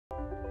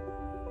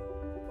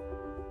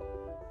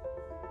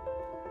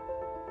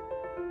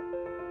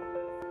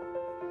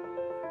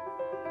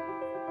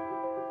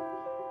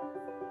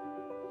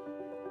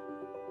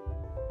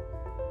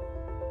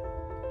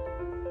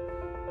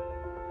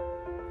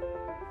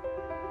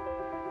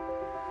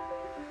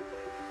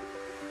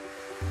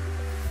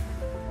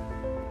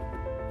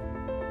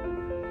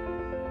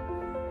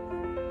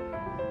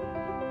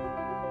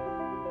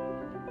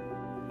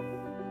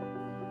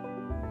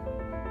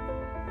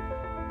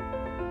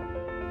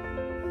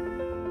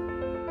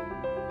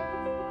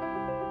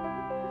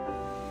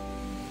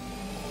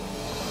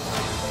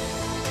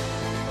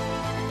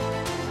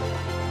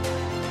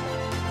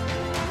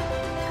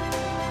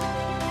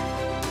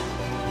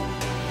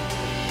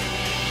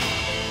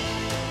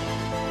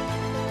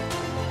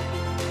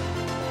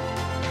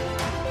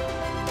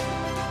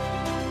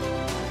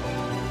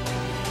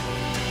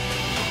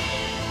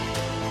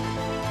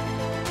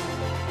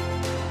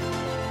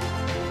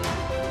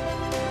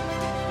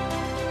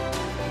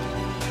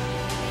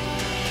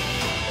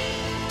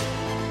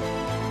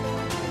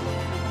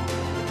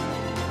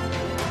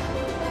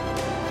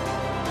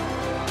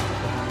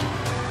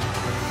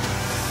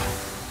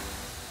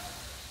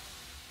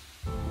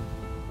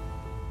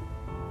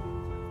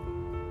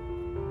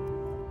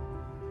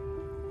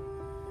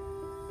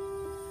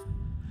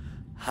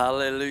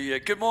Hallelujah.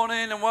 Good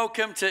morning and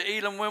welcome to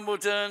Elim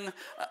Wimbledon.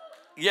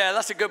 Yeah,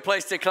 that's a good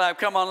place to clap.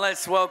 Come on,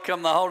 let's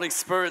welcome the Holy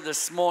Spirit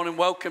this morning.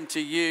 Welcome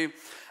to you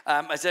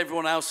as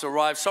everyone else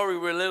arrives. Sorry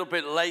we're a little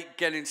bit late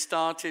getting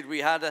started. We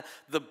had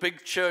the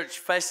big church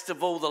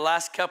festival the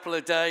last couple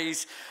of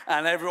days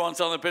and everyone's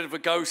on a bit of a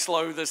go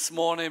slow this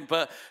morning.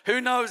 But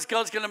who knows,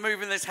 God's going to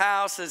move in this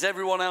house as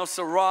everyone else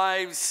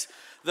arrives,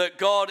 that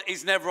God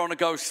is never on a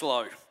go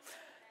slow.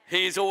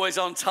 He is always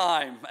on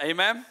time.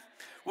 Amen.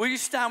 Will you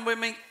stand with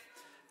me?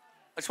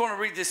 I just want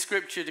to read this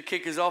scripture to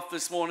kick us off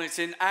this morning. It's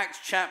in Acts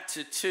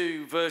chapter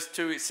 2, verse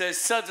 2. It says,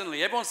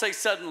 suddenly, everyone say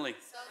suddenly.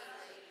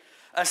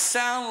 A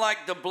sound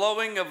like the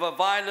blowing of a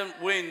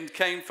violent wind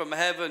came from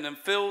heaven and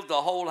filled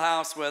the whole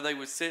house where they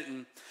were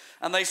sitting.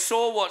 And they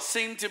saw what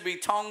seemed to be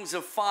tongues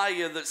of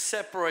fire that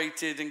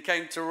separated and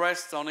came to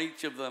rest on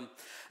each of them.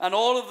 And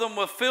all of them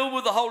were filled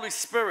with the Holy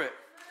Spirit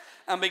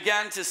and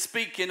began to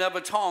speak in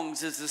other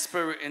tongues as the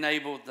Spirit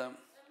enabled them.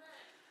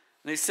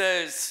 And it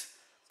says,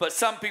 but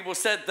some people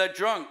said they're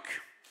drunk.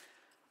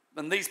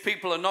 And these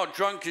people are not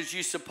drunk as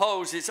you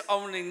suppose. It's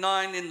only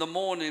 9 in the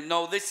morning.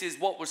 No, this is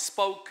what was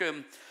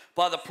spoken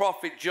by the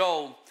prophet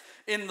Joel.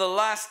 In the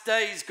last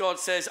days, God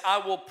says, I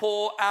will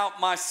pour out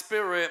my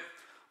spirit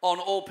on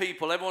all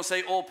people. Everyone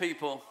say all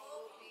people. All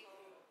people.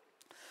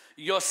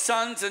 Your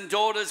sons and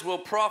daughters will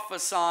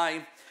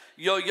prophesy.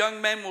 Your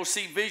young men will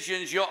see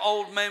visions. Your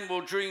old men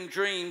will dream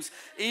dreams.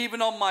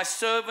 Even on my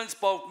servants,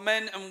 both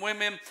men and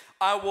women,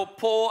 I will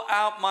pour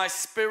out my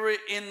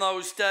spirit in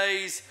those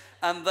days,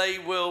 and they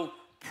will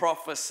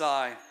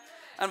prophesy.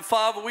 And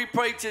Father, we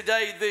pray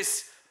today,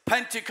 this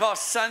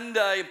Pentecost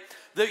Sunday,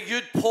 that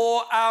you'd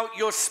pour out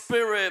your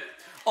spirit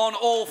on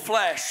all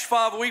flesh.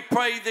 Father, we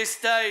pray this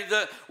day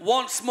that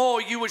once more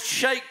you would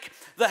shake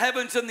the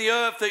heavens and the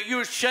earth, that you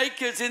would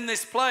shake us in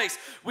this place.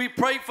 We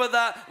pray for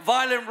that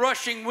violent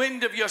rushing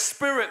wind of your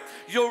spirit,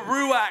 your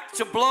ruach,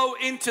 to blow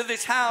into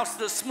this house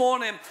this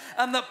morning,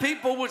 and that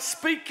people would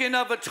speak in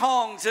other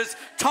tongues as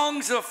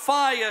tongues of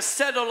fire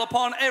settle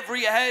upon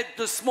every head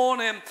this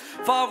morning.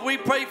 Father, we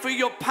pray for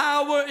your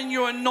power and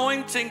your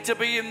anointing to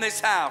be in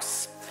this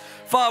house.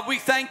 Father, we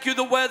thank you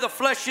that where the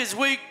flesh is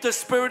weak, the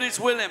spirit is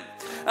willing.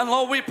 And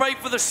Lord, we pray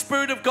for the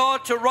Spirit of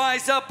God to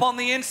rise up on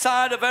the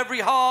inside of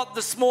every heart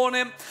this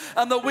morning,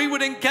 and that we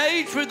would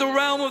engage with the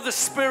realm of the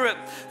Spirit,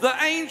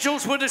 that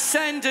angels would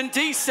ascend and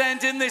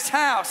descend in this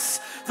house,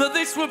 that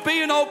this would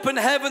be an open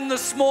heaven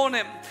this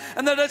morning,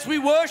 and that as we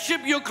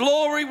worship, your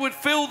glory would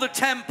fill the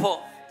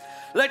temple.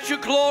 Let your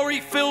glory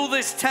fill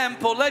this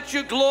temple. Let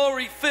your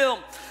glory fill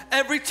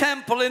every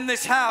temple in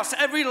this house,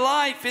 every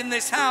life in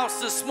this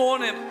house this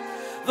morning,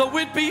 that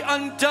we'd be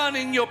undone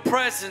in your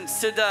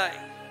presence today.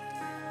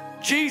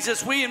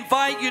 Jesus, we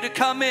invite you to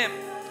come in.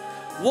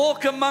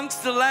 Walk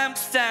amongst the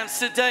lampstands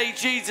today,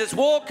 Jesus.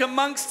 Walk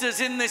amongst us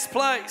in this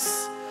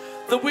place,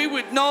 that we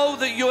would know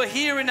that you're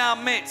here in our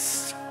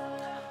midst.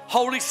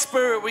 Holy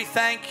Spirit, we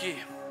thank you.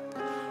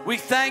 We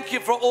thank you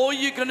for all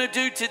you're going to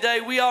do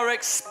today. We are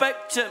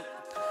expectant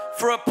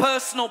for a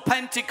personal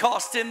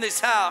Pentecost in this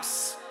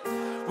house.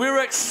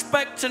 We're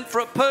expectant for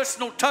a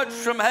personal touch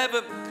from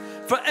heaven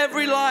for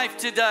every life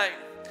today.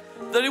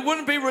 That it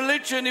wouldn't be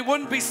religion, it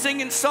wouldn't be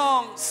singing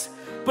songs,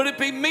 but it'd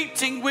be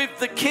meeting with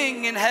the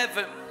King in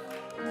heaven.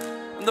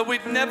 And that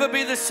we'd never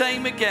be the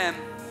same again.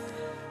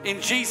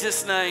 In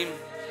Jesus' name.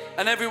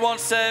 And everyone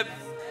said,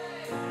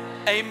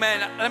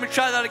 amen. Let me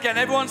try that again.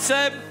 Everyone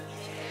said,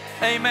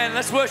 amen.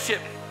 Let's worship.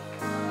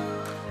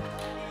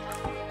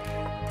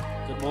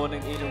 Good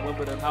morning, Elim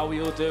Wimbledon. How are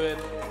we all doing?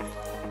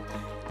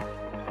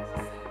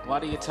 Why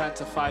don't you turn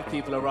to 5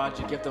 people around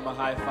you, give them a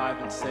high five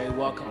and say,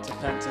 welcome to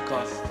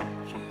Pentecost.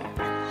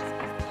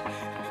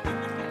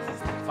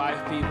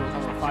 5 people,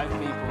 come on, 5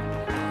 people.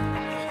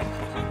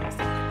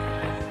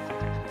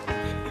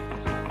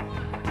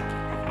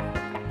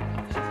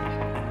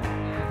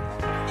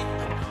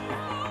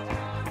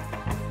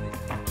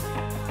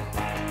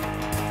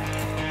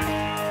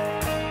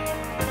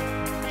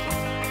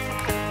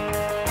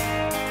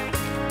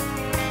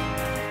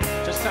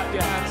 Just clap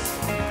your hands.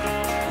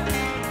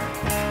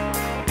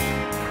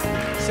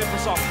 Simple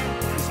song.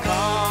 He's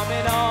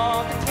coming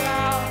on the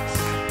clouds.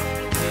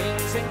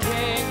 Kings and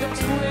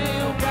kingdoms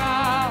will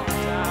bow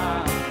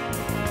down.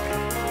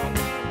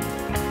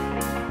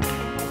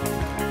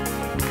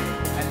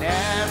 And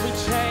every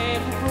chain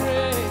will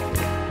break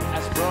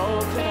as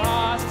broken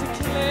hearts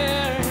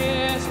declare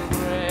his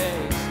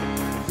praise.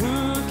 Who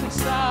can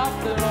stop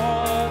the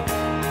Lord?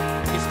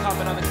 He's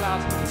coming on the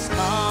clouds. He's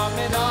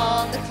coming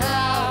on the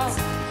clouds.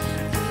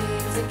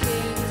 Kings and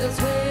kingdoms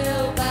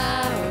will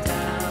bow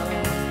down.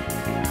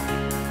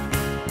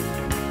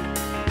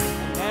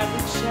 And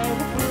every chain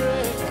will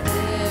break.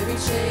 Every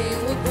chain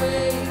will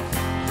break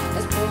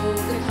as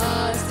broken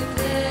hearts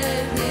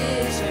declare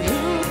his Say,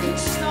 who can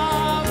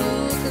stop?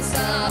 Who can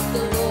stop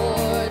the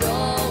Lord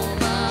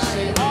Almighty?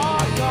 Say,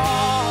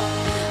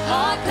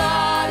 Our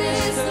God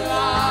is the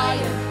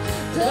Lion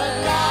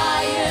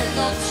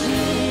of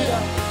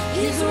Judah.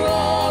 He's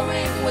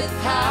roaring with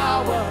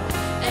power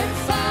and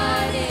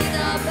fighting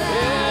our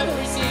battles.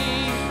 every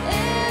knee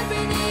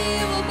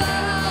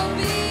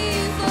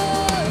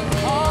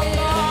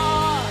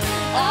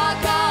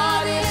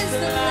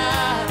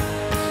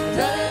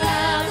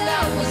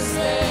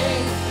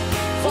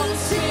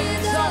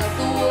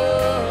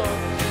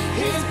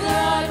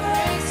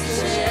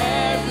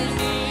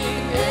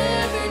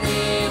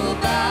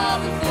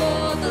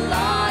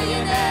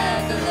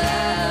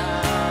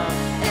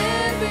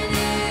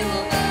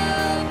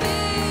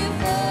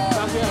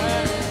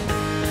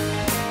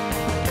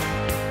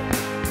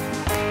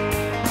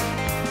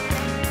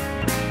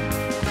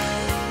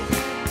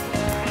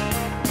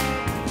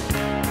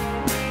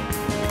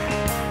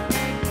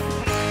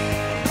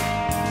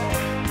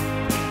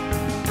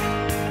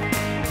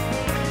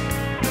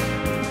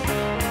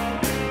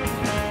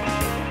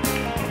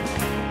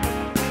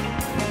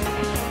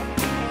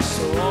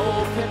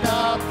Open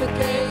up the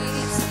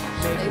gates,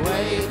 make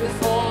way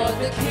before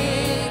the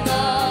King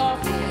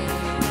of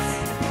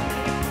Kings.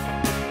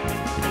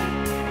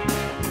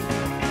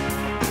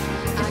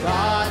 A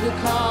God who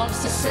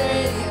comes to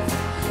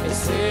save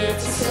is here to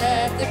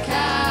set the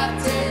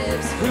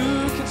captives.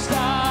 Who can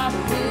stop?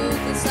 Who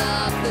can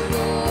stop the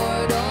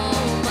Lord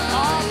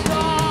Almighty?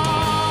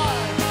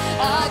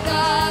 Our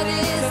God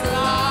is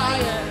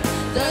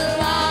the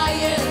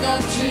Lion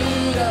of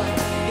Judah.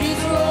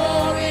 He's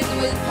roaring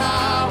with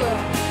power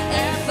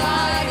and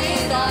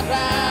fighting our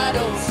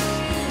battles.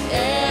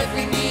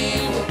 Every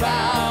knee will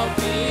bow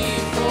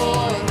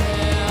before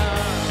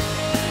Him.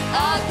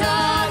 Our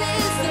God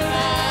is the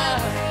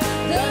Lamb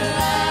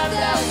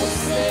that was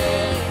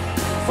slain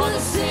for the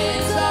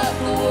sins of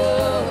the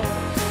world.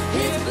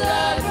 His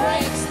blood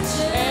breaks the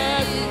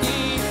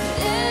chains.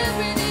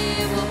 Every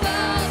knee will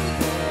bow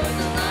before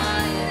the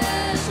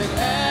Lion. Sing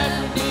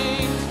every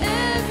knee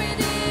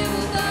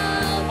will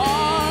bow.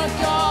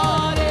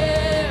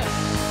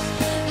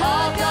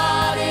 Our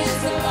God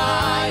is the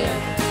Lion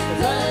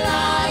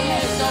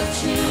of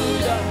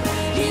Judah.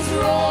 He's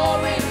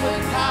roaring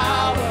with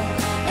power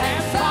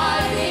and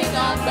fighting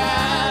our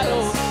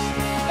battles.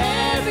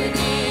 Every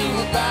knee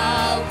will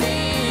bow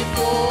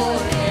before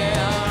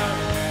Him.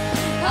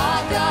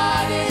 Our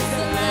God is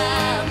the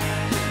Lamb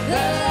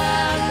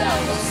that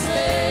was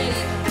slain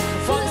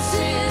for the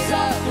sins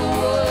of the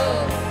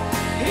world.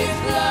 His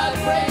blood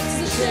breaks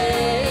the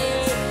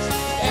chains.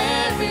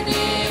 Every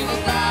knee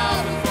will bow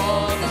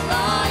before the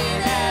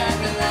Lion and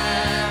the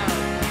Lamb.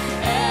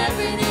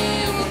 Every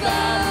knee will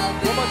bow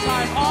before. One more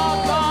time. Our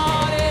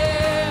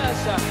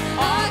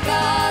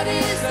God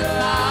is the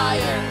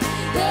Lion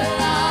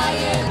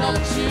of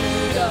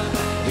Judah.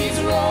 He's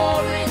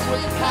roaring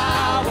with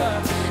power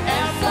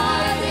and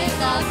fighting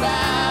our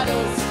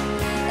battles.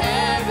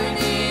 Every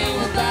knee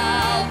will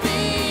bow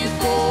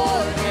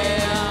before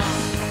Him.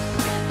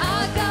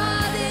 Our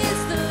God is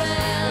the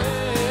Lamb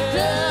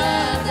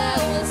that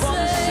was slain for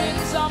the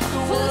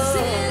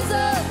sins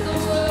of the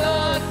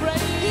world.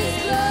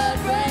 His blood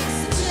breaks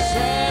the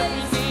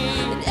chains,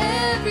 and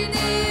every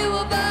knee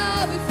will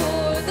bow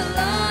before the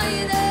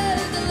Lion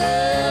and the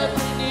Lamb.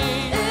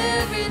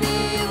 Every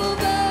knee will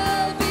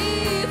bow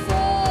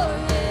before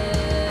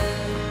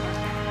Him.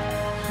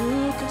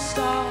 Who can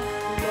stop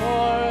the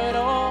Lord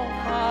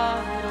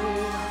Almighty?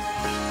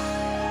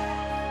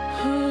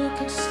 Who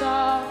can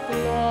stop the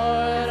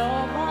Lord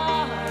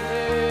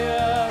Almighty?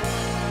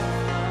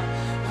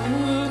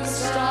 Who can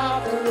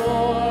stop the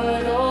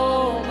Lord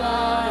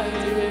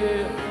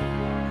Almighty?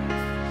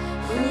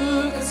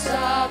 Who can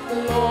stop the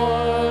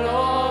Lord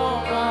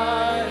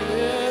Almighty?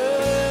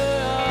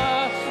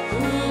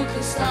 Who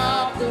can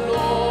stop the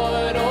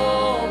Lord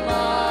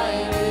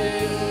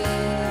Almighty?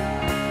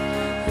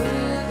 Who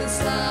can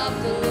stop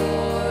the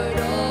Lord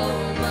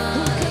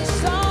Almighty? Who can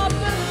stop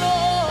the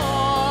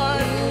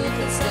Lord? Who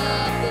can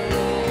stop the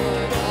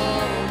Lord Almighty?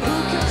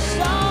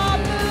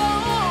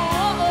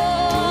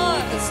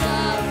 Who can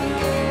stop the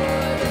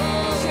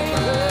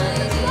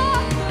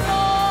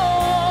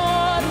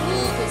Lord? Who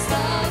can stop the Lord Almighty? Who can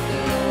stop the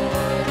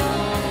Lord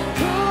Almighty?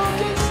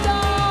 Who can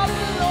stop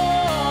the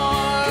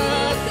Lord?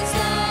 Who can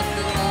stop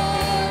the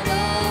Lord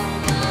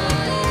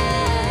Almighty?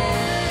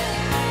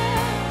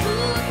 Who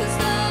can stop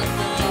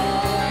the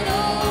Lord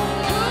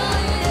Almighty? Who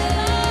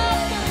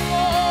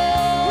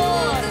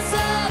can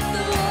stop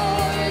the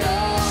Lord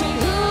Almighty? Who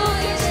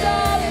can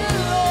stop the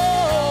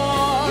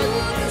Lord?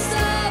 Who can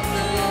stop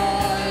the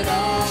Lord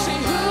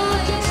Almighty? Who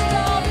can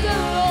stop the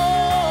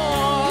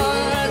Lord?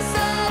 Who can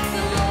stop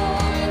the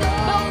Lord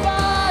Almighty?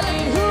 Nobody.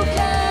 Who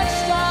can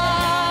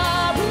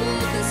stop? Who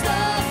can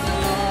stop the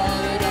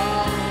Lord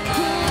Almighty?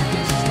 Who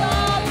can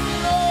stop the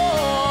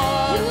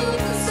Lord? Who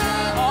can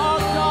stop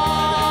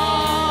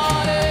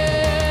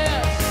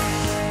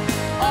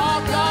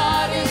our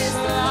God is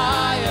the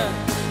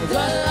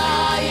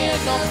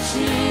Lion of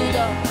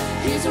Judah.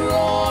 He's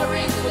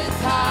roaring with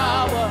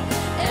power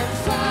and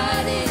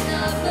fighting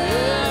our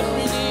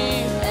battles.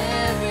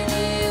 Every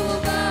knee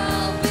will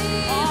bow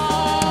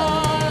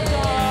before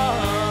Him.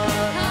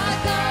 Our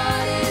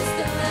God is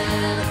the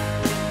Lamb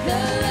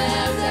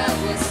that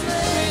was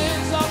slain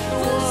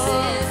for the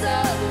sins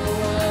of the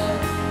world.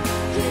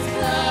 His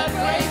blood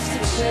breaks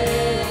the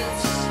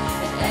chains,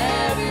 and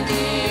every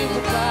knee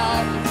will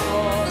bow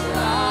before the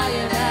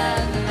Lion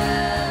and the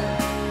Lamb.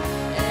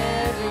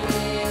 Every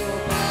knee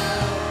will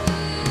bow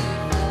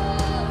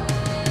before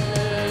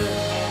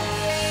Him.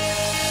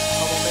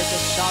 Come on, make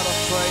a shout of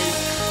praise.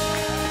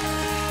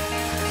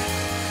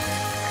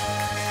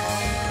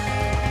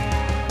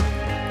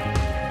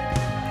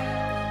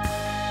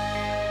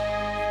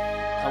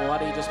 Come on, why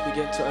don't you just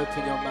begin to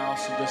open your mouth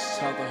and just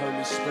tell the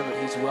Holy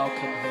Spirit He's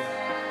welcome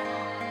here.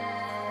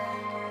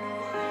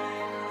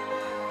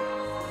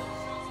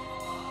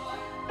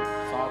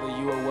 Father,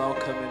 You are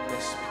welcome in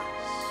this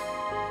place.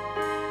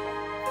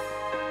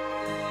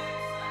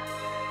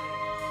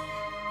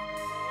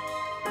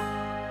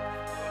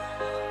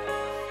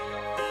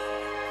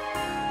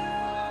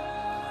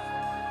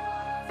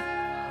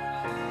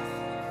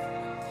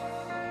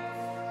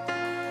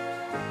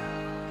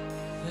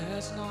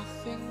 There's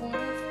nothing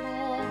worth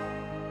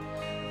more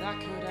that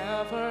could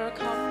ever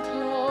come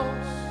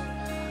close.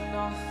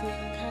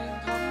 Nothing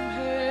can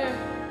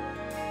compare.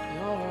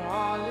 You're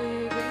our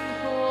living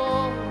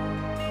hope.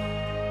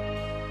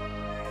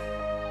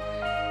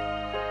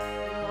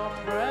 Your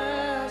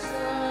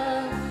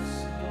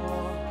presence,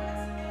 Lord.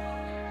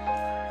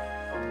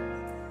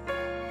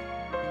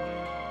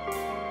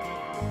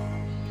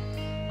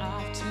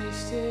 I've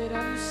tasted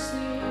and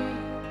seen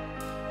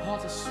all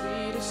the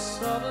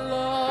sweetest of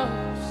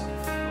loves,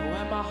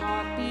 when my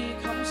heart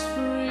becomes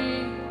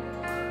free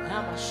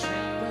and my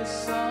shame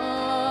is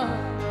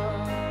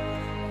undone.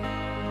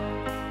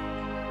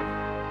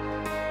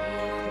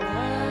 Your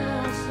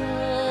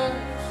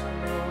presence,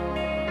 Lord.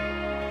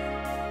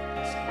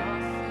 There's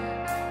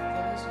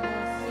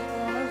nothing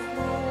worth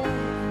more.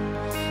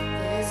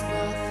 There's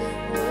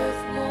nothing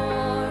worth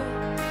more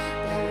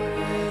that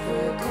will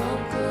ever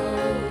come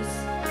close.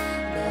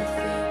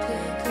 Nothing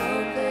can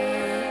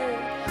compare.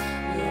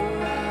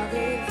 You're our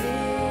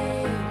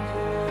living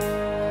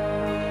hope.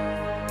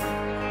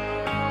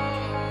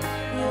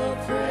 Your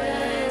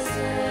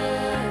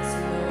presence,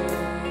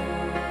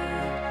 Lord.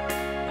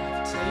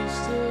 I've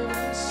tasted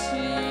and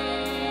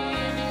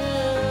seen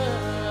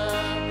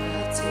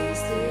I've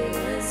tasted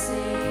and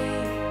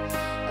seen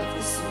of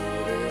the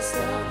sweetest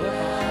of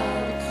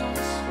love.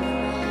 My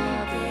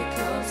heart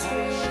becomes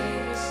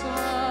free.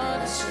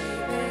 My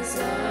shame is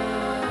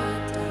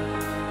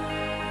undone.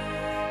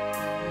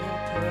 Your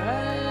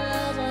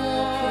Presence,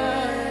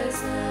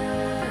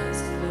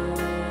 Lord.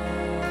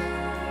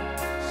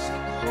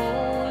 sing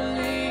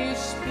Holy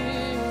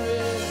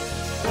Spirit,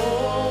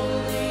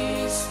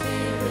 Holy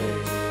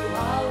Spirit, you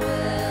are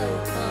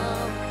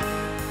welcome.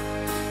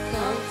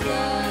 Come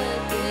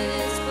flood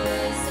this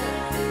place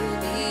and fill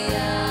the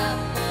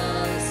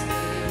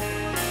atmosphere.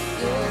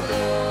 Your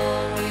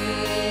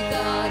glory,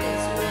 God,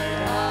 is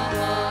what our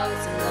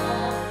hearts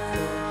long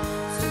for.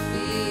 To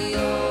be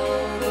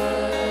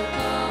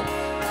overcome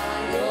by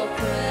your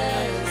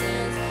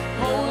presence.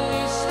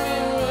 Holy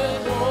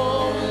Spirit,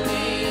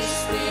 Holy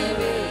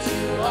Spirit,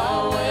 you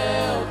are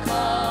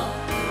welcome.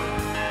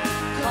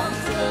 Come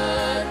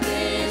flood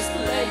this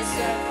place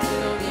and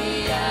fill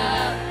the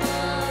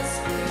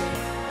atmosphere.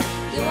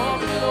 Your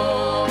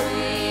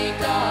glory,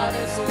 God,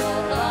 is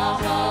what our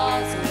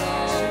hearts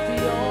long to be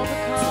to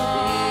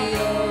overcome. be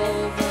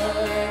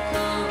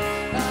overcome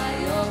by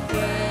your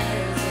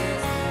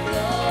presence,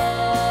 Lord.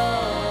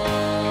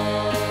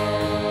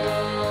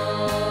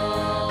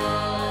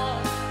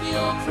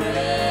 Your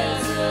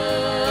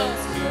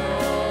presence,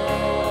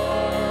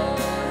 Lord.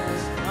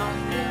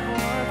 Nothing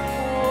worth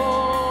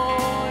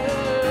more.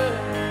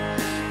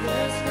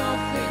 There's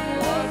nothing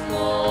worth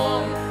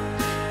more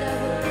that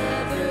will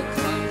ever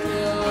come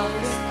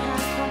close.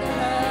 Nothing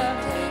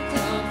can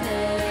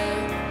compare.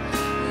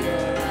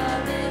 You're our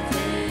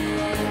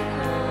living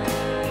hope.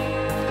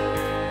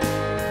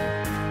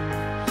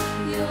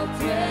 Your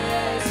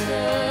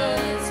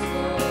presence,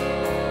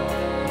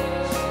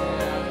 Lord.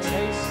 I've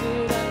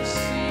tasted and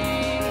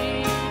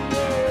seen.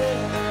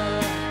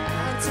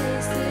 I've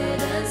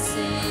tasted and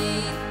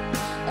seen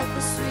of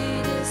the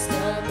sweetest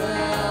of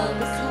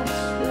love.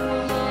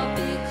 My heart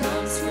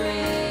becomes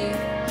free,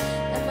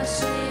 and my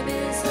shame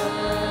is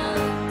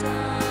undone.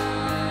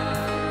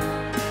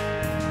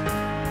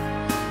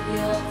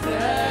 Your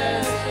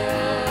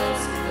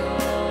presence,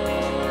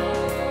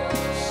 Lord.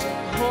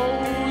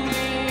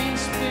 Holy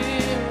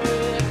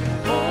Spirit,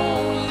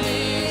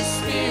 Holy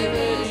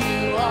Spirit,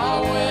 you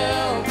are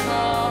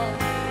welcome.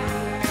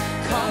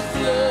 Come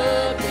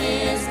flood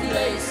this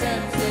place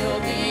and fill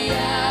the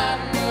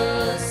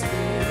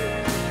atmosphere.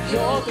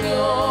 Your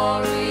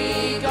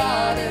glory,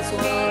 God, is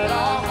what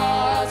our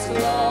hearts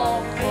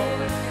long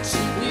for.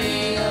 To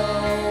be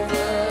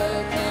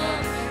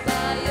overcome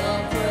by your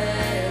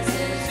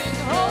presence.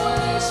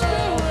 Holy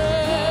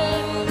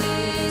Spirit,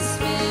 Holy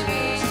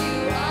Spirit, you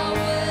are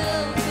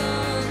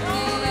welcome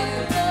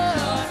here.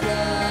 Come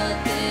flood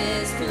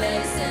this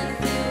place and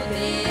fill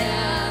the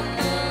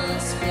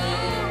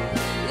atmosphere.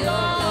 Your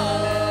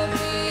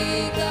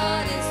glory,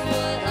 God, is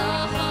what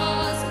our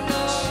hearts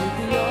long to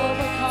be for.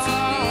 To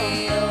overcome.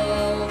 be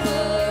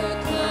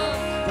overcome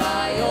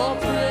by your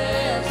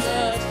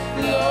presence,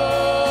 Lord.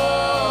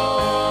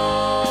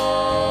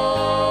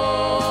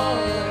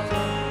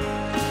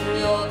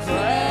 Your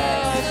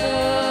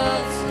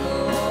presence,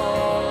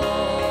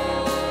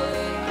 Lord.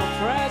 Your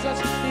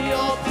presence,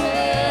 Your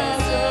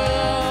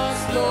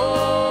presence,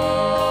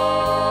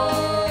 Lord.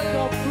 your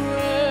Your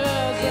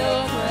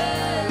presence.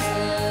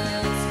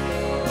 presence,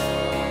 Lord.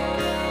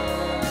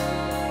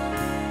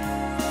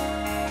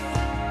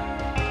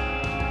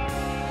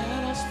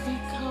 Let us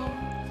become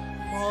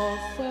more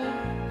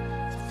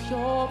aware of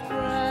your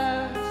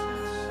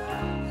presence.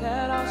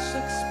 Let us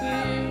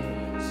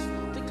experience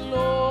the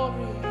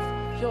glory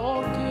of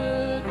your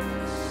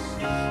goodness.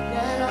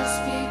 Let us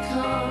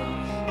become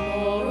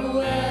more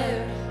aware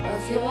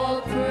of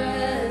your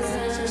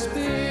presence.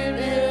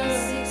 Let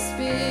us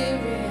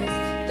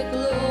experience the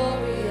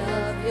glory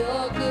of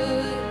your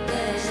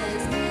goodness.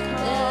 Let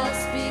us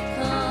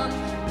become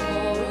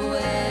more aware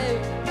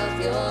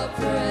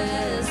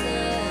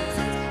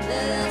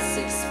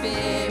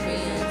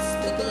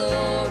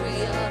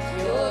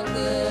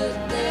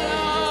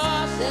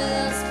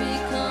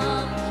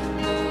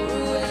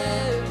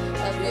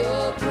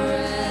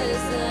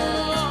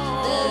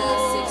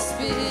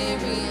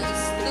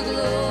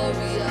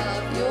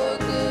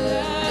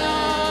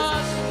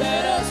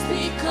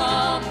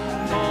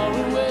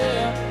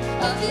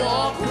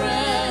your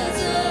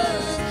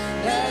presence.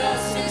 Let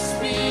us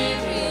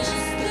experience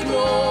the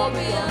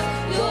glory of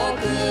your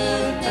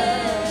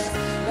goodness.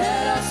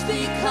 Let us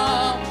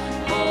become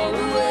more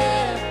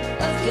aware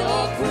of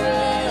your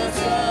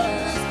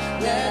presence.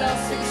 Let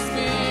us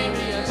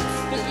experience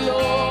the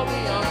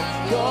glory of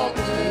your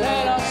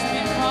goodness.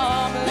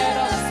 Let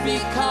us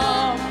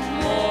become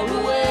more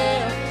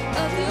aware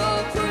of your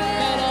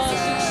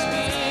presence.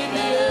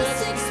 Let us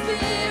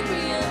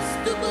experience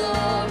the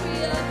glory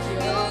of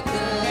your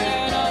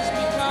goodness.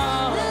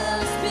 Let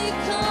us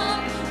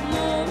become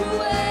more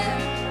aware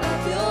of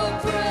your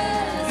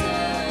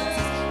presence.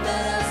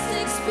 Let us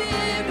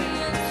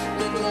experience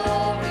the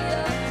glory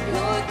of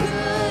your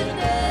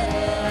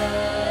goodness.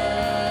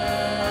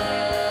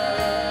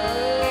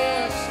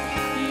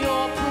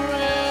 Your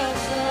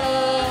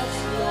presence,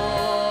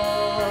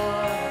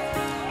 Lord.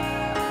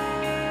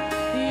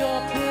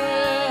 Your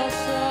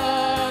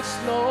presence,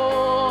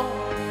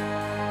 Lord.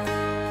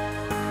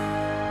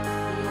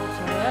 Your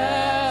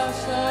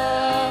presence,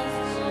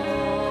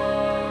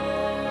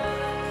 Lord.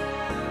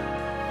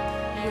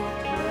 Your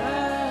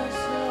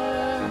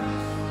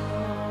presence,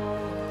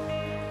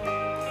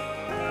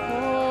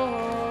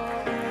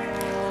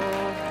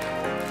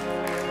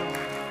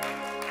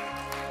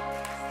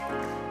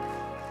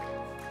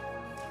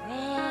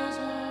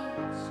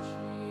 presence,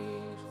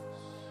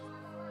 Jesus.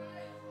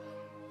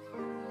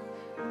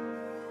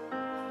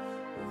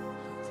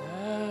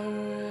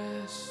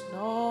 There is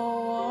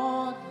no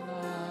one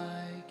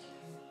like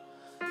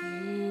you.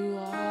 You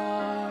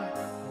are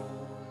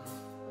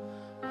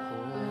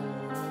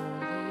holy.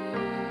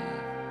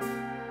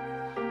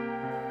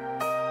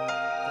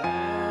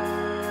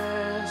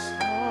 There is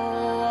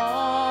no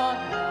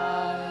one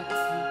like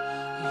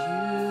you.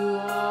 You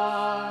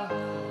are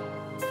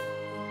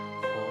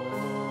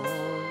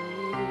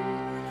holy.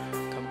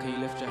 Come, can you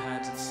lift your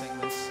hands and sing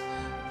this?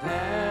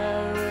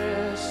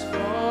 There is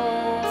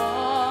no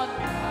one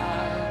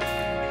like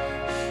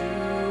you.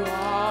 You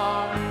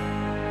are.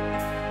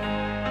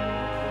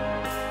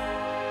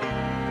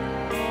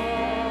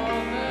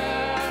 Oh,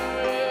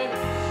 there is.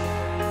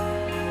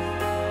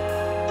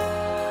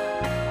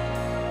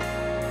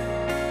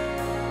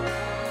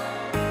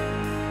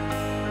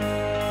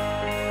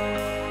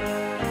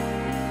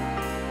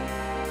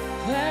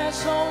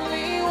 There's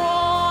only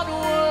one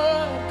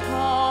word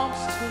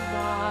comes to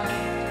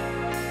mind.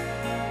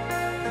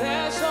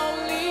 There's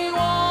only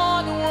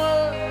one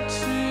word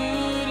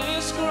to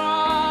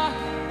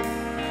describe.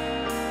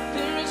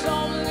 There is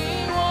only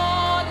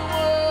one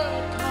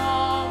word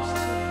comes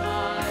to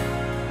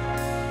mind.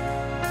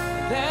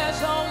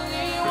 There's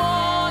only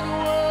one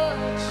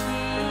word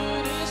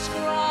to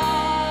describe.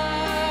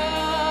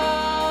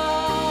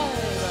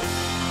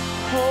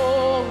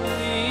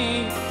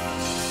 Holy,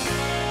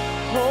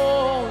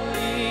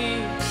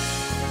 holy,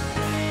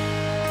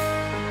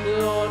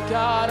 Lord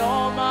God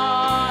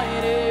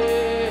Almighty.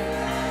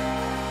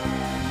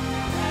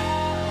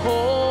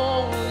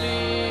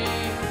 Holy,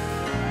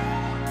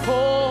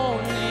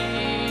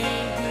 holy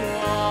you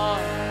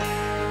are,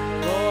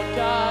 Lord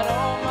God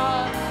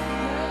Almighty.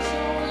 There's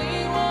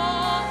only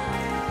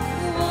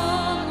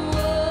one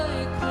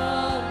word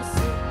comes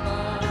to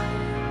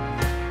mind.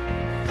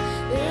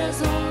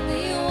 There's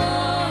only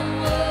one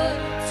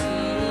word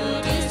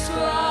to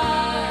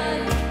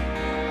describe.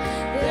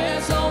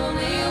 There's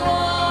only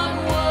one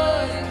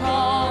word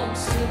comes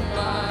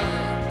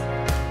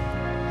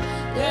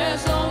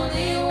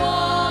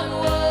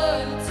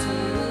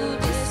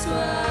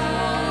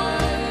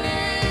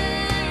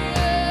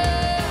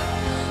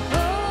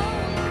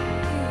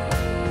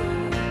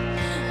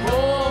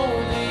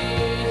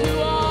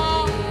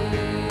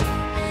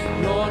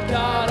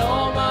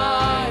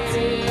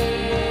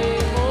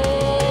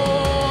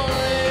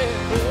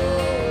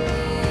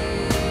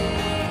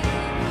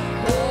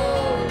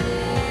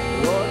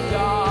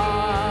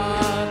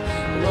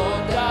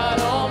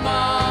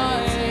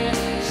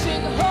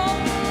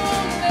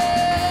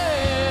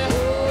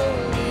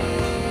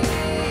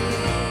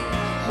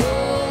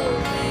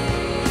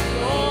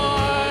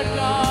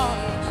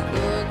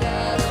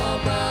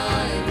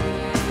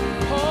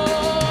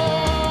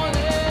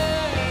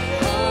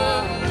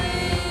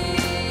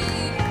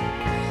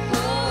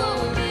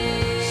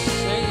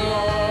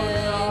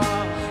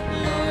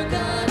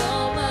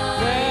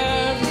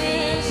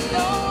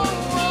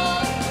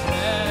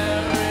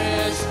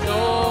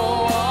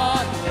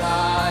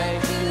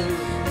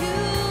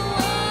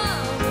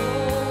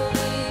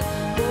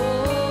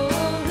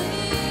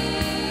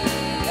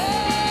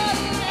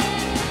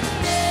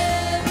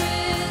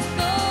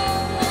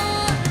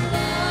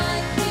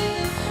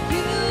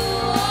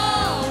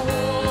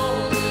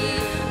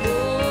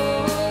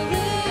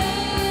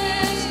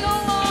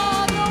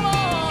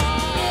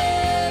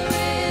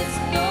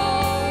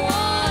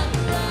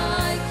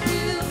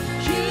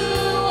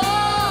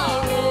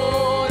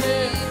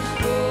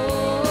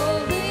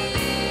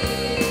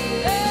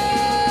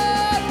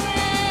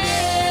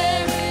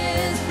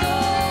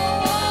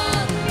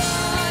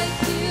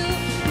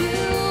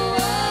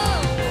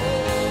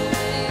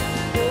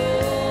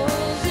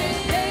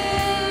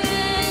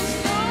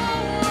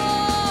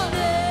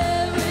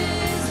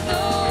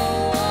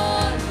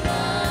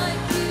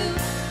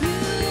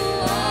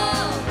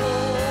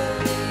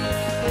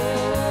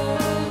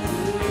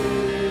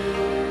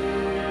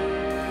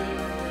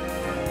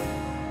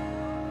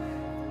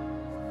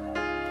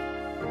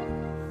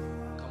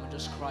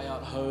just cry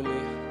out,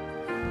 holy.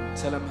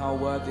 Tell him how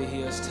worthy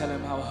he is. Tell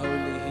him how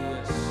holy he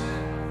is.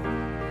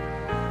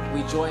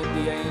 We join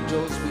the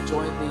angels. We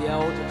join the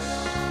elders.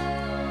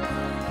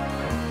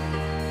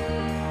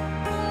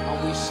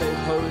 And we say,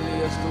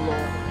 holy is the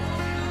Lord.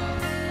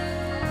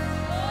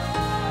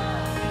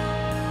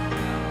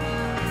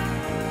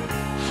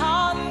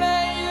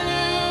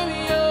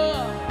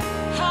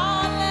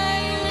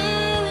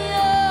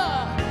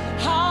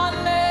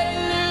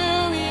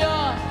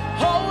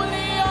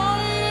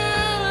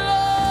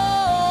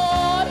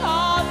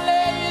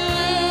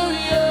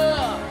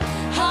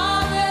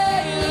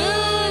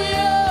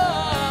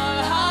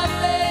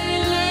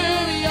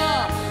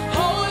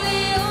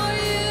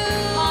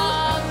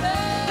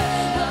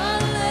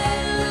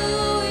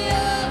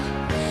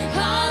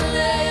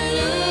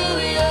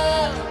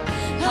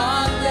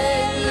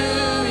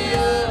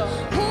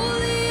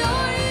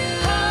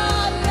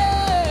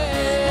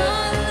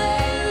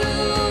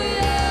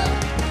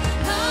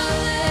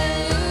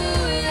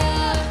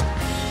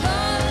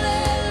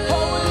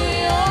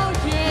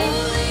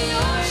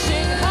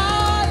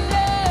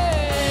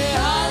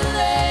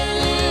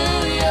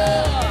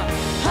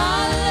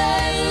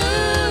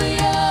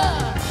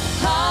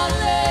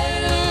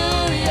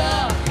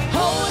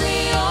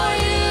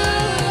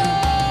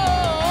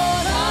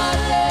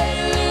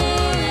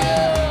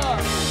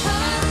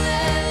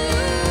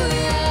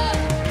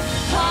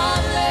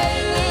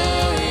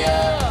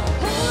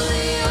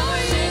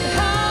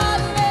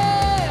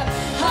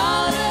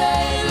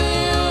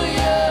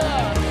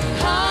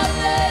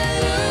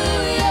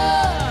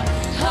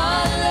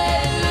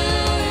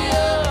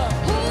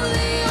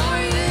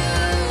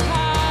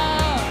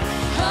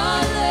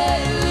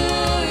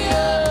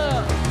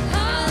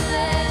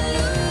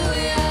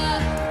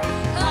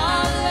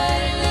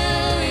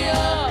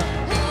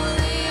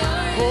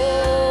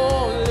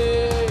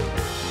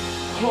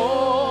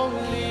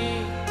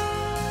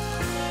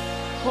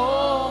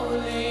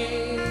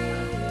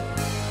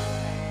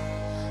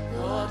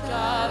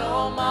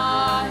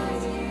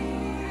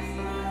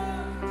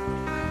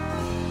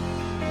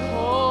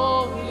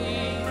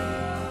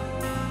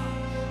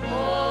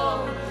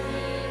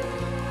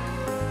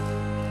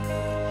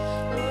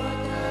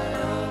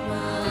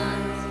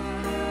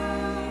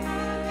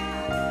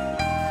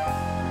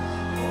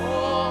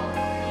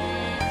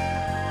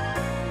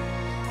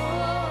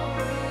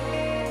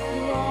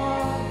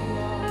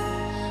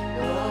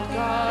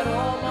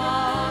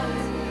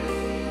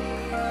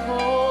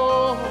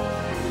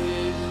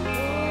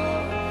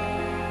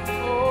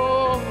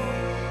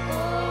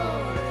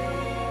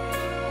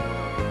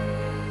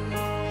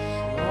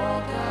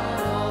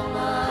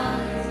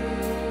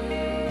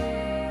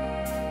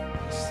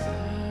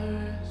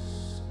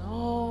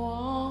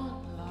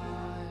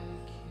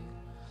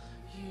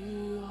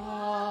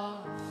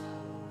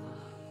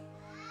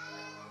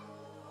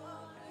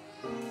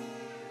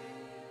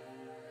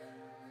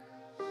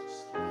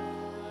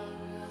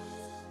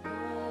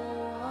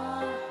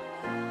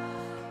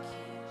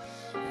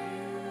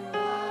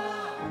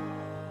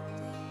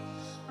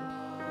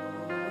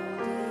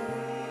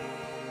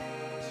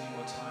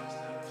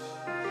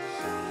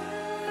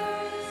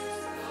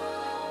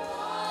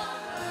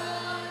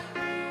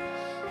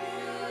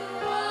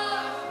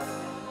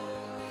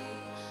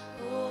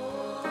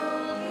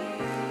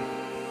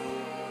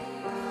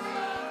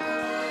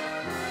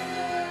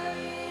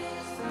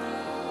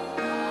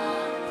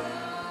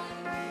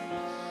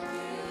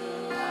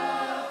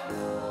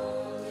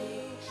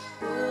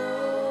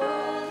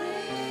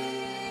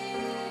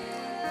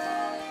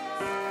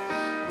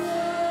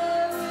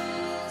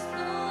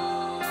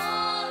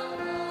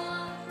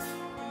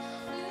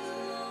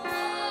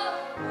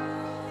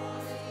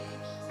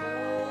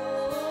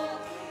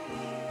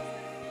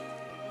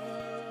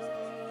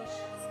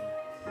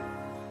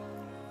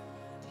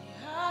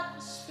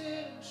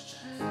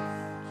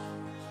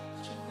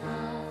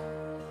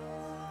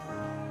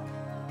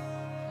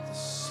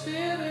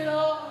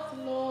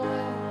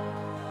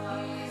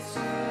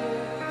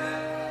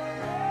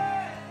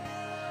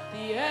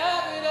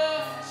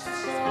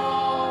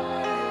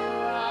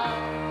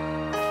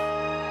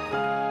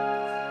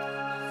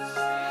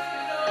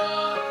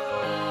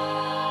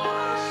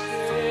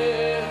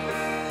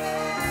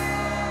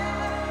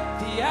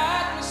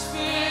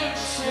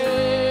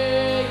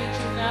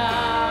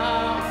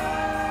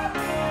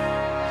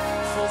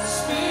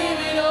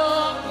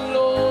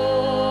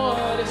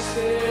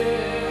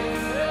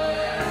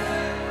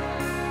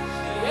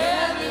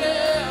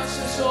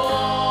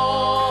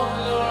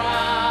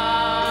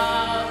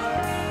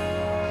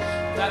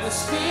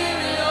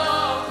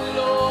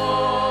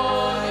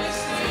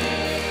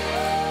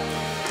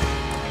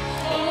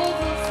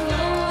 Over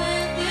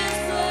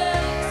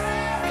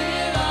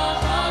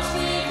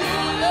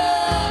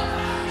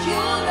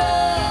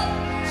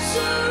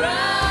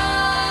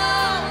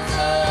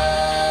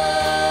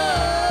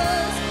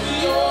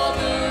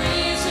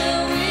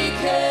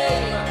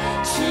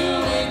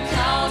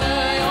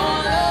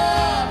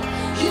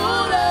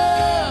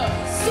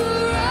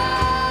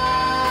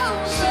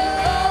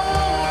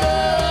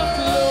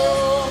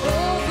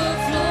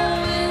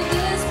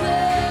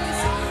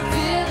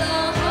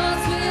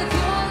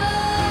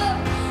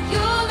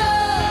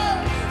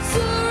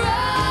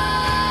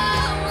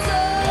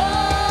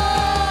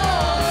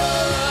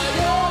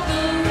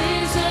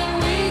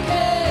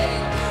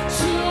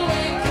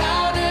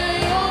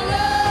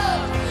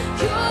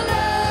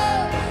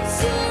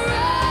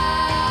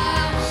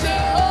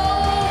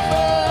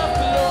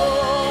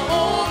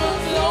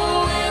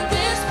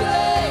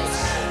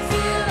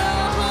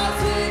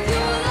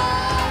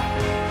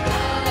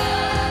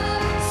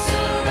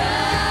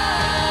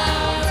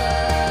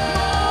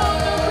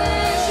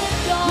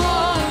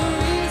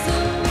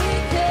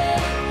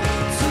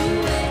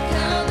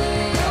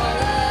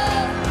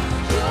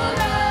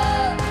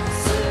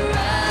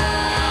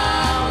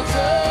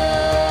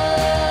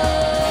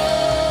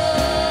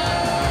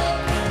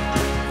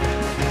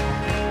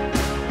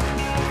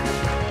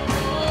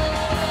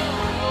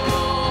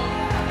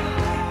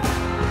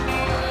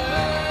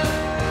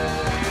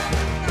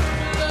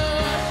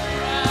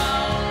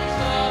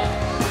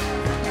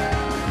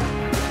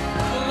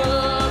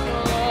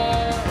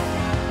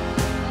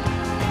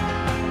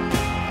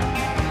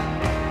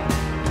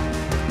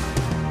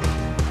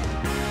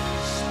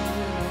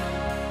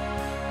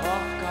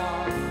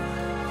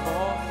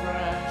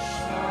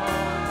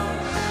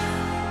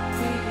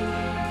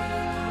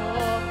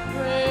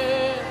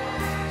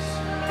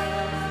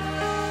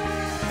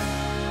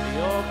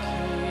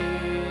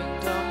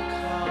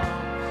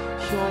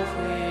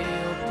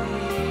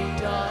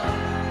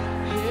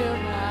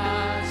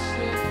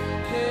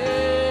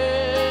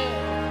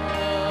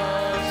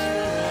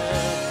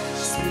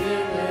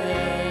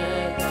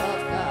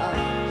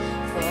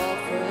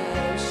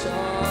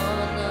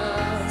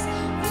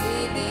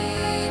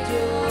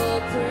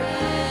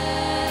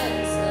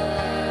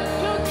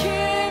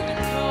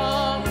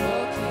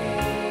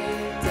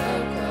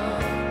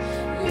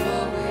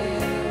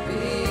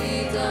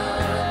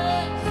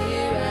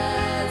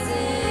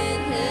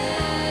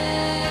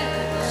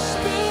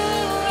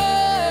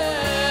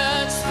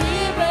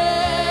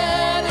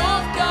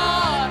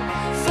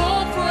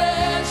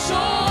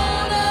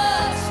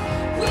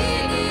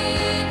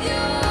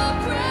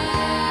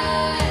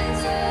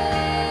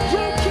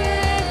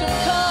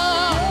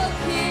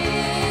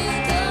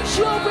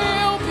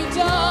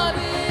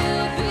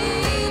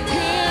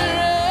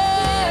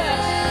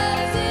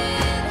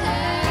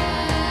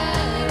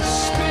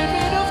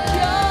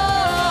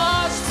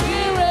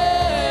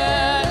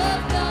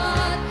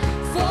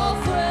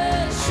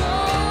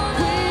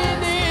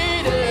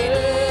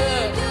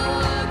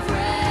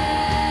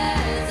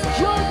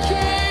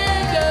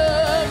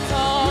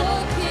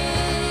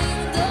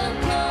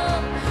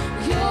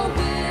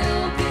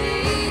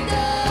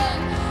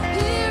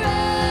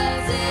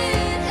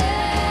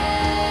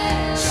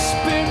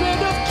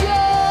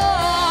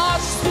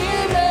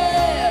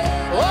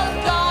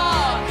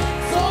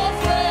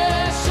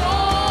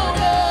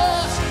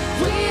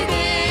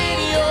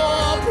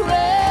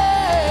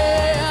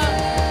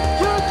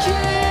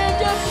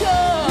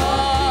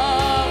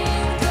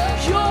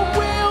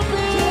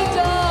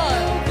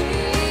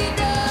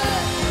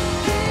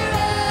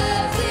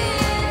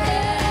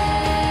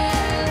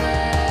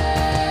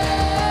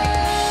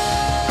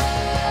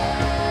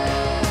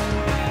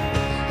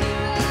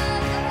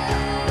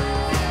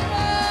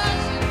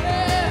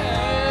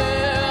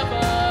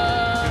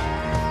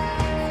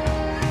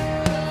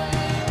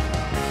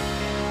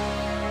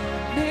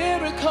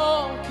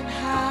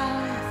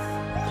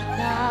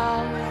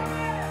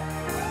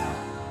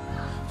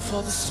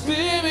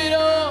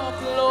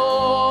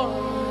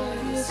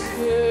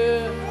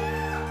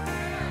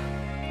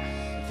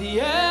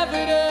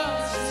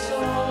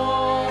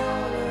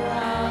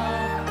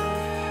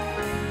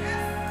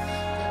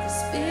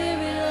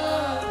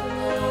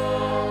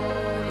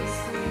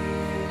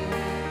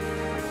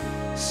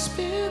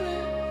Spirit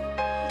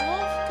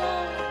of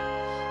God,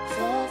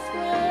 fall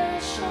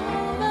fresh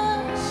on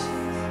us.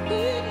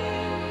 We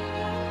need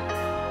your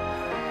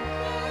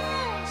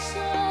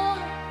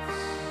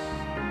presence.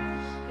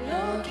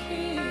 Your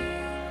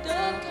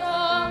kingdom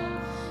come,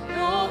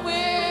 your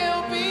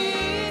will be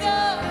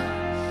done.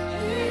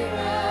 Here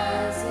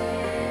as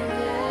in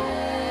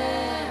heaven.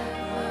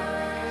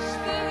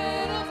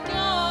 Spirit of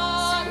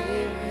God,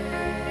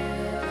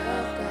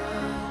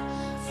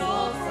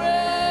 fall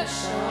fresh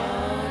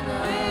on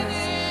us.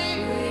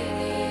 We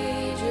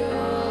need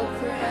your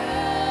presence.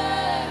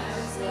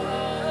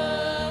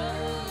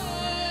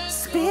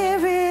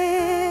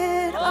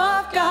 Spirit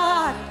of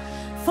God,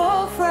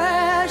 fall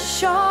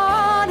fresh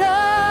on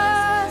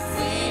us.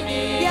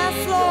 Yes,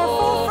 Lord,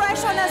 fall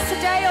fresh on us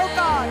today, oh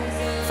God.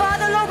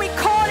 Father, Lord, we're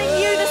calling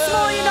you this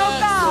morning, oh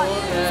God.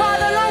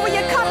 Father, Lord, will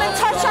you come and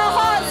touch our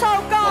hearts,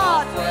 oh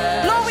God.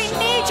 Lord, we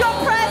need your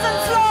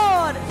presence,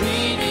 Lord.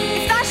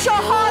 If that's your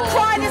heart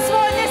cry this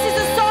morning, this is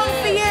a song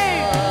for you.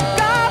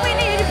 God, we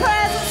need your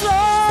presence,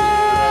 Lord.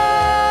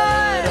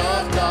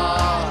 Of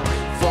God,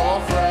 fall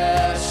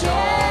fresh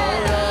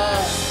on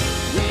us.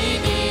 We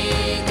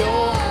need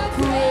your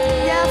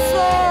presence. Yes,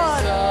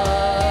 Lord.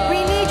 We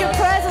need your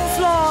presence,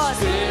 Lord.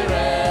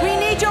 Spirit, We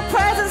need your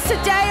presence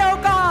today, oh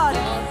God.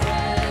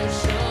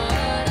 fresh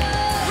on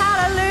us.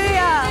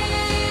 Hallelujah.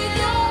 Need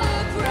your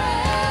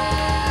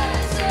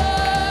presence.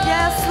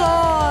 Yes,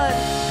 Lord.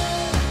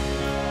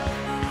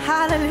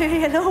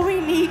 Hallelujah. Lord, we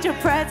need your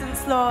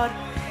presence, Lord.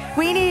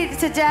 We need it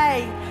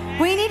today.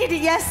 We needed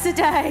it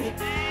yesterday.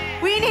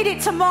 We need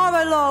it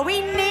tomorrow, Lord.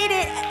 We need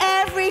it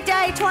every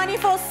day,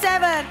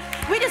 24/7.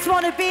 We just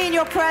want to be in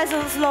your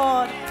presence,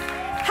 Lord.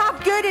 How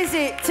good is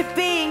it to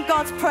be in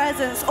God's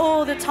presence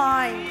all the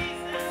time?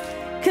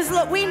 Because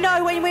look, we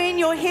know when we're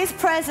in his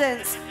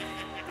presence,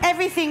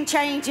 everything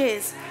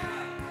changes.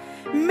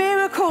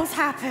 Miracles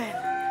happen.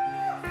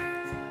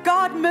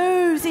 God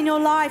moves in your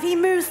life. He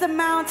moves the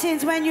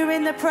mountains when you're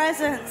in the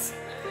presence.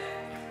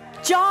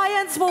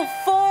 Giants will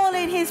fall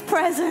in his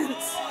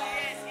presence.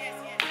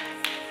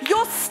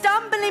 Your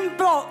stumbling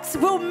blocks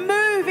will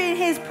move in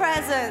his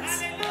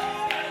presence.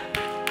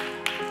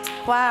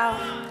 Wow.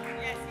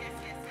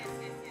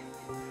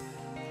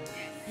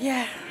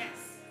 Yeah.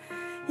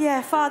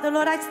 Yeah, Father,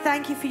 Lord, I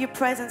thank you for your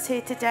presence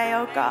here today,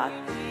 oh God.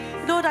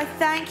 Lord, I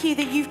thank you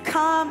that you've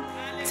come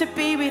to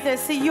be with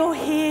us, that you're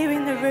here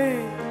in the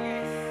room.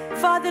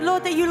 Father,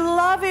 Lord, that you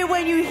love it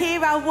when you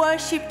hear our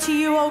worship to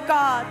you, oh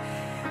God.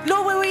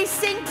 Lord, when we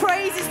sing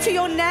praises to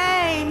your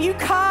name, you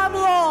come,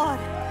 Lord.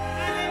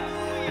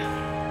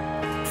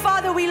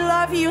 Father, we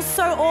love you. You're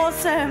so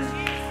awesome.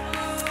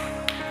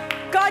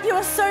 God, you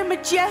are so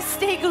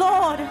majestic,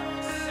 Lord.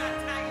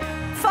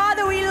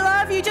 Father, we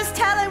love you. Just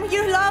tell him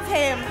you love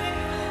him.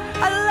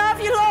 I love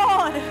you,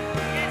 Lord.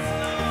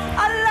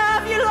 I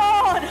love you,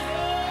 Lord.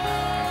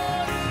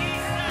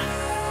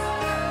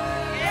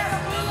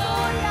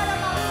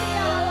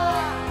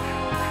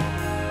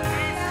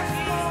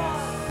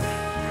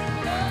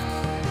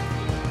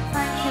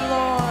 Thank you,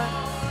 Lord.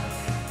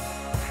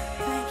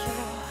 Thank you,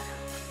 Lord.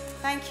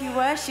 Thank you,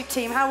 worship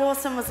team. How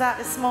awesome was that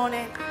this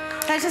morning?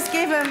 Let's just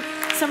give them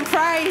some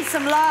praise,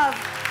 some love.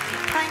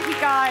 Thank you,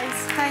 guys.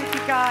 Thank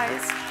you,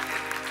 guys.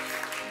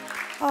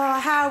 Oh,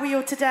 how are we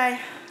all today?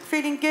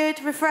 Feeling good,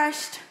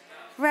 refreshed,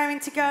 raring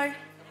to go?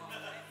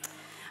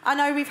 I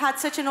know we've had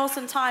such an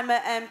awesome time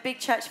at Big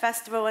Church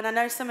Festival, and I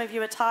know some of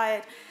you are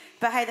tired,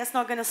 but hey, that's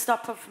not going to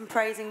stop us from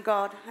praising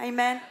God.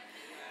 Amen?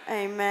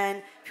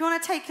 Amen. If you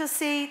want to take your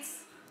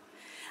seats,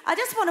 I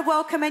just want to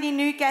welcome any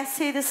new guests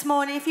here this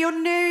morning. If you're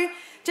new,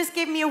 just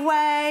give me a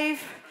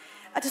wave.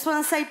 I just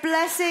want to say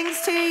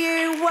blessings to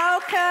you.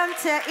 Welcome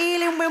to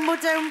Elim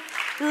Wimbledon.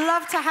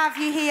 Love to have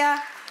you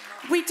here.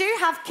 We do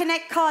have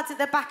Connect cards at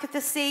the back of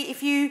the seat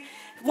if you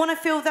want to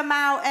fill them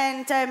out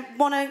and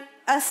want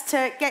us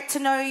to get to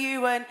know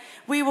you, and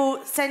we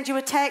will send you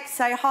a text,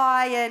 say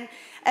hi,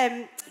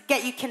 and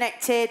get you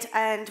connected,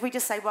 and we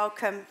just say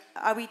welcome.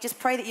 We just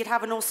pray that you'd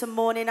have an awesome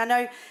morning. I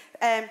know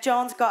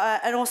John's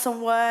got an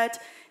awesome word.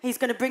 He's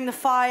going to bring the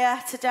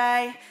fire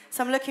today,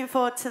 so I'm looking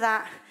forward to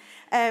that.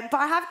 But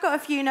I have got a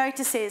few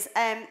notices.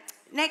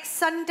 Next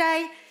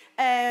Sunday,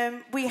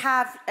 we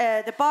have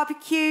the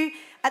barbecue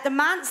at the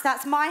Manse.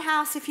 That's my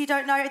house, if you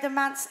don't know the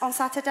Manse, on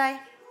Saturday.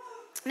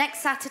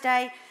 Next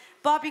Saturday,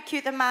 barbecue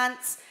at the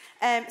Manse.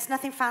 It's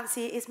nothing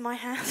fancy, it is my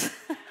house.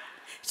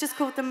 It's just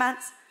called the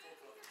Manse.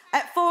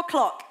 At 4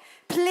 o'clock.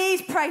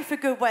 Please pray for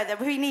good weather.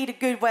 We need a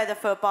good weather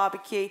for a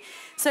barbecue.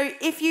 So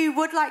if you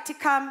would like to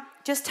come,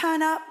 just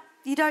turn up.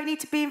 You don't need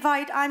to be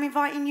invited. I'm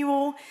inviting you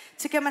all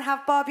to come and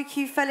have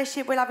barbecue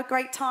fellowship. We'll have a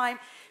great time.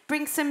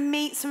 Bring some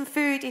meat, some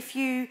food. If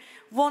you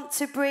want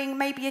to bring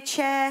maybe a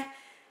chair.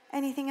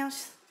 Anything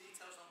else?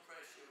 Details on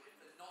Prayer Shield. If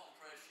they're not on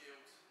Prayer Shield,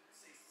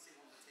 see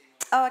one of the team.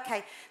 Oh,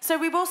 okay. So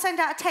we will send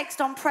out a text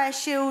on Prayer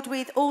Shield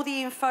with all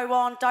the info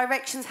on,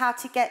 directions how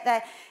to get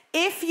there.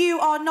 If you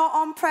are not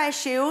on Prayer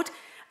Shield,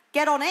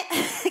 get on it,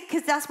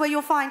 because that's where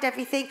you'll find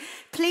everything.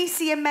 Please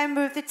see a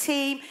member of the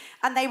team,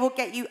 and they will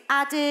get you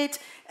added.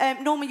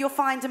 Normally, you'll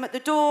find them at the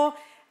door.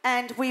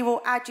 and we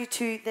will add you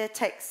to the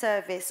text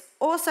service.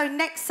 Also,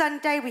 next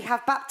Sunday, we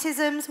have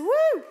baptisms.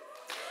 Woo!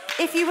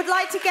 If you would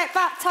like to get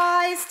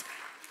baptized,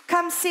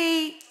 come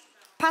see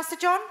Pastor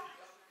John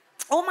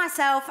or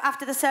myself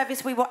after the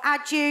service. We will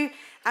add you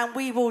and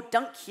we will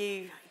dunk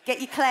you, get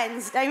you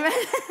cleansed. Amen.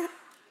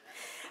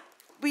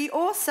 We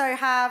also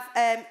have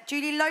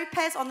Julie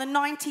Lopez on the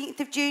 19th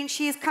of June.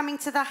 She is coming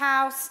to the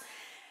house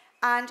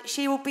and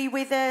she will be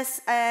with us.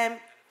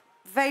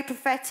 Very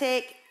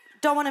prophetic.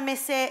 Don't want to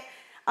miss it.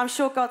 I'm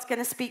sure God's going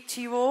to speak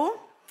to you all.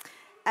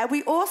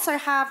 We also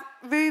have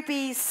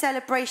Ruby's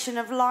celebration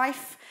of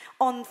life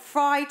on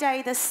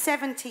Friday, the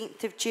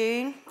 17th of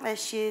June. There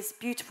she is,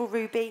 beautiful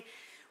Ruby.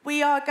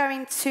 We are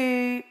going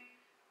to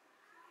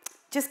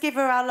just give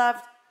her our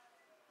love,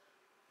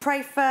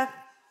 pray for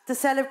the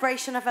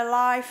celebration of her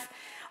life,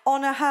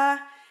 honour her,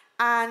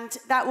 and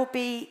that will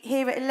be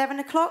here at 11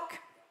 o'clock.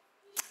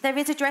 There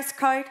is a dress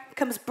code,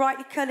 come as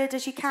brightly coloured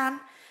as you can.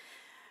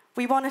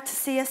 We want her to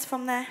see us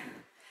from there.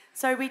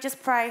 So we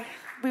just pray.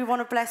 We want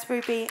to bless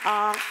Ruby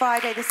on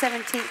Friday, the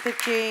 17th of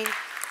June.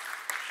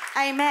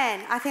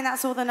 Amen. I think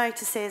that's all the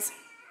notices.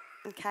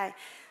 Okay.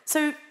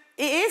 So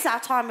it is our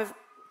time of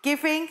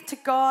giving to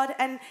God.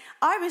 And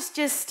I was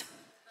just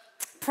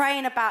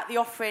praying about the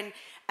offering.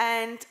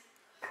 And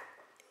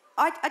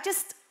I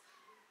just,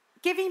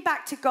 giving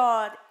back to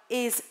God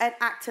is an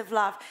act of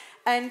love.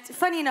 And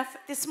funny enough,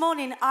 this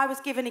morning I was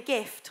given a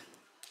gift.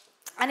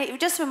 And it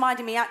just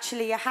reminded me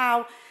actually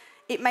how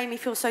it made me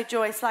feel so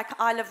joyous. Like,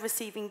 I love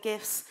receiving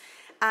gifts.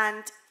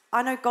 And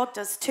I know God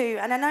does too.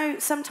 And I know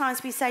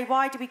sometimes we say,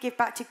 why do we give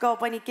back to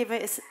God when he gave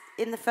it us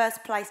in the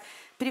first place?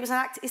 But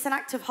it's an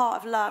act of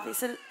heart of love.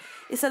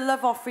 It's a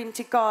love offering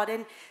to God.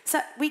 And so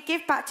we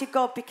give back to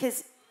God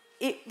because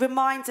it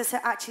reminds us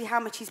actually how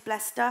much he's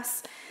blessed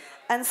us.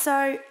 And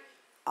so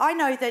I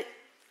know that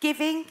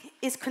giving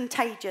is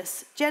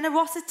contagious.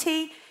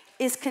 Generosity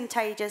is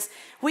contagious.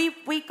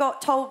 We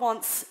got told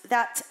once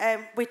that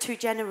we're too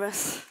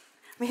generous.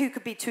 I mean, who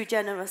could be too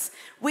generous?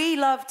 We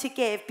love to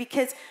give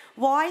because,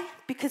 why?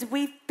 Because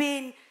we've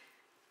been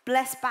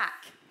blessed back.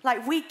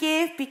 Like, we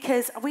give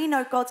because we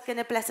know God's going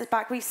to bless us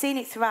back. We've seen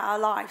it throughout our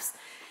lives.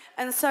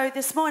 And so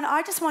this morning,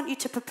 I just want you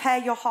to prepare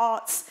your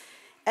hearts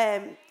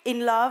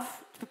in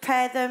love,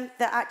 prepare them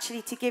that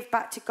actually to give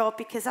back to God,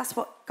 because that's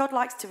what God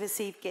likes, to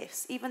receive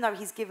gifts, even though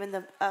he's given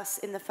them us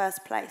in the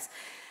first place.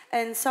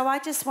 And so I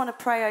just want to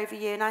pray over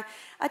you. And I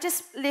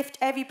just lift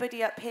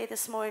everybody up here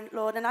this morning,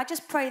 Lord. And I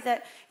just pray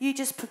that you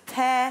just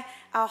prepare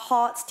our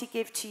hearts to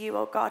give to you,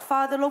 oh God.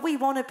 Father, Lord, we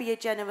want to be a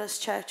generous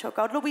church, oh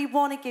God. Lord, we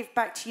want to give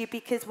back to you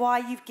because why?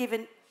 You've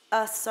given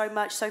us so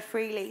much, so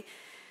freely.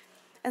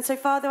 And so,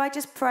 Father, I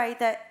just pray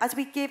that as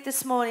we give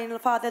this morning,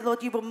 Father,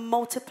 Lord, you will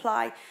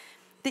multiply,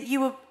 that you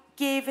will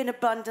give in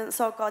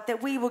abundance, oh God,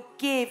 that we will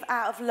give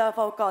out of love,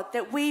 oh God,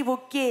 that we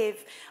will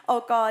give,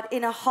 oh God,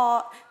 in a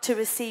heart to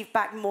receive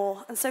back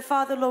more. And so,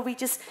 Father, Lord, we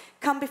just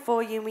come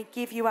before you and we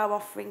give you our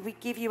offering. We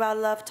give you our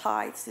love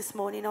tithes this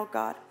morning, oh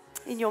God,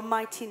 in your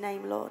mighty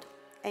name, Lord.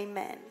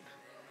 Amen.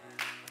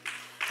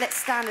 Let's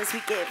stand as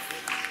we give.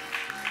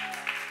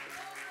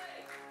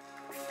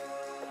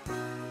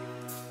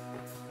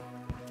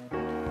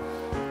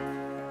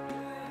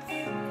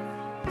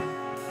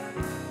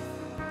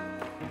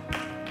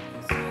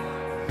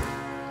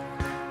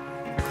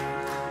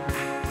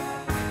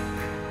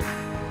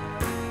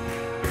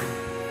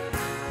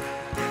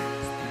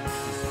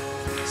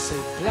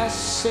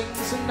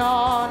 Blessings and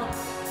honor,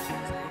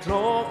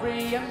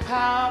 glory and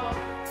power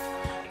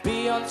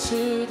be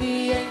unto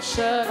the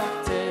Ancient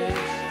of Days.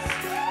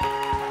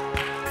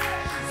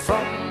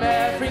 From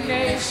every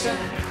nation,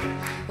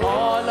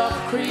 all of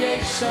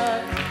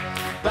creation,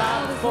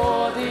 bow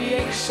before the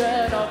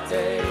Ancient of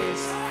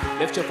Days.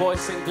 Lift your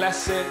voice, sing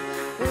blessing.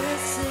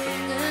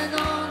 Blessing and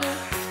honor,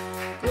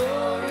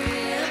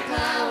 glory and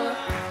power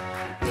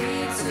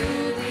be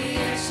to the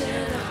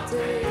Ancient of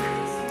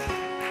Days.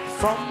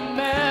 From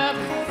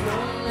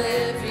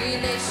every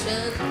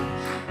nation,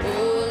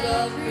 all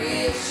of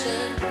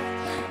creation,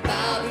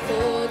 bow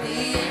before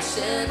the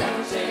Ancient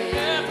of Days.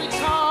 Every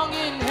tongue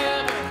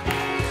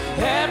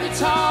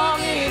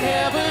in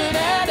heaven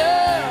and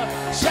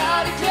earth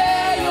shall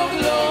declare your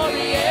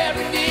glory.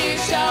 Every knee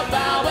shall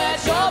bow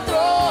at your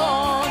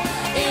throne.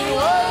 In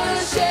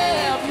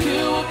worship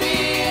you will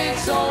be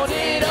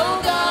exalted,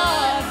 O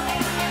God,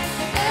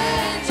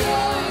 and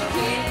your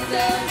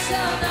kingdom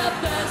shall not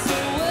pass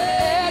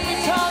away. Every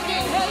tongue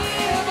in heaven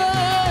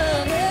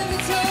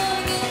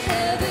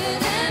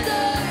and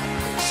earth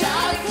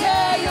shall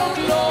declare your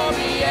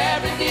glory.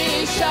 Every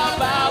knee shall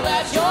bow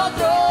at your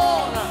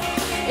throne.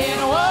 In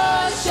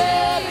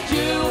worship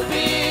you will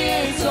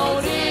be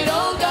exalted,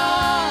 O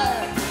God,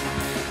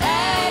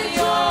 and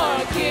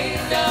your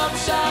kingdom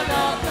shall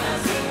not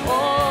pass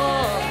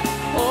away.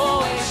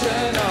 Oh,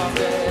 Ancient of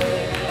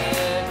Days.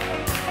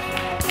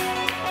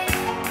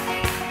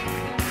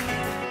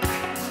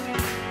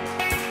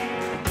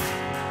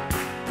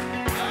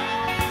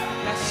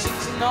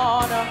 Blessings and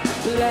honor,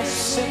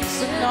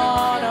 blessings and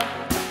honor,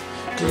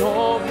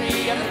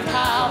 glory and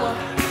power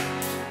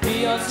be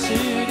glory unto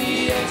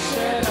the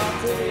Ancient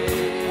of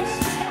Days.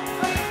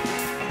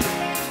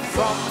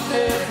 From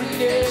every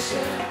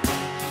nation,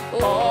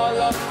 all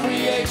of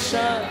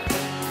creation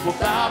will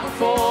bow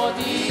before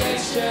the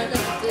Ancient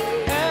of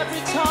Days.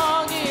 Every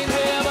tongue in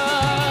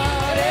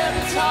heaven,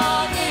 every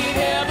tongue in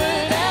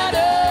heaven and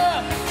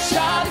earth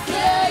shall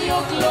declare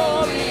your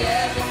glory.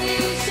 Every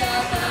knee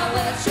shall bow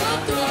at your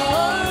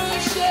throne.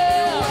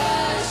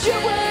 You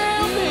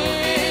will be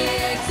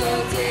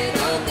exalted,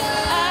 O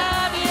God,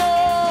 and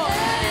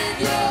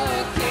your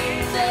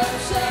kingdom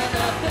shall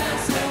not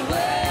pass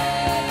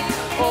away.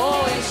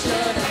 oh,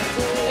 Ancient of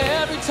Days.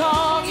 Every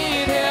tongue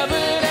in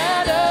heaven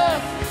and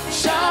earth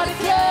shall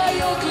declare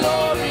your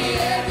glory.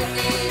 Every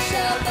knee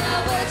shall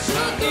bow at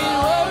your In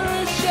throne.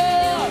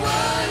 worship,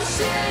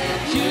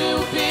 you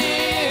be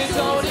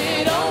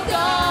exalted, O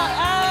God,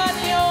 and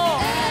your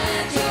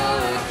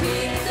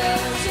kingdom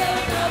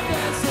shall not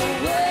pass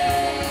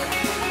away.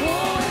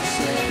 Oh,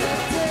 Ancient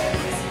of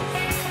Days.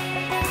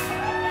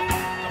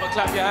 Come on,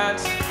 clap your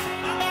hands.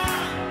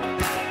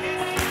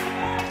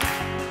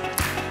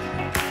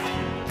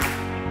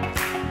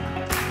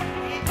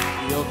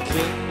 Your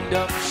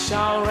kingdom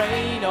shall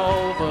reign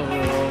over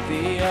all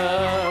the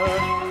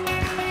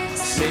earth.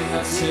 Sing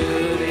unto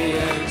the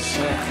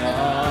Ancient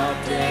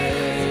of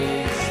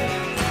Days.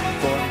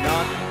 For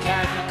none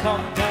can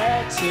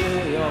compare to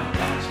your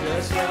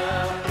matchless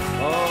love.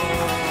 Oh,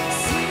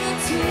 Sing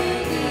to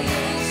the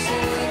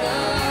Ancient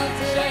of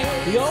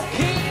Days.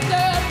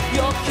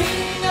 your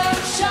kingdom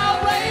shall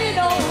reign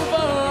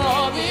over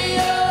all the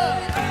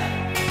earth.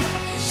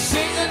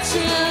 Sing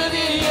unto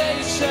the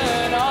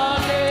Ancient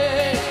of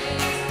Days.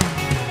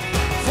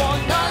 For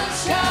none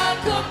shall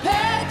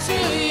compare to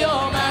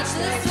your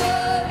matchless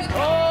love.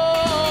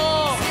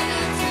 Oh,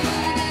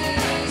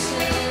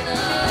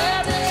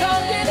 every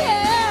tongue in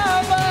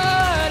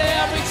heaven,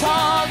 every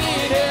tongue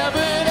in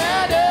heaven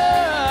and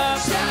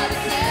earth. Shall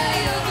declare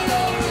your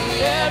glory.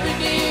 Every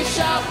knee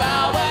shall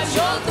bow at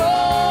your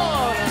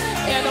throne,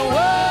 and the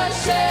word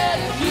said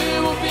you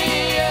will be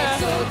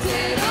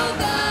Exalted, O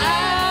God,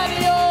 and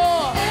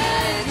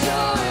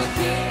your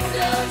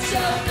kingdom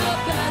shall not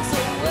pass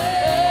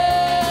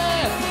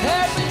away.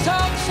 every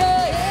tongue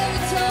say,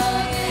 Every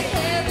tongue in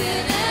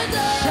heaven and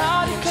earth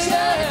shall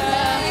declare,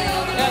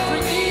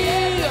 every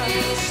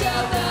knee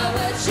shall bow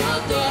at your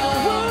throne.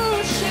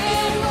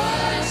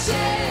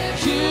 worship,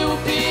 you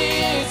will be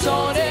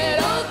exalted,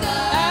 O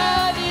God,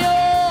 and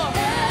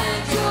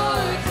your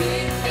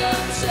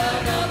kingdom shall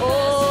not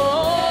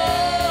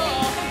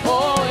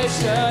oh,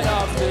 Ancient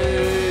of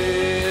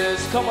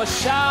Days. Come on,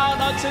 shout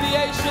unto the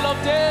Ancient of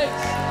Days.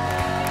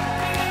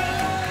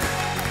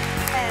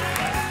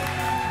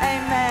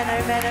 Amen,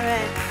 amen,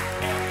 amen.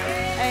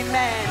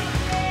 Amen.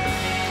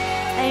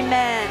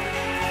 Amen.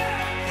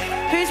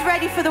 Who's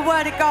ready for the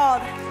word of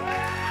God?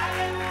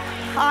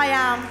 I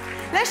am.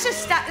 Let's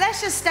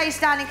just stay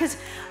standing because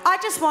I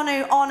just want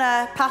to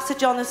honor Pastor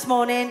John this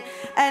morning,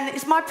 and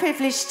it's my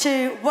privilege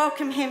to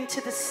welcome him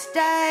to the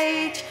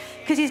stage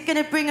because he's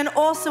going to bring an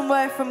awesome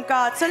word from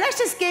God. So let's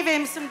just give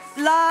him some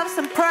love,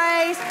 some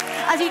praise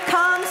as he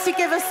comes to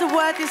give us the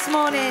word this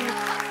morning.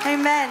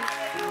 Amen.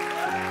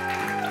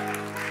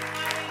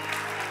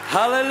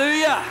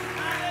 Hallelujah.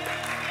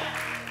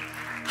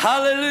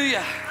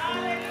 Hallelujah.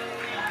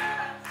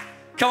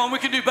 Come on, we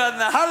can do better than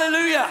that.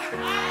 Hallelujah.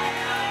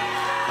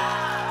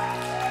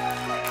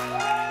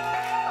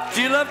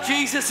 Do you love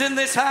Jesus in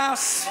this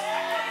house?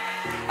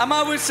 Am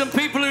I with some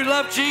people who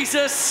love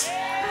Jesus?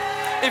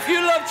 If you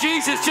love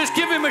Jesus, just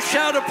give him a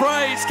shout of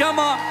praise. Come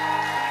on.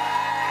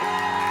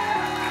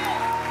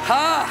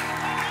 Ha.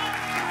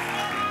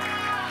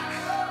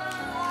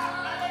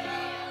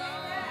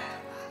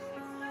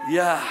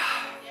 Yeah.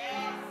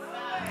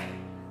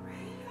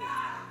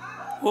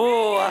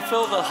 Oh, I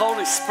feel the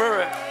Holy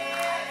Spirit.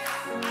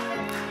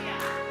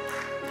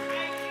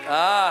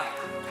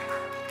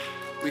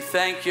 We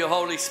thank you,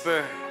 Holy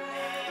Spirit.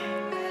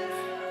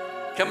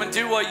 Come and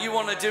do what you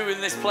want to do in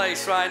this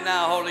place right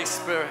now, Holy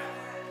Spirit.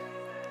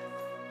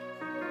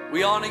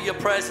 We honor your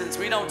presence.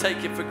 We don't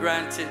take it for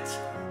granted.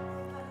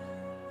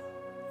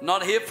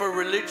 Not here for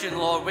religion,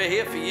 Lord. We're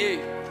here for you.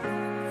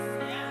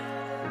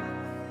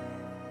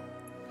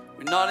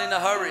 We're not in a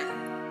hurry.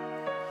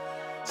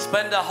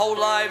 Spend our whole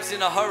lives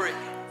in a hurry.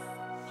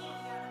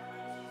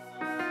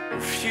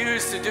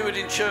 Refuse to do it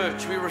in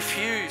church. We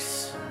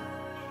refuse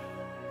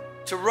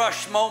to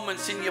rush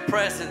moments in your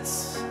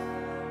presence.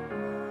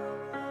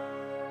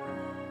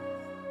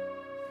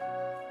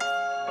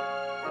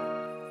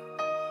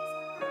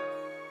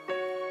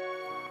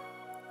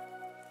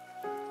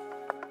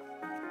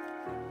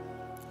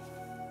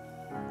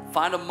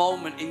 Find a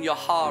moment in your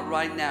heart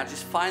right now.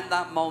 Just find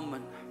that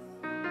moment.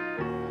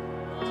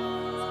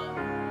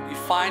 You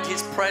find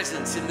his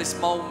presence in this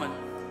moment.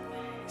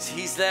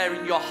 He's there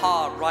in your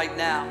heart right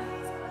now.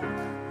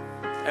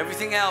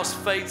 Everything else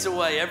fades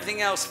away.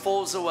 Everything else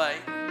falls away.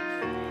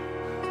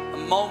 A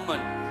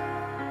moment.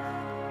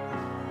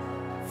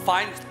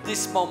 Find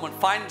this moment.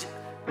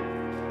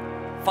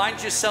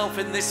 Find yourself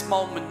in this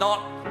moment,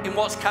 not in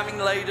what's coming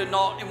later,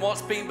 not in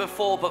what's been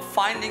before, but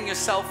finding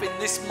yourself in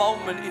this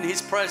moment in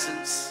His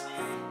presence.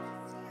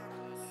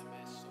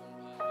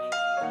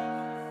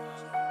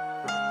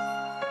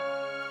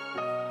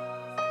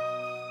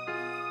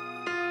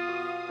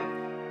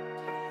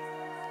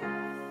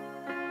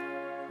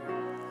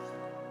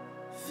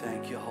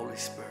 Thank you, Holy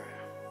Spirit.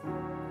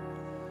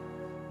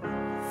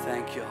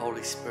 Thank you,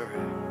 Holy Spirit.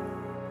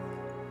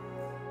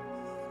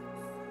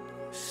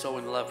 So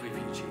in love with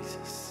you,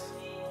 Jesus.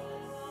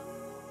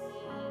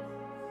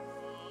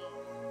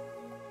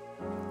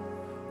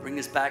 Bring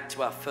us back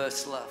to our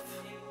first love.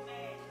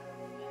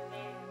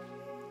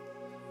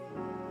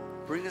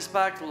 Bring us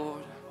back,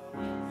 Lord.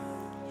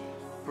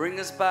 Bring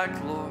us back,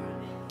 Lord.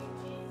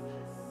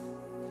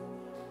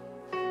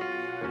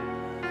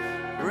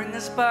 Bring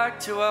us back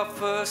to our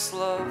first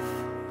love.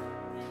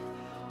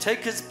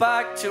 Take us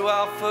back to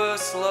our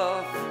first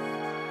love.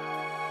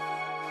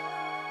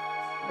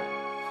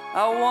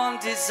 Our one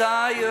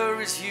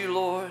desire is you,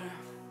 Lord.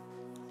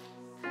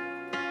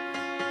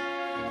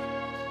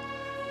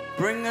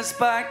 Bring us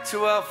back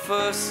to our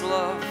first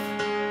love.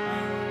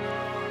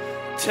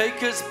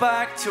 Take us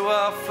back to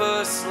our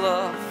first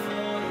love.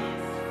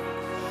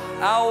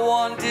 Our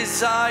one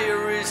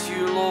desire is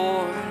you,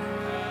 Lord.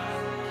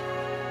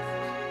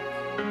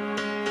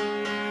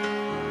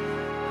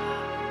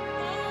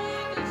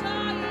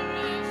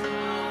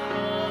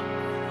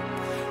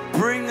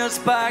 Bring us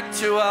back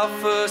to our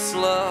first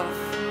love.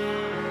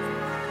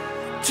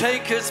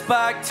 Take us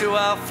back to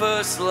our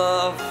first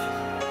love.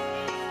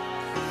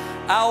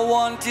 Our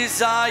one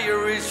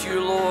desire is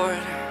you, Lord.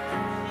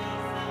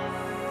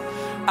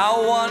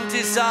 Our one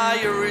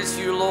desire is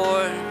you,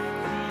 Lord.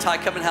 Ty,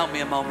 come and help me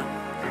a moment.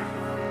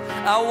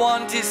 Our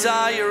one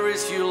desire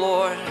is you,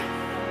 Lord.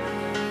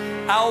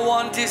 Our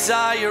one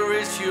desire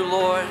is you,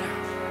 Lord.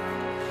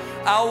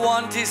 Our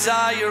one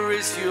desire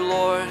is you,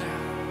 Lord.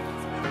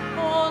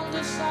 One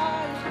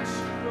desire is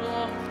you,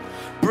 Lord.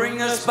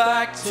 Bring us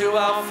back to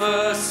our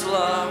first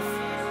love.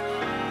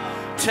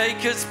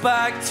 Take us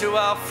back to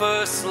our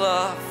first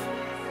love.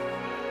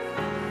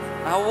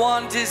 Our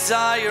one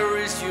desire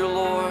is you,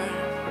 Lord.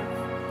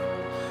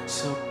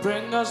 So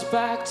bring us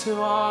back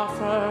to our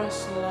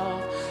first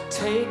love.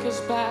 Take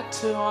us back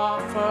to our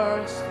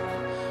first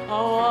love.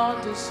 Our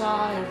one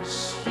desire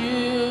is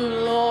you,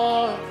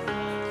 Lord.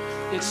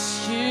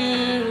 It's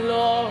you,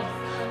 Lord.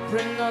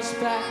 Bring us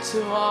back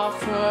to our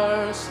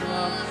first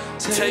love.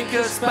 Take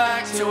us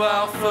back to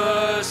our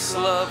first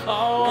love.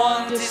 Our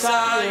one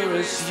desire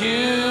is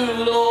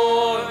you,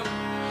 Lord.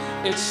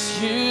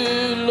 It's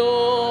you,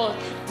 Lord.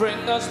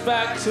 Bring us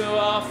back to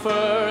our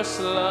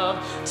first love.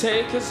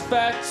 Take us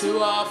back to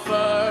our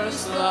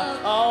first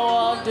love.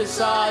 Our one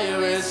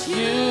desire is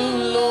you,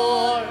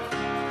 Lord.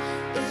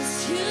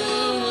 It's you,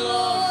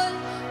 Lord.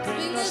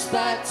 Bring us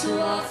back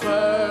to our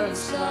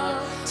first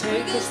love.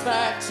 Take us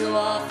back to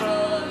our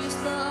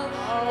first love.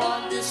 Our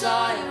one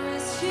desire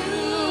is you,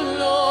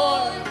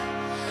 Lord.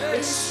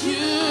 It's you,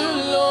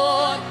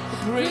 Lord.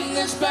 Bring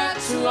us back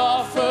to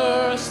our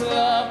first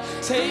love.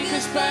 Take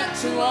us back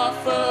to our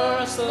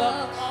first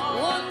love.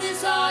 Our one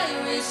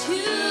desire is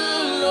you,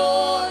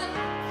 Lord.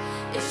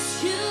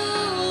 It's you,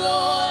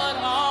 Lord.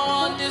 Our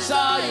one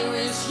desire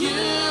is you,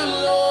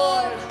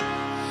 Lord.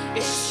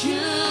 It's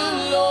you,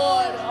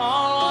 Lord.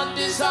 Our one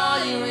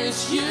desire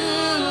is you,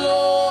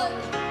 Lord.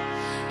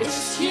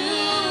 It's you,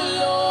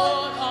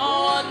 Lord.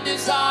 Our one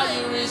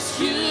desire is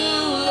you,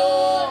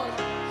 Lord.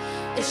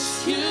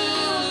 It's you,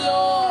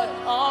 Lord.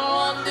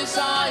 Our one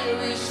desire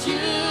is you,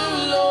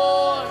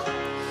 Lord.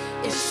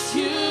 It's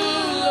you,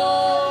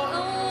 Lord.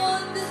 Our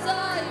one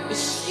desire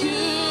is you,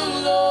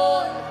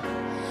 Lord.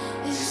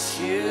 It's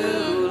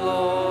you,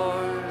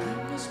 Lord.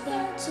 Bring us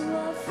back to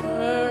our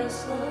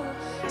first love.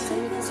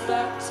 Take us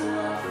back to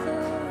our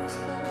first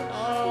love.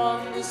 Our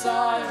one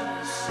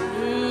desire is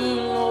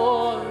you,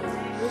 Lord.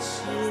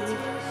 It's you.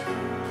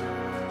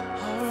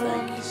 Our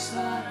one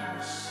desire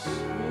is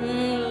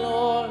you,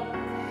 Lord.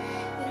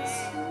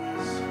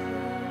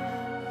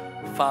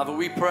 Father,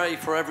 we pray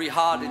for every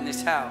heart in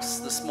this house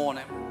this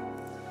morning,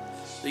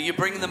 that you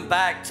bring them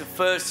back to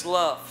first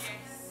love.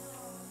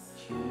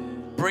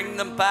 Bring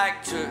them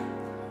back to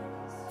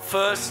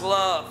first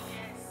love.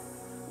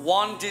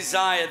 One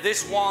desire,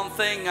 this one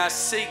thing I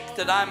seek,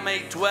 that I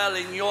may dwell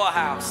in your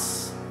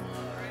house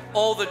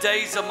all the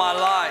days of my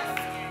life.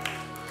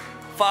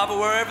 Father,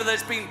 wherever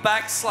there's been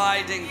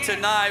backsliding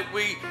tonight,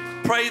 we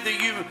pray that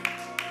you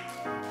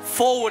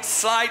forward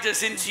slide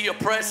us into your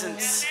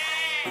presence.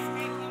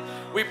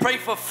 We pray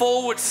for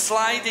forward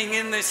sliding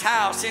in this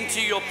house into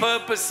your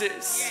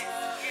purposes,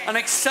 an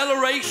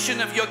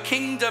acceleration of your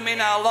kingdom in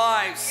our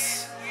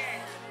lives,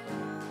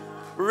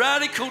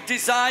 radical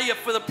desire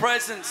for the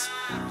presence,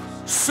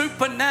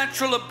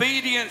 supernatural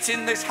obedience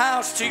in this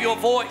house to your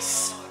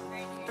voice.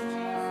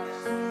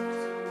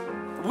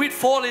 We'd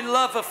fall in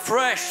love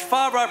afresh.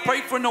 Father, I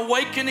pray for an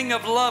awakening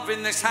of love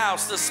in this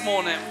house this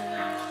morning.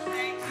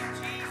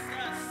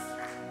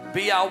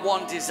 Be our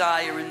one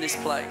desire in this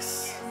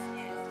place.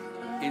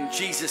 In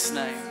Jesus'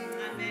 name.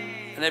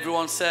 And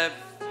everyone said,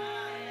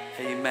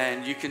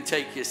 Amen. You can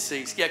take your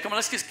seats. Yeah, come on,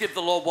 let's just give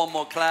the Lord one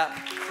more clap.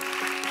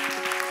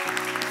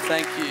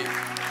 Thank you.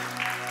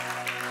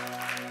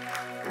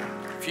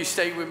 If you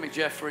stay with me,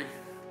 Jeffrey.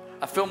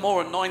 I feel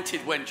more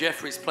anointed when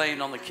Jeffrey's playing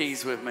on the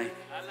keys with me.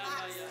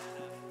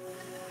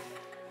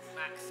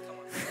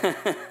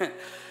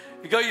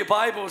 You got your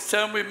Bibles,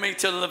 turn with me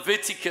to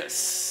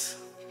Leviticus.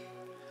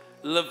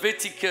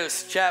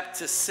 Leviticus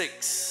chapter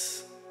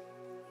 6.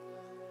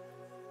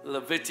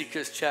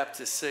 Leviticus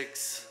chapter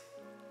 6.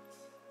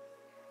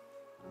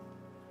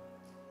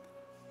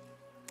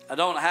 I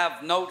don't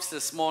have notes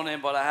this morning,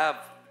 but I have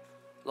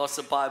lots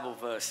of Bible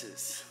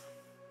verses.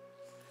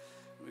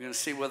 We're going to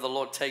see where the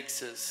Lord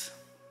takes us.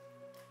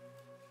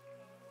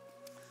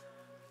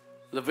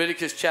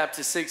 Leviticus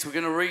chapter 6, we're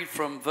going to read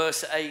from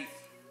verse 8. It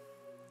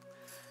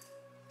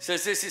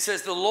says this, it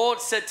says, the Lord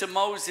said to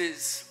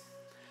Moses,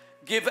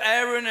 give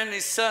Aaron and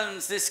his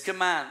sons this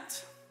command.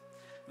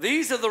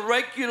 These are the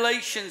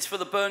regulations for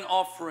the burnt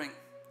offering.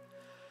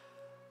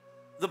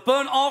 The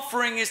burnt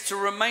offering is to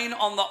remain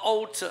on the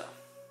altar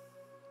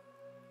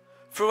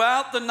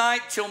throughout the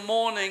night till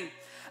morning,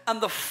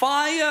 and the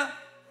fire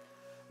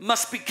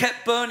must be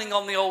kept burning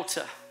on the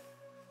altar.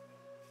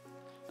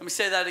 Let me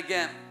say that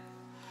again.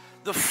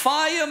 The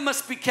fire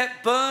must be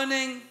kept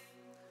burning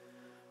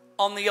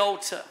on the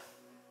altar.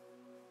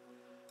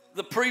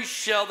 The priest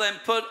shall then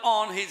put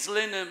on his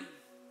linen,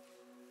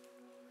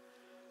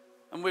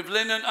 and with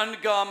linen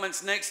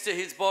undergarments next to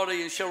his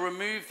body, and shall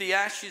remove the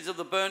ashes of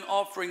the burnt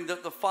offering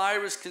that the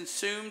fire has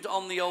consumed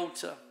on the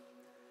altar,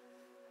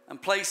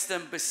 and place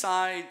them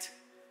beside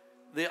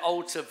the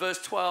altar.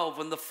 Verse 12,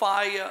 and the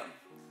fire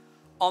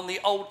on the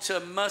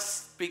altar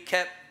must be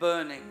kept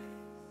burning.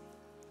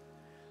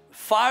 The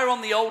fire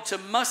on the altar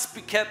must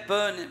be kept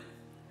burning.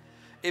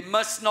 It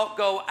must not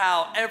go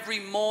out. Every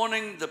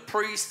morning the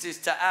priest is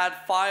to add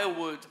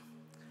firewood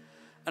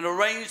and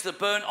arrange the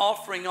burnt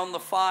offering on the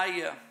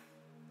fire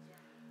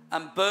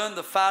and burn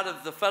the fat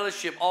of the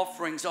fellowship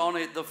offerings on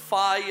it. The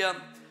fire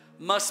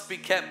must be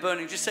kept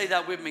burning. Just say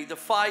that with me. The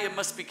fire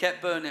must be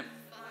kept burning.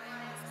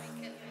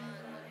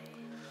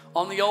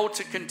 On the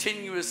altar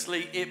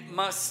continuously, it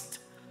must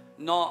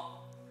not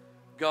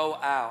go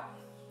out.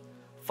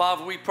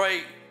 Father, we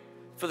pray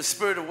for the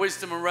spirit of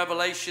wisdom and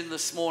revelation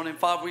this morning.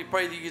 Father, we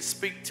pray that you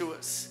speak to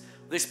us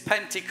this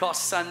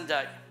Pentecost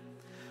Sunday.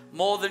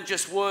 More than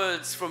just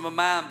words from a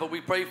man, but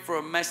we pray for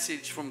a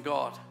message from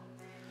God.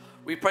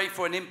 We pray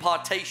for an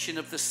impartation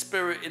of the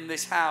Spirit in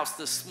this house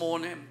this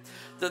morning,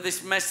 that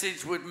this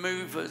message would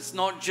move us,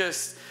 not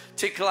just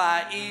tickle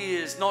our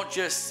ears, not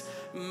just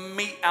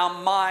meet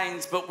our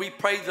minds, but we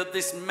pray that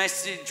this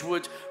message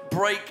would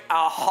break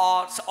our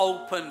hearts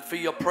open for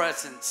your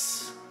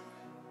presence.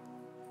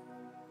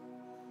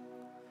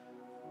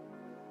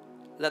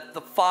 Let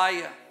the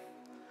fire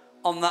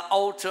on the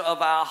altar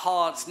of our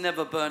hearts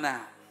never burn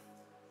out.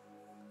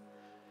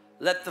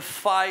 Let the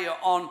fire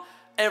on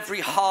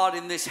every heart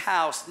in this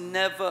house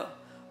never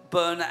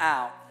burn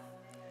out.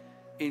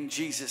 In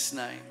Jesus'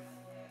 name.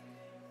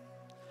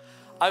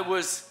 I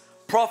was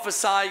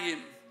prophesying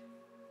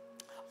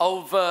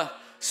over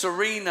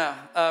Serena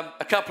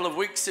a couple of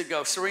weeks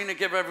ago. Serena,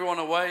 give everyone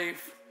a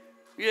wave.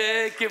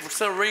 Yeah, give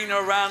Serena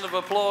a round of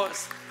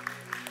applause.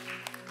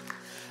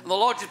 And the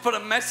Lord just put a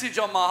message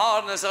on my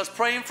heart, and as I was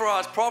praying for her, I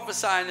was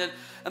prophesying,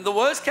 and the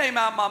words came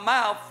out of my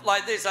mouth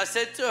like this. I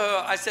said to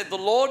her, I said, the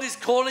Lord is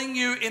calling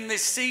you in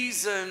this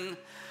season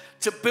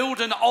to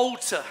build an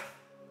altar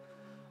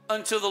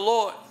unto the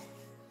Lord.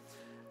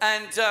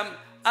 And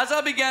as I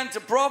began to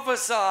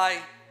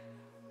prophesy,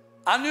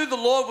 I knew the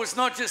Lord was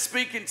not just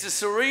speaking to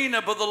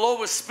Serena, but the Lord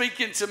was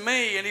speaking to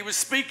me, and he was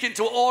speaking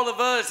to all of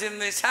us in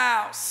this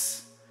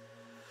house.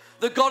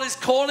 That God is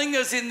calling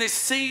us in this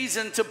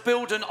season to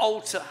build an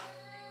altar.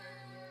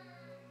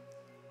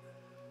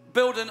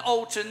 Build an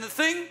altar. And the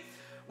thing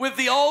with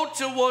the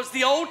altar was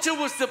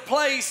the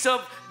place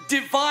of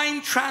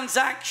divine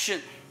transaction.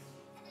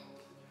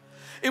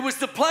 It was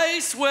the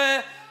place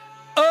where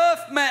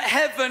earth met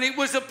heaven. It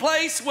was a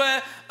place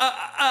where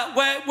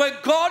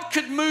God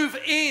could move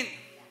in.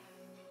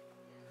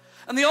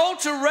 And the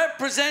altar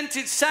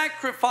represented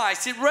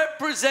sacrifice. It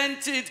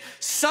represented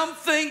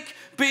something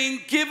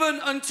being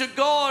given unto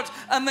God,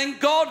 and then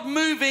God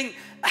moving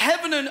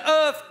heaven and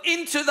earth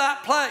into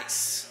that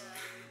place.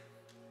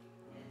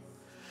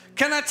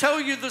 Can I tell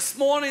you this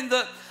morning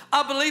that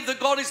I believe that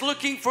God is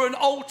looking for an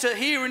altar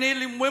here in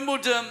Elim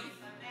Wimbledon.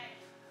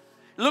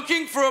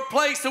 Looking for a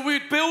place that we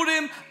would build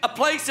him a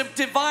place of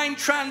divine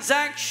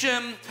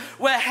transaction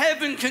where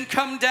heaven can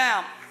come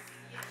down.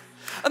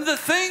 And the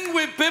thing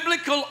with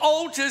biblical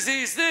altars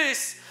is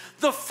this: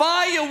 the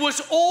fire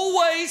was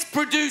always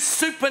produced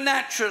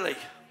supernaturally.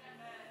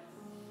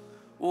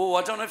 Oh,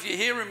 I don't know if you're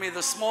hearing me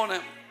this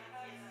morning.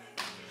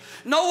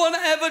 No one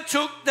ever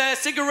took their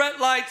cigarette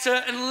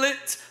lighter and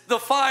lit the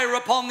fire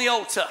upon the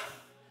altar.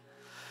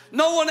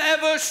 No one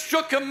ever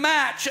struck a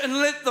match and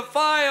lit the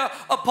fire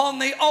upon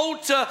the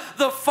altar.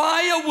 The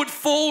fire would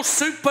fall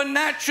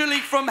supernaturally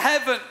from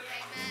heaven.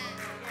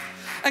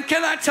 And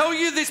can I tell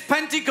you this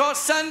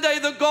Pentecost Sunday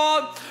that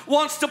God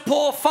wants to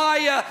pour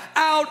fire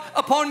out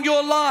upon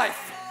your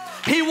life.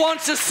 He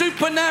wants a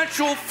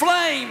supernatural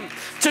flame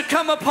to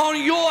come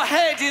upon your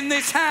head in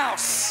this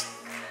house.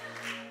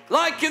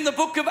 Like in the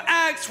book of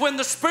Acts, when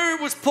the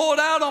Spirit was poured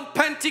out on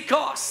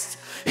Pentecost,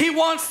 He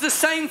wants the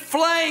same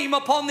flame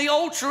upon the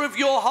altar of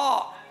your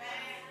heart.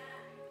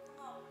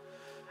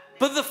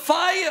 But the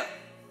fire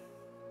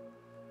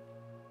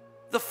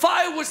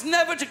was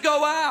never to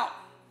go out.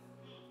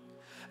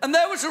 And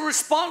there was a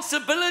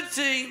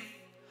responsibility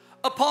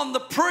upon the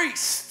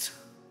priest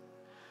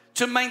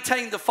to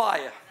maintain the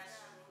fire.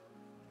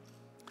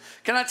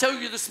 Can I tell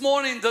you this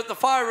morning that the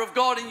fire of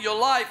God in your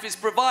life is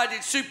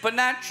provided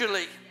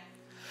supernaturally,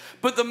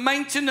 but the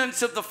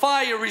maintenance of the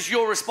fire is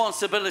your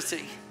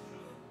responsibility.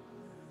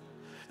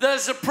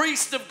 There's a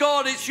priest of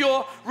God, it's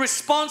your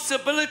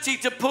responsibility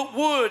to put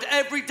wood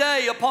every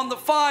day upon the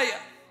fire.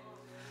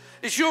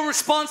 It's your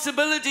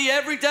responsibility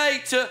every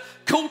day to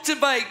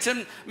cultivate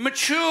and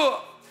mature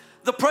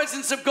the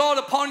presence of God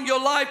upon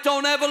your life.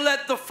 Don't ever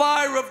let the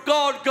fire of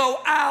God go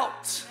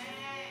out.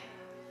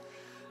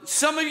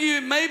 Some of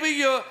you, maybe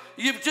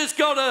you've just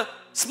got a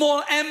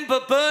small ember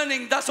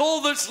burning. That's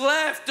all that's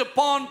left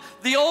upon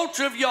the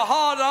altar of your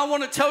heart. And I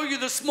want to tell you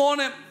this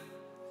morning,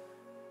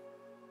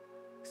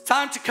 it's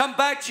time to come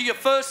back to your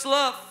first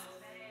love.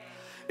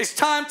 It's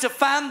time to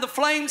fan the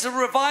flames of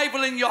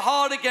revival in your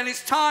heart again.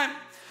 It's time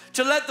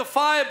to let the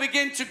fire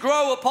begin to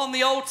grow upon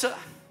the altar.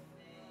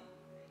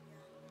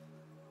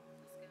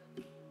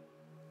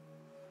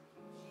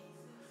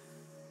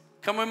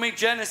 Come with me,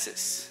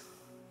 Genesis.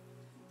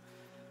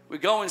 We're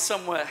going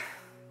somewhere.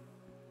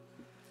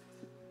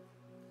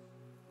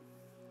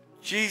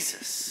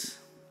 Jesus.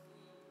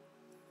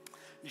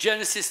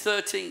 Genesis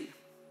 13.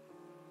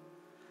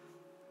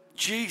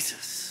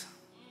 Jesus.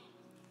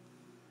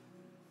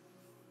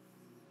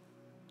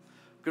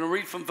 I'm going to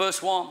read from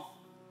verse 1. It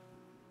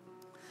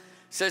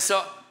says,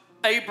 so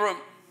Abram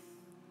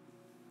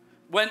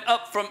went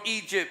up from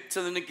Egypt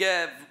to the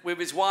Negev with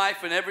his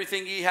wife and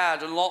everything he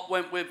had, and Lot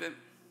went with him.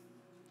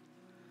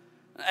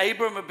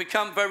 Abram had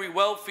become very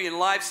wealthy in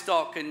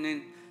livestock and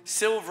in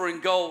silver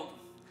and gold.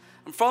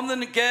 And from the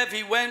Negev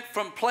he went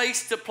from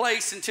place to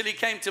place until he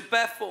came to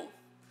Bethel,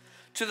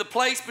 to the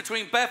place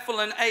between Bethel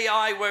and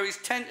Ai where his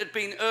tent had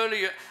been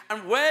earlier,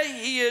 and where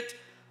he had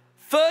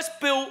first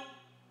built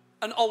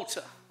an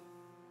altar.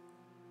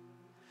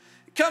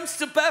 He comes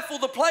to Bethel,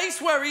 the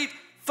place where he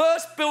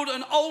first built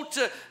an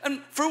altar.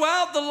 And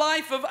throughout the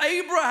life of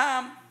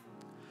Abraham,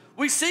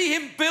 we see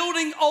him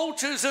building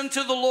altars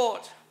unto the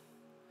Lord.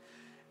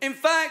 In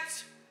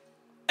fact,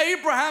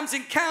 Abraham's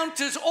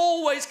encounters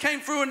always came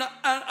through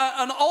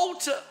an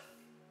altar.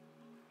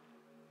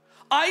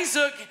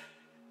 Isaac,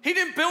 he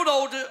didn't build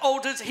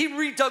altars, he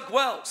redug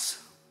wells.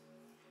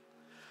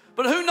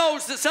 But who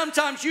knows that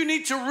sometimes you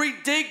need to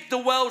redig the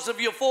wells of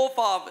your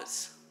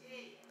forefathers.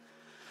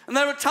 And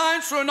there are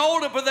times for an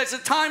altar, but there's a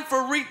time for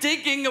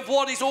redigging of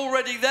what is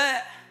already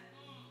there.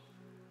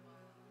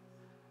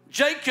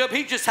 Jacob,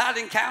 he just had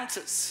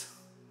encounters.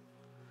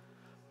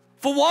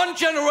 For one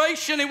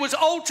generation, it was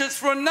altars.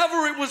 For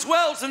another, it was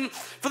wells. And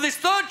for this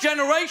third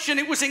generation,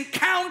 it was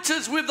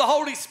encounters with the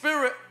Holy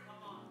Spirit.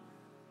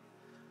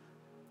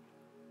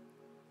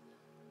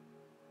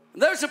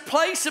 There's a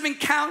place of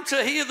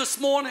encounter here this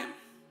morning.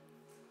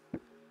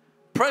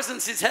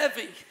 Presence is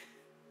heavy.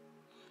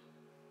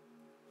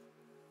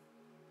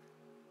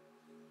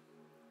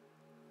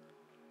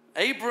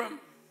 Abram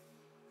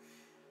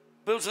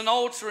builds an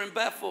altar in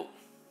Bethel.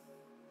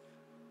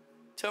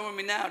 Turn with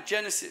me now,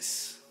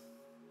 Genesis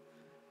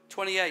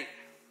 28.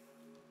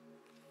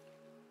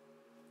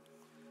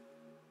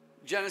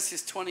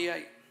 Genesis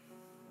 28.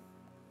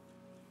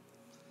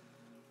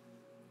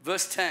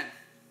 Verse 10. It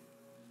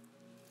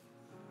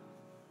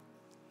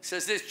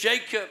says this,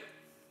 Jacob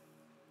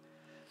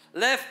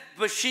left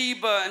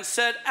Beersheba and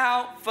set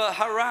out for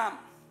Haran.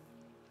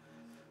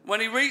 When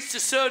he reached a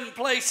certain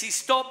place, he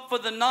stopped for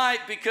the night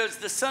because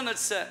the sun had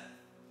set.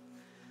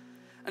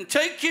 And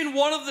taking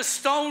one of the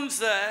stones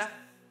there,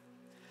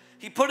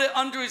 he put it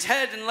under his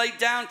head and lay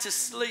down to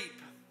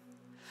sleep.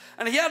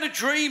 And he had a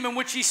dream in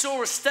which he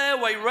saw a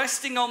stairway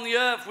resting on the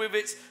earth with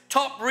its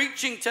top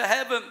reaching to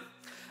heaven.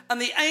 And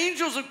the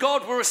angels of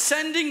God were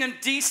ascending and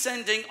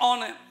descending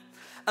on it.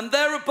 And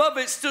there above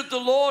it stood the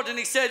Lord, and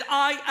he said,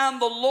 I am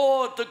the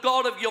Lord, the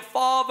God of your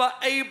father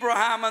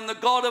Abraham and the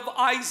God of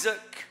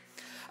Isaac.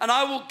 And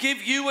I will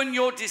give you and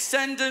your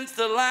descendants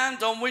the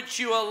land on which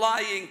you are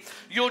lying.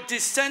 Your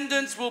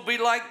descendants will be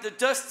like the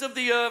dust of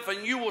the earth,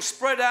 and you will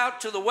spread out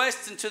to the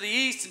west and to the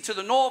east and to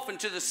the north and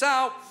to the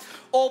south.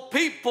 All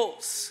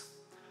peoples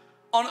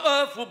on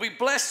earth will be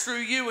blessed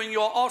through you and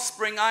your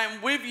offspring. I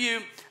am with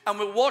you and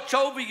will watch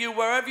over you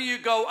wherever you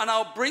go, and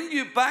I'll bring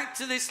you back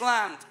to this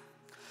land.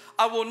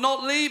 I will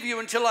not leave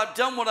you until I've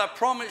done what I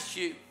promised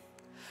you.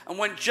 And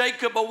when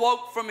Jacob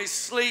awoke from his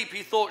sleep,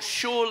 he thought,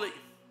 surely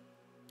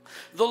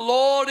the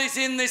Lord is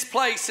in this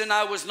place, and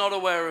I was not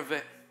aware of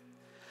it.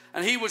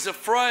 And he was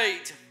afraid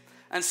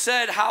and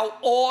said, how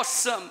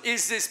awesome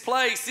is this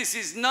place? This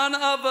is none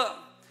other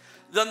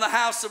than the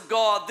house of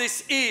God.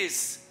 This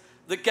is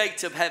the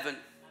gate of heaven.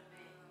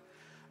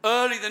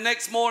 Early the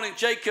next morning,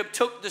 Jacob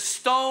took the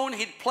stone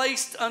he'd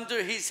placed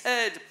under his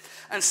head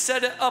and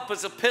set it up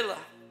as a pillar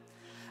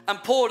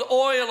and poured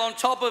oil on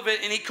top of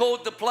it, and he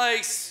called the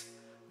place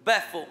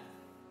Bethel,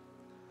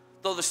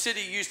 though the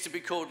city used to be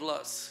called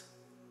Luz.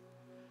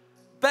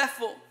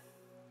 Bethel.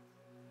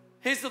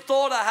 Here's the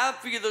thought I have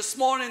for you this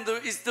morning,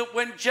 is that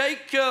when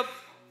Jacob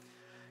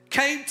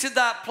came to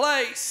that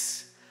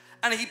place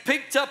and he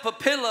picked up a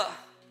pillar,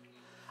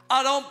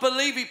 I don't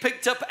believe he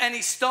picked up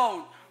any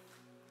stone.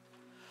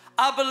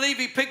 I believe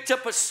he picked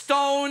up a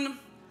stone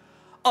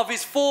of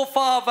his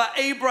forefather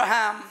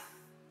Abraham,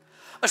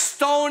 a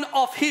stone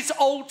of his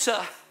altar,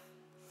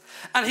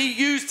 and he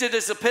used it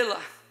as a pillar.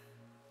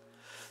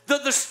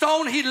 That the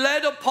stone he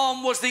led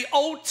upon was the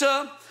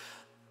altar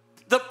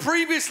that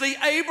previously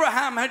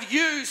Abraham had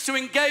used to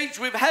engage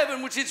with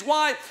heaven, which is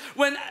why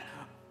when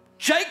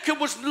Jacob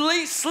was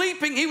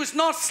sleeping, he was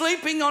not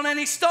sleeping on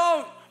any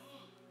stone.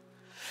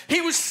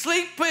 He was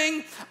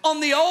sleeping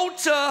on the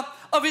altar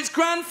of his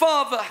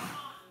grandfather.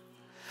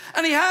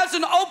 And he has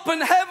an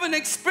open heaven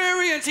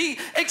experience. He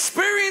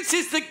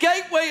experiences the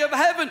gateway of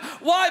heaven.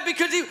 Why?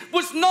 Because it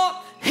was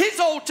not his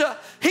altar.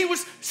 He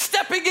was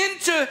stepping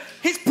into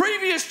his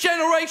previous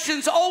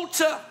generation's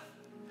altar.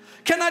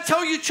 Can I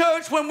tell you,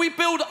 church, when we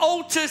build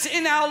altars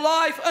in our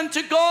life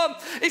unto God,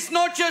 it's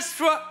not just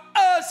for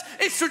us,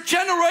 it's for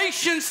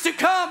generations to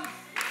come.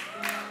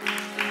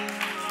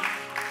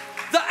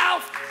 That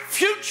our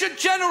future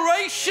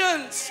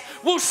generations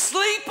will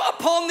sleep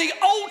upon the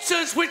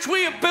altars which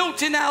we have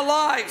built in our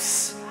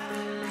lives.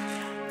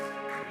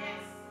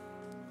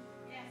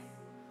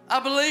 I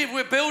believe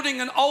we're building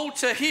an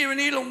altar here in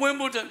Elim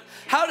Wimbledon.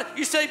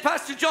 You say,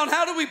 Pastor John,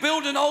 how do we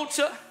build an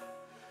altar?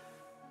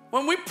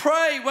 When we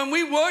pray, when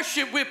we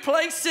worship, we're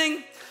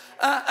placing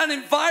an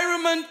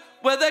environment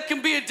where there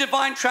can be a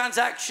divine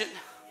transaction.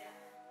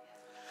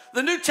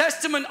 The New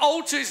Testament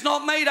altar is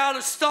not made out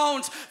of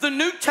stones. The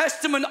New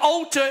Testament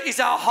altar is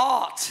our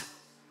heart.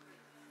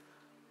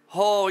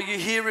 Oh, you're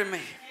hearing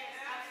me?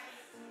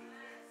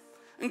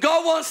 And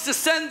God wants to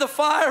send the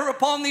fire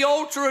upon the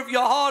altar of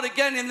your heart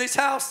again in this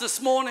house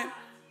this morning.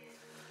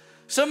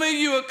 Some of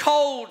you are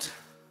cold,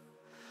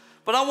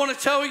 but I want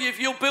to tell you, if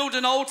you'll build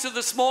an altar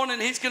this morning,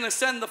 He's going to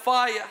send the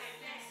fire.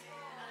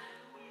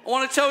 I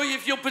want to tell you,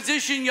 if you'll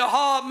position your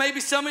heart,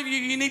 maybe some of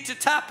you need to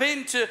tap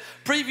into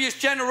previous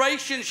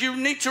generations. You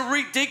need to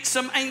redig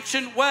some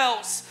ancient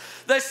wells.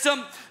 There's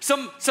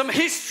some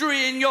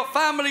history in your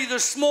family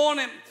this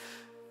morning.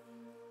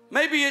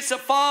 Maybe it's a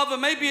father,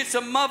 maybe it's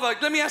a mother.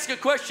 Let me ask a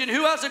question.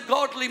 Who has a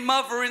godly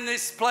mother in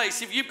this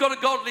place? If you've got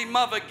a godly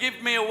mother, give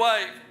me a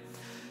wave.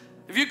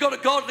 If you've got a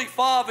godly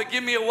father,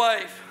 give me a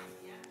wave.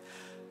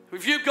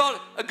 If you've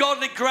got a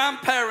godly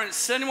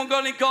grandparents, anyone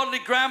got any godly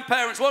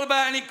grandparents? What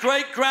about any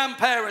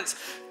great-grandparents?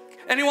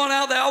 Anyone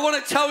out there? I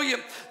want to tell you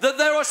that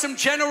there are some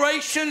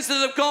generations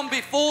that have gone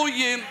before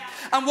you,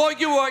 and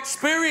what you are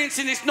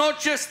experiencing is not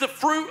just the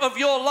fruit of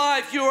your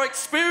life. You are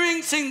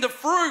experiencing the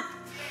fruit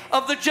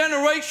of the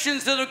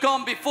generations that have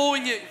gone before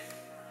you.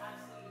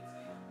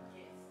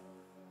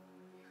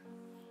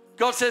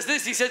 God says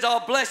this, He says,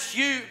 I'll bless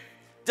you,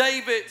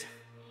 David,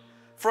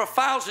 for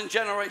 1,000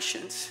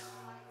 generations.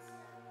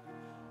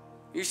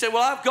 You say,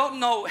 well, I've got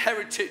no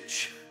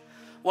heritage.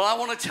 Well, I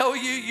want to tell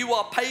you, you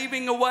are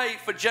paving a way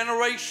for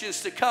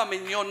generations to come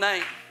in your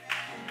name.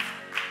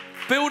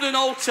 Build an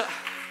altar.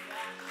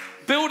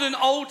 Build an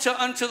altar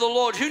unto the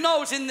Lord. Who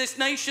knows, in this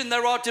nation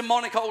there are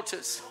demonic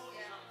altars.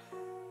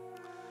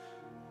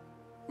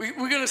 We're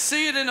going to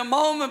see it in a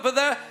moment,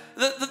 but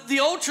the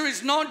altar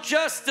is not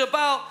just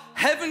about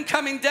heaven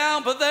coming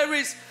down, but there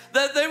is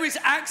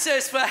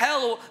access for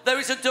hell. There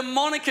is a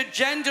demonic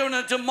agenda and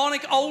a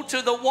demonic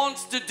altar that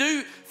wants to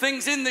do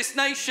things in this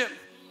nation.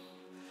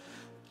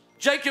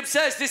 Jacob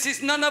says this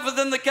is none other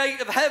than the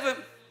gate of heaven.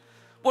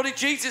 What did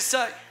Jesus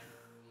say?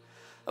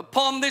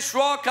 Upon this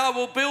rock I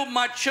will build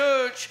my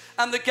church,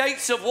 and the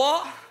gates of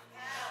what?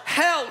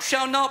 Hell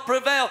shall not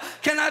prevail.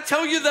 Can I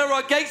tell you, there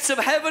are gates of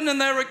heaven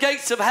and there are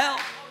gates of hell.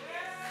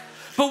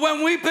 But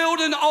when we build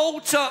an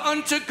altar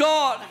unto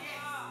God,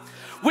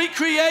 we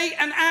create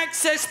an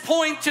access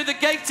point to the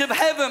gates of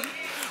heaven.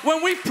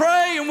 When we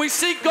pray and we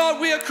seek God,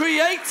 we are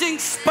creating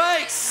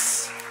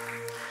space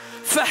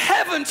for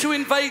heaven to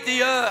invade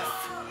the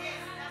earth.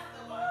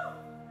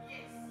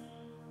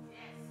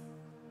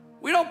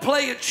 We don't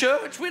play at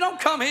church. We don't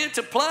come here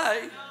to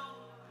play.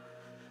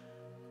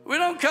 We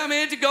don't come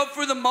here to go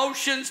through the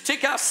motions,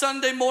 tick our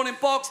Sunday morning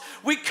box.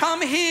 We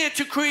come here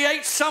to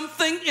create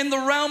something in the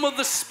realm of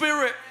the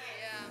Spirit.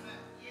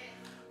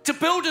 To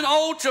build an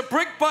altar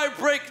brick by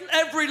brick,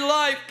 every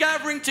life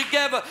gathering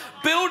together,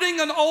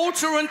 building an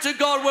altar unto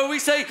God where we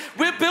say,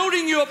 we're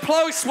building you a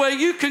place where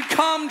you can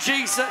come,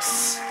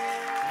 Jesus.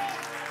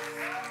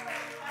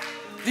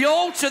 The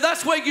altar,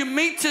 that's where you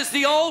meet us,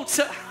 the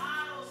altar.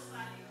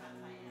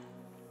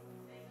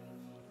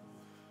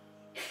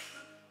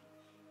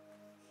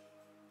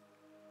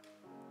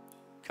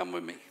 Come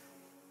with me.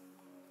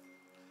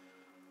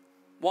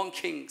 1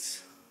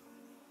 Kings.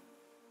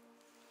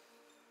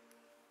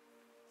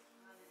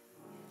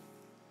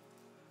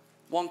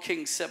 1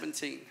 Kings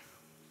 17.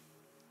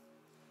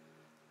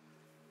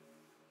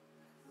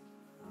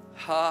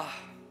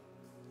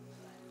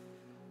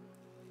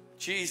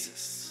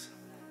 Jesus.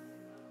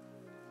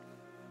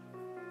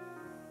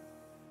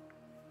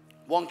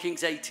 1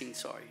 Kings 18,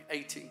 sorry,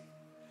 18.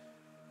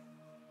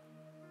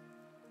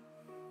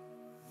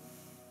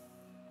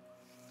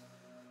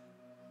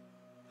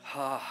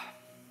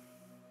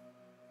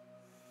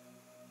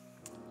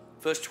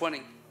 Verse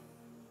 20.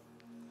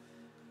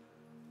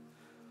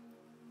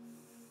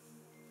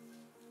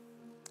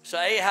 So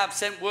Ahab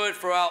sent word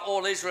throughout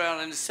all Israel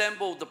and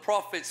assembled the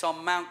prophets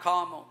on Mount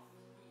Carmel.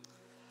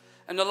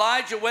 And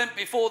Elijah went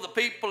before the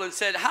people and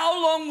said,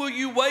 how long will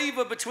you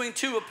waver between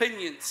two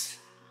opinions?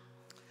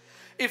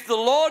 If the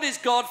Lord is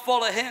God,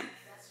 follow him.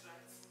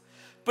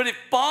 But if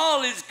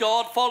Baal is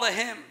God, follow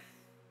him.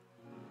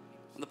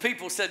 And the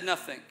people said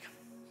nothing.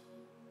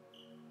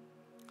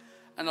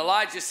 And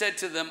Elijah said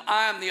to them,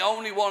 I am the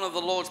only one of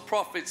the Lord's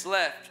prophets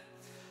left,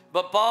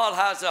 but Baal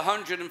has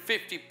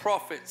 150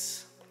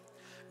 prophets.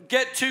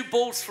 Get 2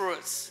 bulls for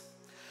us.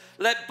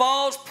 Let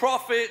Baal's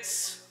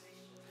prophets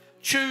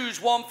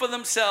choose one for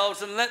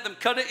themselves and let them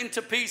cut it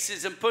into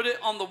pieces and put it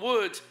on the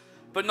wood,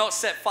 but not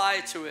set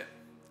fire to it.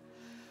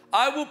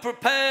 I will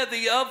prepare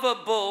the other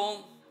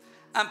bull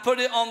and put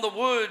it on the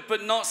wood,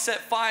 but not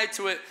set fire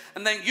to it.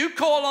 And then you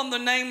call on the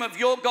name of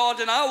your God,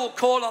 and I will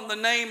call on the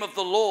name of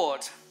the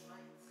Lord.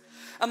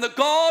 And the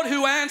God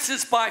who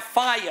answers by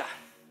fire,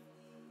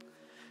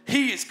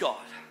 he is God.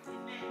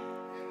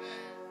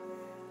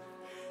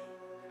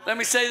 Let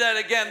me say that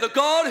again. The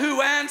God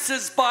who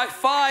answers by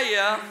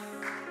fire,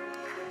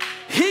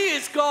 he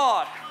is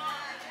God.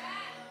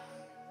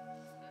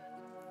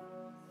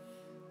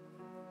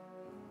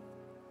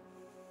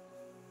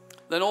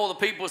 Then all the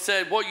people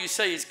said, what you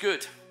say is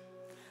good.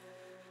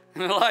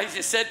 And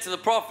Elijah said to the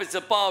prophets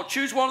of Baal,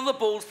 choose one of the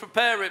bulls,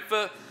 prepare it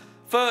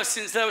first,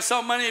 since there were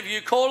so many of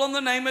you. Call on the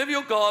name of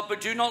your God,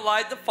 but do not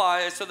light the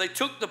fire. So they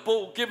took the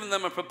bull given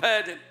them and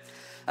prepared it.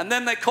 And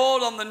then they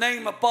called on the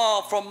name of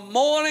Baal from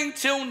morning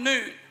till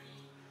noon.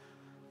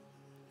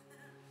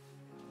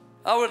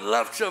 I would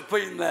love to have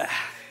been there.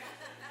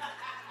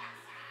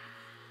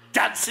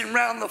 Dancing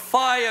around the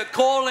fire,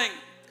 calling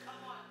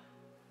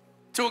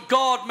to a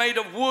God made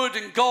of wood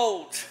and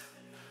gold,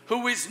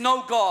 who is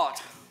no God.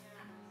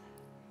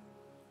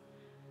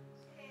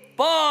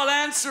 Baal,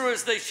 answer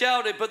us, they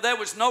shouted, but there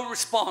was no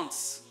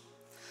response.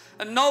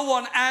 And no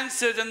one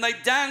answered, and they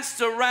danced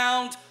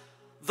around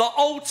the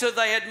altar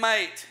they had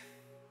made.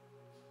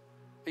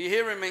 Are you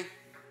hearing me?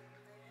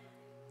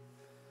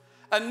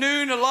 At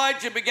noon,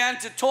 Elijah began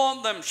to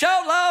taunt them.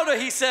 Shout louder,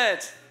 he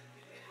said.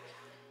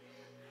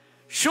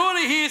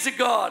 Surely he is a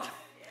God.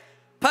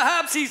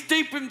 Perhaps he's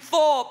deep in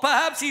thought.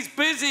 Perhaps he's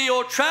busy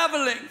or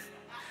traveling.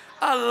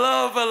 I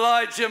love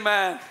Elijah,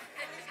 man.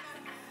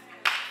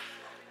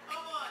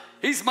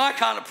 He's my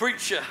kind of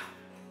preacher.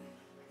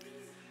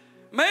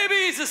 Maybe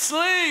he's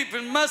asleep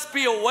and must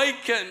be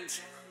awakened.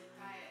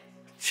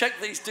 Check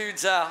these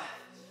dudes out.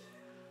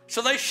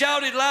 So they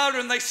shouted louder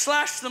and they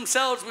slashed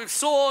themselves with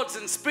swords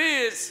and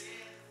spears,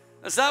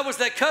 as that was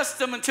their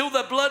custom, until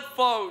their blood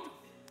flowed.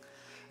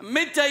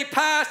 Midday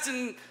passed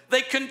and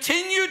they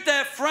continued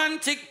their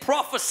frantic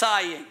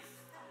prophesying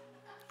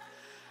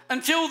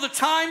until the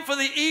time for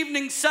the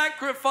evening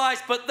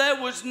sacrifice, but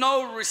there was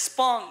no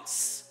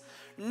response.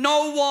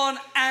 No one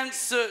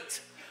answered.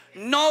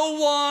 No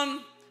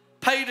one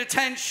paid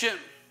attention.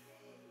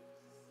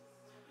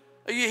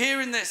 Are you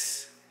hearing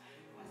this?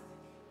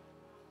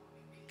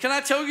 Can I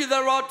tell you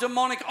there are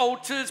demonic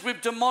altars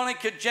with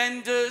demonic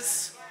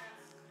agendas,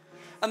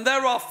 and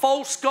there are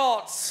false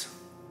gods.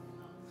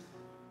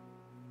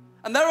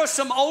 And there are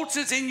some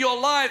altars in your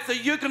life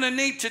that you're going to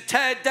need to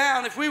tear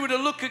down. If we were to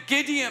look at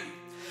Gideon,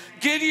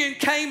 Gideon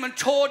came and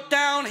tore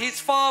down his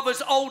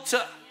father's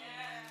altar.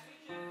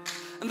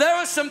 And there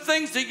are some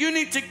things that you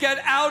need to get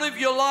out of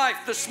your life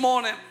this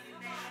morning.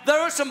 There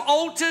are some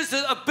altars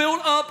that are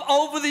built up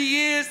over the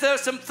years. There are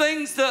some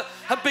things that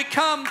have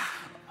become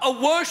a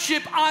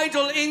worship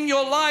idol in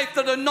your life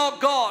that are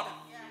not God.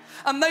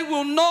 And they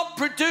will not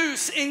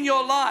produce in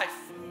your life.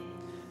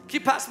 Can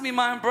you pass me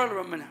my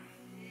umbrella a minute?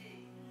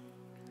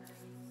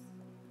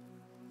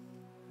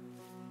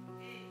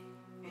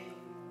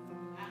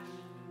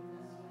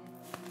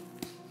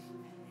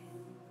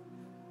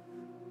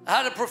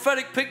 I had a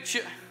prophetic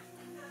picture.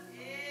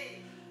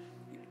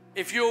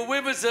 If you were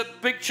with us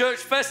at Big Church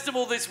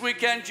Festival this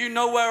weekend, you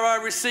know where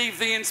I received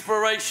the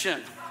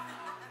inspiration.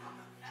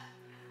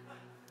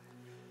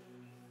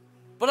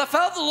 But I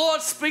felt the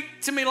Lord speak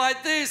to me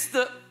like this,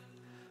 that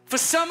for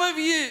some of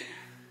you,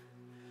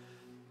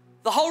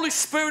 the Holy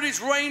Spirit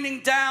is raining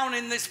down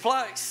in this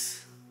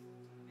place.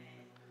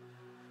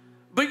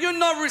 But you're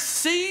not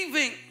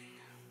receiving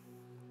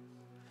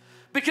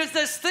because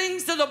there's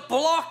things that are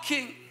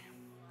blocking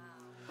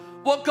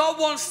what God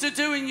wants to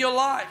do in your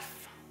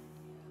life.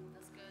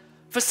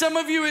 For some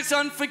of you, it's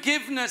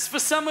unforgiveness. For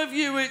some of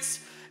you, it's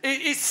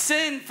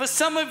sin. For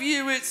some of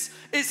you, it's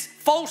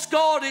false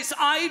God. It's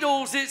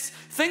idols. It's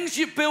things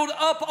you build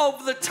up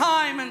over the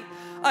time. And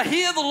I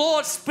hear the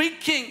Lord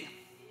speaking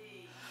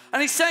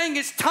And he's saying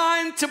it's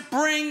time to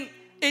bring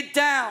it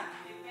down.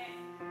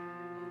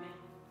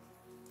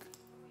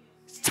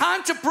 It's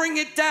time to bring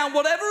it down.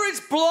 Whatever is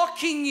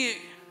blocking you,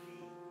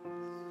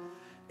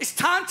 it's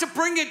time to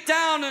bring it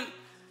down and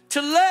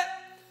to let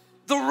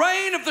the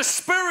reign of the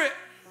Spirit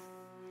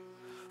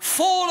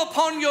fall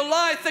upon your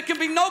life. There can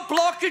be no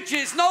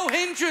blockages, no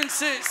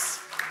hindrances.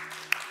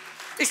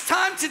 It's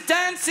time to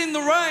dance in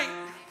the rain.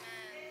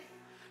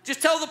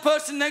 Just tell the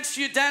person next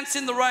to you, dance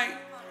in the rain.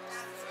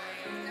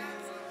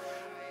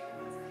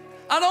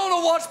 I don't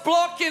know what's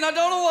blocking, I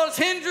don't know what's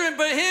hindering,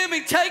 but hear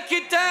me, take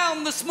it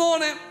down this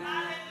morning.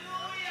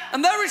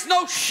 And there is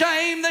no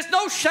shame, there's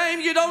no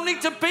shame. You don't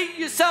need to beat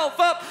yourself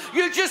up.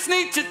 You just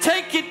need to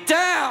take it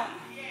down.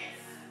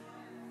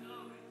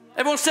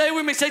 Everyone say it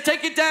with me, say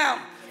take it down.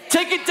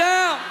 Take it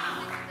down.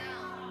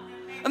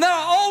 And there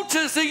are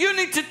altars that you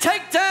need to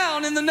take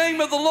down in the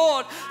name of the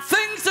Lord.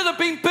 Things that have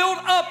been built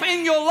up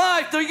in your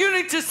life that you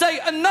need to say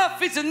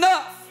enough is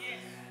enough.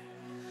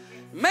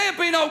 May have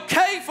been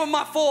okay for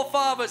my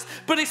forefathers,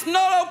 but it's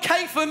not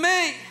okay for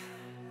me.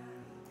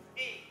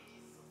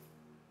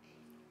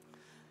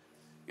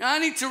 I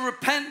need to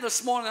repent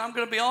this morning. I'm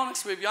going to be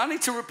honest with you. I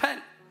need to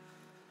repent.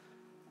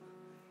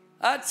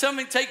 I had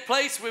something take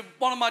place with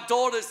one of my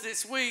daughters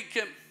this week,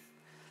 and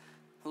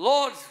the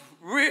Lord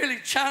really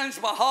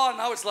challenged my heart,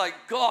 and I was like,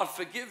 God,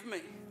 forgive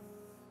me.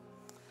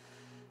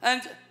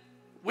 And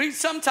we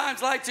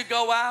sometimes like to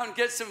go out and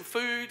get some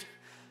food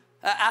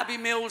at Abbey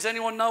Mills.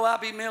 Anyone know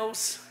Abbey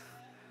Mills?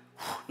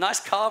 Nice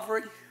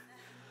carvery,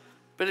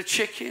 bit of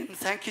chicken.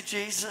 Thank you,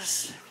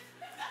 Jesus.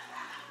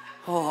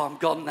 Oh, I'm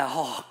gone now.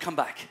 Oh, come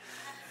back.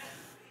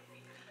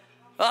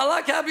 I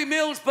like Abbey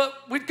Mills,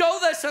 but we'd go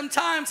there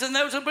sometimes, and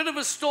there was a bit of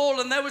a stall,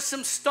 and there was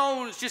some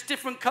stones, just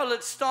different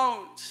colored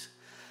stones.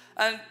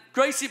 And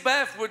Gracie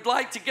Beth would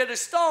like to get a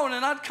stone,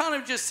 and I'd kind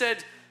of just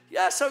said,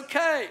 yes,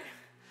 okay.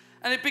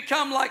 And it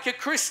become like a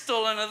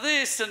crystal and a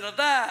this and a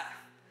that.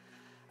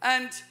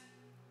 And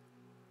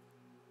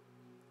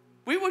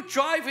we were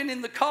driving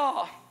in the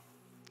car,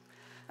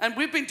 and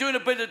we've been doing a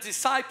bit of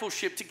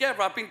discipleship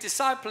together. I've been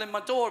discipling my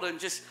daughter, and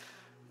just,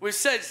 we've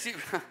said, she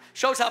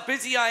shows how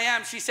busy I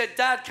am. She said,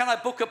 Dad, can I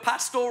book a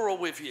pastoral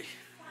with you?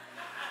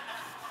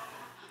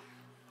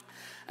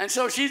 And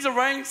so she's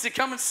arranged to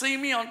come and see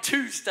me on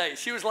Tuesday.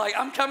 She was like,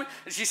 I'm coming.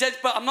 And she said,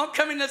 but I'm not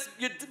coming as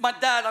my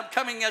dad. I'm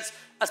coming as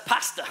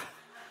pastor.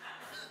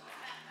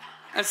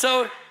 And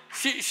so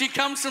she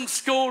comes from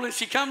school, and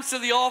she comes to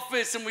the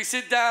office, and we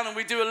sit down and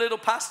we do a little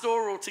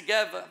pastoral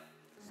together.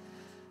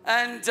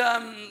 And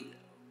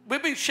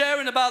we've been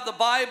sharing about the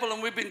Bible,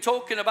 and we've been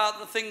talking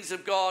about the things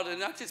of God.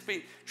 And I've just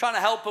been trying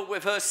to help her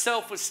with her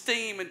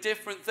self-esteem and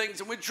different things.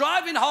 And we're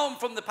driving home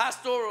from the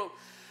pastoral,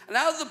 and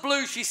out of the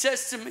blue, she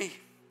says to me,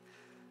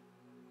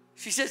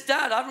 she says,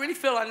 Dad, I really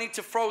feel I need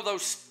to throw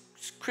those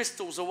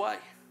crystals away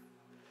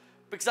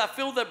because I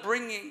feel they're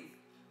bringing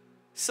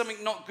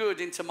something not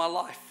good into my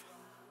life.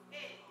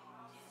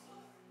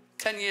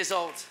 10 years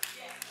old.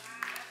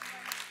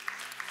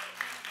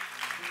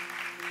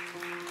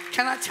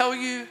 Can I tell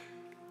you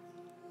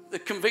the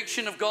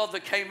conviction of God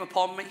that came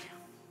upon me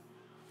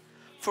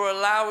for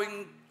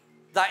allowing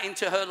that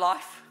into her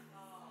life?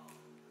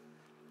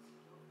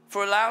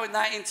 For allowing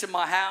that into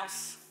my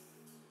house?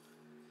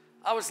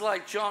 I was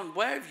like, John,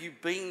 where have you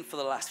been for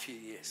the last few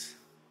years?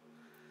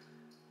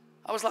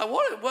 I was like,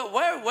 why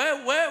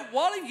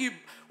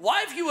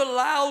have you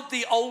allowed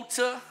the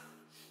altar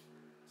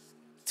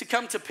to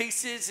come to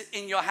pieces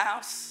in your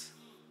house?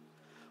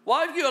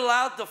 Why have you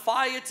allowed the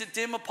fire to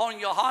dim upon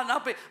your heart?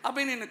 And I've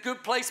been in a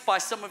good place by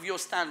some of your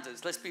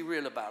standards. Let's be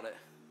real about it.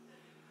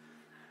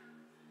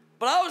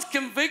 But I was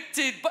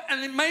convicted,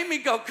 and it made me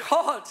go,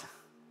 God,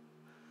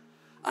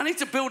 I need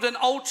to build an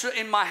altar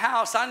in my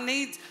house. I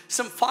need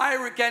some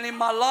fire again in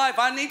my life.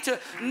 I need to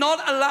not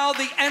allow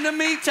the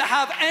enemy to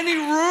have any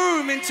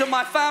room into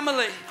my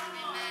family.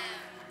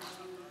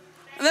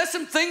 And there's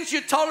some things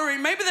you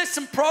tolerate. Maybe there's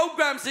some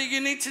programs that you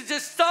need to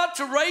just start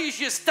to raise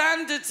your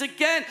standards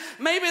again.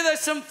 Maybe there's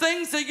some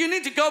things that you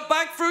need to go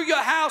back through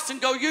your house and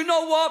go, you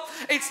know what?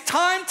 It's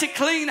time to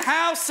clean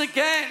house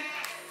again.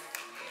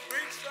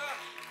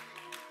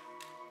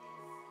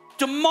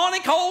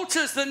 Demonic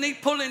altars that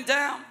need pulling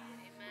down.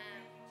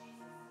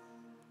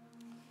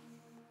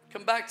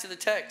 Come back to the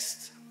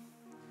text.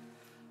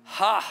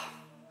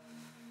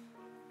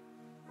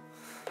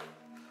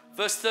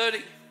 Verse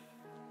 30.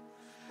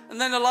 And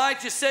then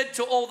Elijah said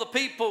to all the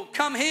people,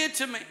 come here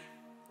to me.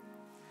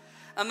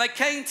 And they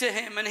came to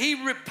him, and he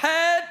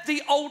repaired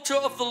the altar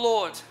of the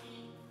Lord,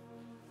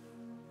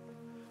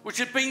 which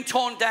had been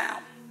torn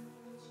down.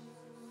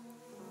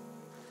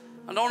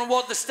 I don't know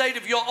what the state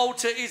of your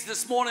altar is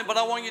this morning, but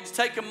I want you to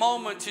take a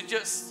moment to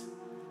just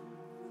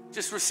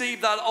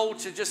receive that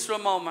altar just for a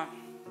moment.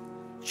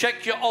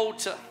 Check your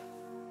altar.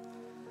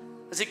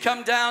 As it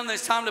come down,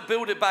 there's time to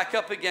build it back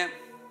up again.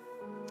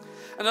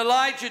 And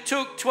Elijah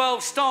took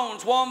 12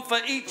 stones, one for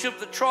each of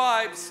the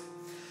tribes,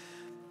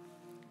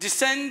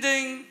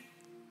 descending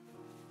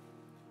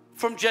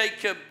from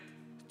Jacob,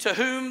 to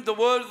whom the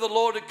word of the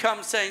Lord had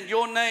come, saying,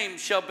 your name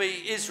shall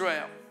be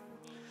Israel.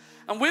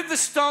 And with the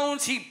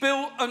stones, he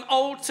built an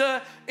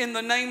altar in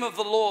the name of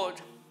the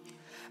Lord.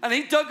 And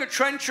he dug a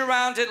trench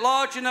around it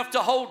large enough to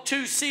hold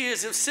 2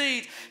 seahs of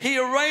seed. He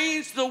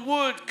arranged the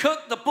wood,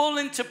 cut the bull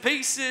into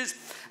pieces,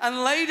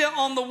 and laid it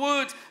on the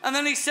wood. And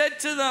then he said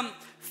to them,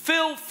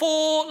 fill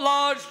 4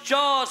 large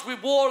jars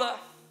with water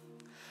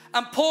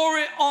and pour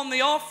it on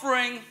the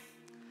offering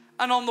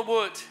and on the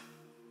wood.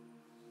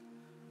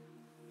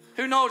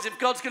 Who knows, if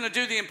God's going to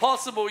do the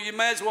impossible, you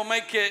may as well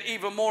make it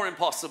even more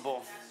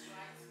impossible.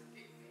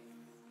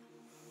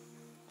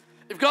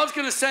 If God's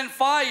going to send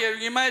fire,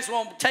 you may as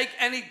well take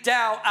any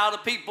doubt out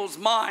of people's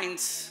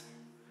minds.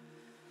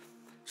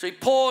 So he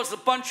pours a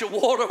bunch of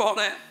water on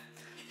it.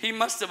 He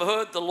must have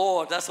heard the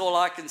Lord. That's all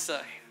I can say.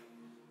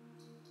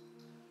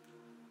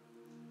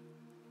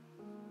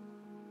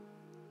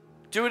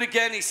 Do it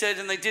again, he said,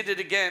 and they did it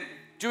again.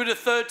 Do it a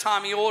 3rd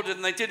time, he ordered,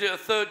 and they did it a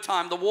 3rd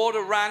time. The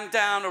water ran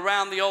down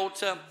around the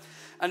altar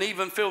and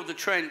even filled the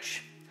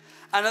trench.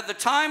 And at the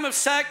time of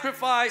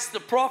sacrifice, the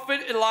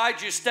prophet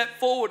Elijah stepped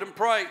forward and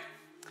prayed,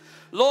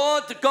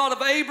 Lord, the God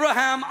of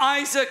Abraham,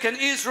 Isaac, and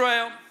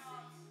Israel,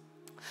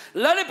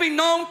 let it be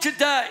known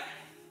today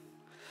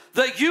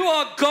that you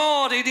are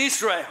God in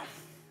Israel,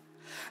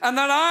 and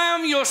that I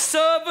am your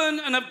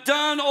servant and have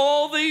done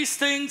all these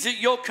things at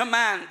your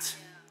command.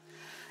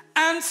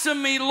 Answer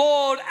me,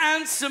 Lord,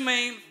 answer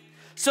me,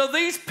 so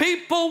these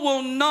people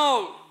will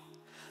know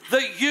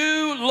that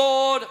you,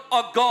 Lord,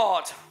 are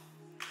God,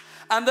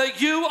 and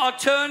that you are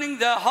turning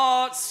their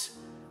hearts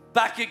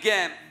back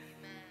again.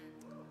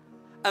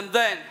 And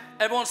then,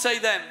 everyone say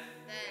then.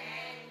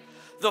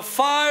 The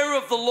fire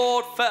of the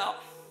Lord fell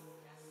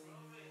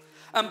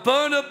and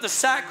burned up the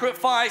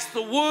sacrifice,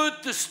 the wood,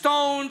 the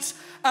stones,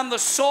 and the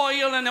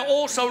soil, and it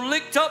also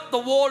licked up the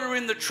water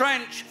in the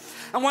trench.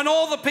 And when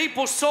all the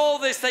people saw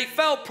this, they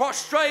fell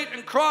prostrate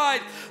and cried,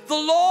 the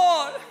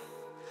Lord,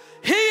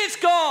 he is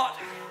God.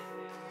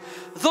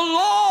 The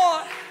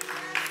Lord,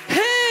 he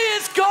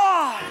is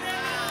God.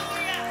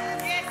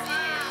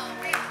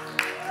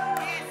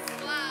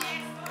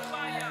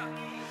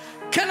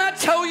 Can I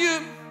tell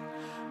you,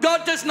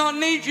 God does not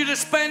need you to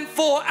spend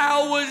 4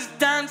 hours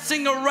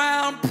dancing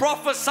around,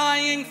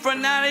 prophesying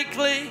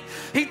fanatically.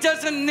 He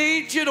doesn't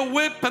need you to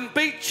whip and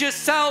beat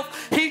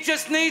yourself. He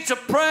just needs a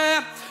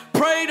prayer.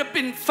 Pray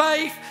in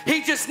faith.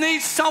 He just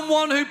needs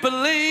someone who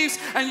believes,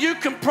 and you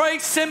can pray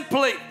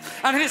simply,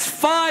 and his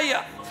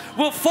fire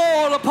will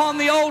fall upon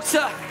the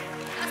altar.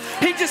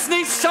 He just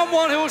needs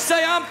someone who will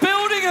say, I'm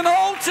building an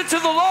altar to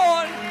the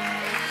Lord.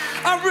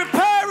 I'm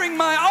repairing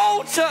my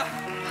altar.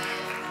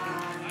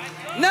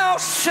 Now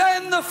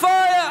send the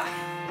fire.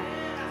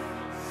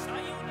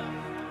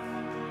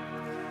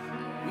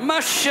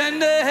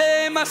 Mashende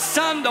he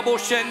masanda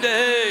boshende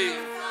he.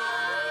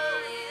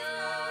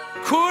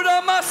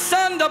 Kura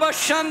masanda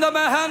bashanda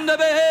mahanda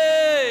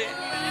behe.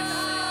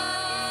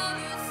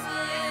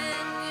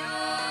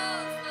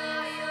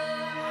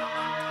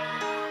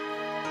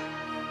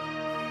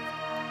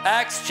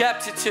 Acts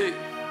chapter 2.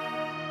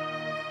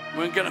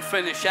 We're going to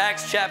finish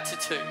Acts chapter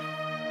 2.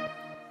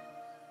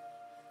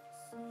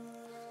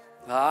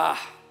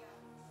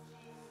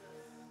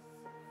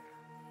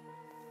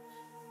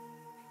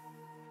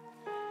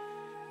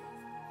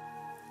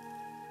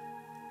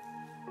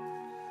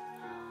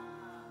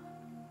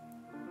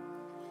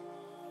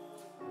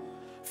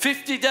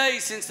 50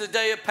 days since the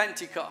day of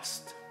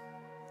Pentecost.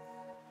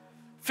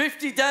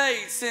 50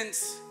 days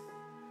since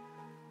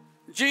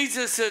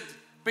Jesus had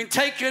been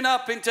taken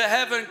up into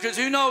heaven, because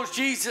who knows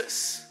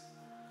Jesus?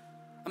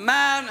 A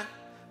man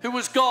who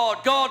was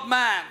God,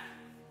 God-man.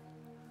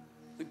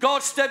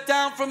 God stepped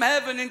down from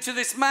heaven into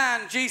this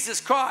man,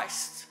 Jesus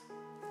Christ.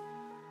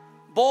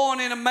 Born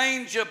in a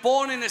manger,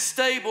 born in a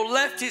stable,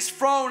 left his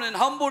throne and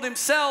humbled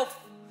himself,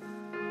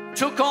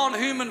 took on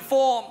human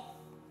form,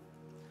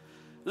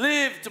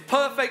 lived a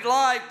perfect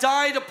life,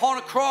 died upon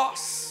a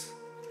cross,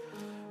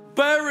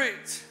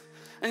 buried,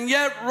 and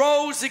yet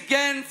rose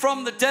again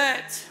from the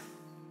dead.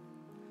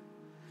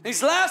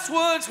 His last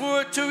words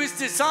were to his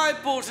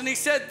disciples, and he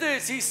said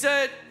this, he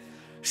said,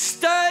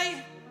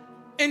 stay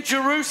in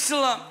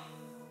Jerusalem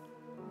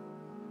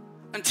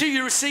until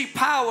you receive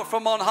power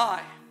from on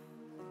high.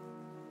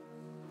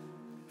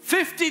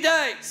 50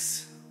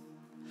 days.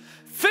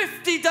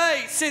 50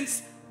 days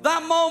since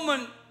that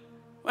moment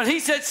when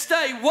he said,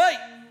 stay, wait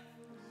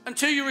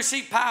until you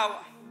receive power.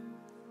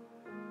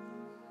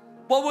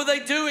 What were they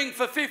doing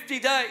for 50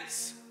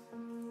 days?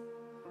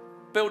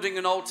 Building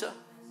an altar.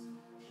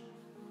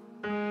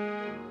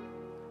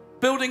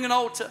 Building an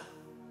altar.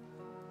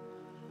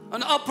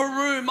 An upper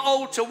room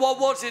altar. What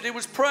was it? It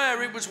was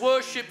prayer. It was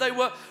worship. They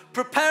were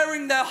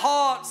preparing their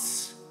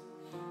hearts.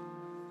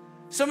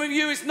 Some of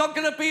you, it's not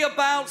going to be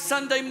about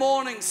Sunday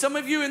morning. Some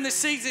of you in this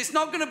season, it's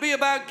not going to be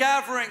about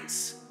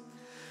gatherings.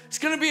 It's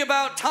going to be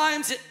about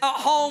times at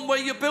home where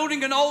you're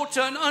building an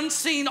altar, an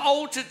unseen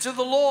altar to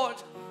the Lord.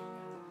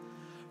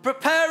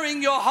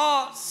 Preparing your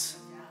hearts.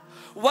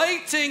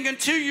 Waiting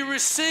until you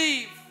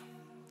receive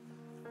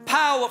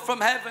power from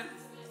heaven.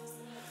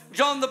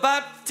 John the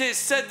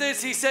Baptist said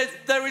this. He said,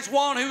 there is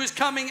one who is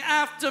coming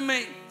after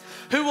me,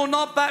 who will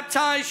not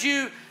baptize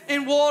you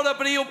in water,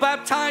 but he'll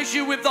baptize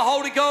you with the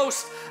Holy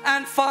Ghost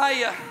and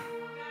fire.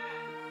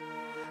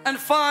 And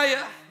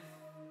fire.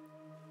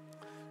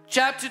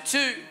 Chapter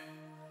 2,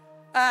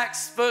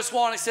 Acts, verse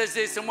 1, it says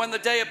this, and when the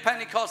day of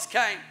Pentecost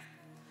came,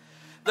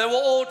 they were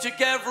all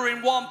together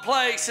in one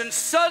place, and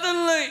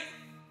suddenly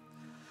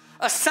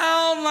a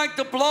sound like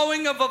the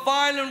blowing of a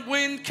violent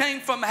wind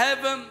came from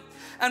heaven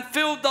and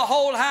filled the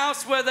whole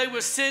house where they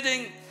were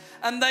sitting,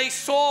 and they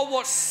saw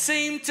what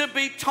seemed to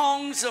be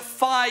tongues of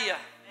fire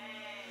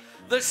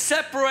that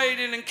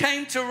separated and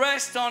came to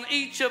rest on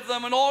each of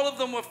them, and all of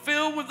them were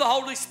filled with the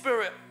Holy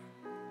Spirit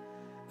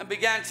and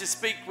began to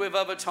speak with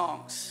other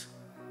tongues.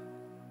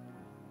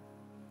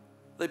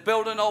 They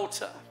built an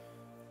altar,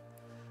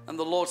 and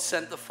the Lord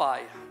sent the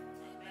fire.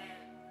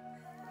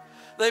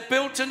 They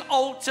built an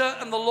altar,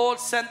 and the Lord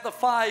sent the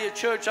fire.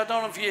 Church, I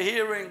don't know if you're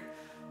hearing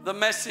the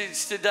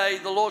message today.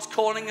 The Lord's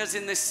calling us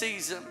in this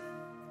season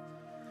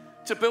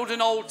to build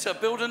an altar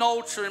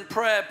in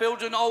prayer,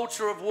 build an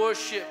altar of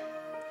worship,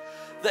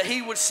 that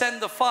he would send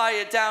the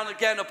fire down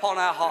again upon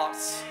our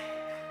hearts.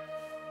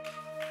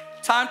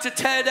 Time to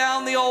tear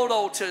down the old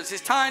altars.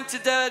 It's time to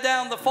tear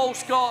down the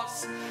false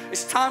gods.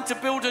 It's time to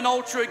build an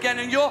altar again.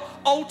 And your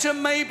altar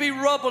may be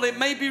rubble, it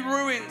may be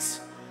ruins,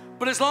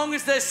 but as long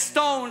as there's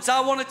stones,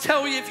 I want to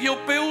tell you, if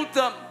you'll build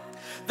them,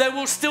 there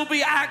will still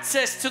be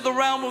access to the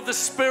realm of the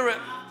Spirit.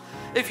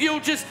 If you'll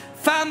just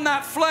fan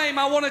that flame,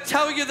 I want to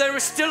tell you there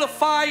is still a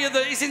fire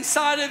that is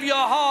inside of your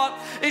heart.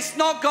 It's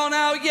not gone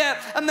out yet,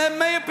 and there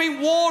may have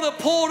been water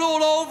poured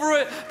all over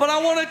it, but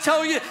I want to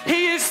tell you,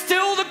 he is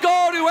still the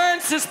God who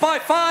answers by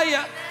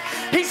fire.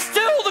 He's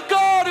still the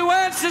God who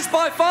answers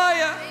by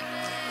fire.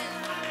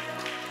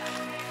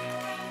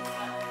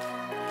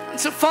 And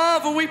so,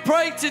 Father, we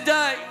pray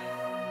today,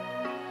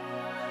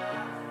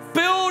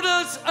 build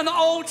us an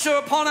altar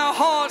upon our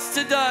hearts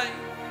today.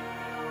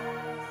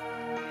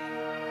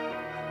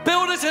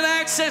 Build us an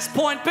access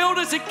point. Build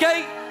us a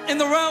gate in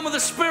the realm of the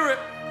Spirit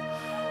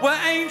where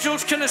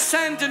angels can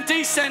ascend and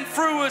descend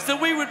through us,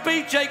 that we would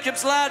be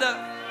Jacob's ladder.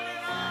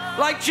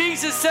 Like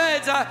Jesus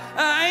said,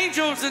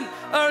 angels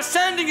are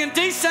ascending and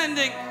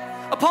descending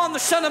upon the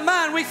Son of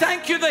Man. We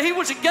thank you that he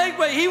was a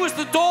gateway. He was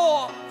the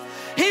door.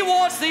 He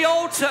was the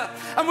altar.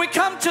 And we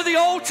come to the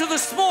altar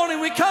this morning.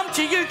 We come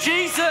to you,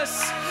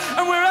 Jesus,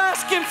 and we're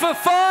asking for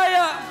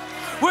fire.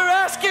 We're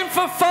asking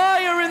for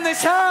fire in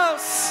this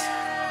house.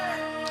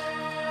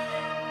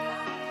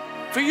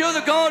 For you're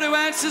the God who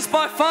answers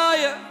by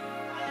fire.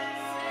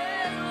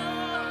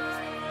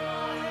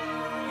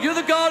 You're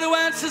the God who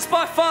answers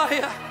by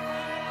fire.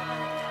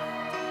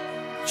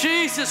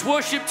 Jesus,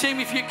 worship team,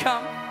 if you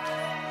come.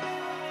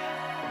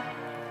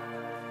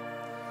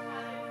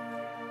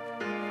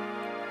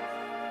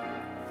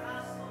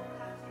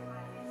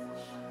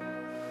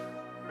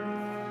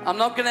 I'm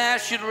not going to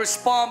ask you to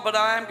respond, but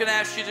I am going to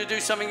ask you to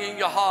do something in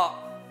your heart.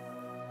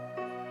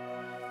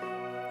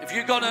 If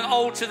you've got an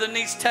altar that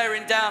needs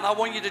tearing down, I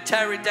want you to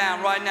tear it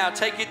down right now.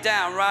 Take it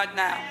down right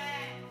now.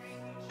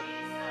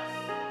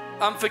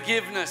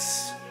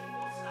 Unforgiveness,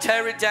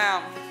 tear it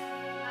down.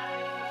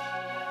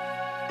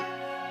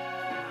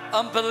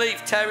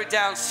 Unbelief, tear it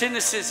down.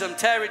 Cynicism,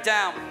 tear it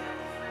down.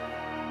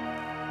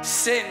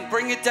 Sin,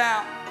 bring it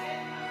down.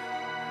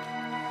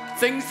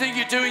 Things that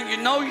you're doing you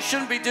know you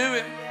shouldn't be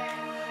doing.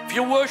 If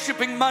you're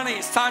worshiping money,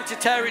 it's time to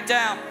tear it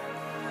down.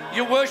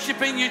 You're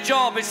worshiping your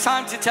job, it's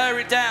time to tear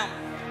it down.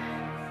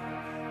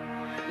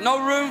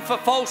 No room for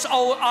false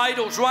old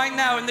idols right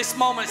now in this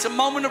moment. It's a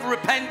moment of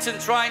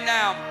repentance right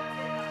now.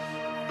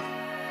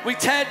 We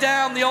tear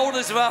down the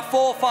altars of our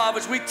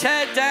forefathers. We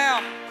tear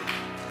down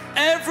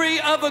every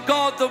other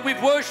God that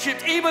we've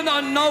worshipped, even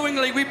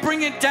unknowingly. We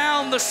bring it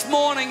down this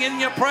morning in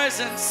your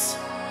presence.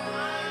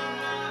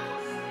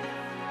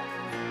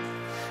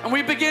 And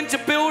we begin to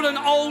build an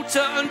altar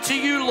unto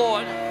you,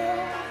 Lord.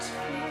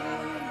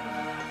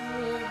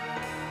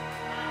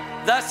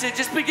 That's it.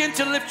 Just begin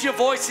to lift your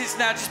voices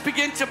now. Just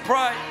begin to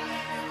pray.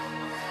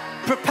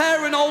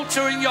 Prepare an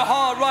altar in your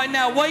heart right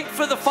now. Wait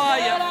for the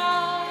fire.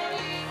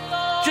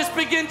 Just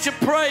begin to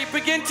pray.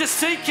 Begin to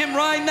seek him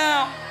right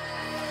now.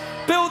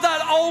 Build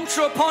that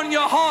altar upon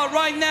your heart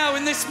right now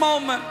in this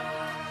moment.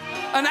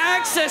 An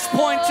access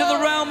point to the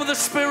realm of the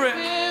Spirit.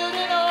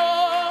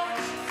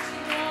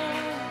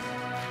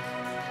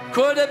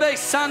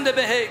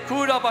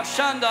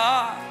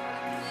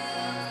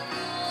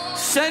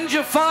 Send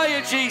your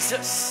fire,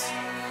 Jesus.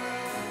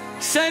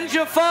 Send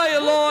your fire,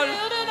 Lord.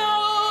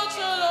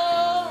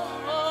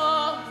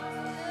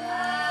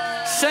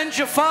 Send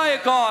your fire,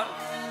 God.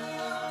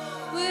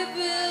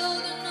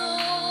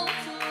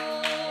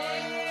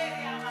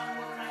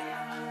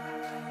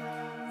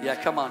 Yeah,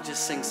 come on,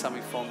 just sing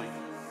something for me.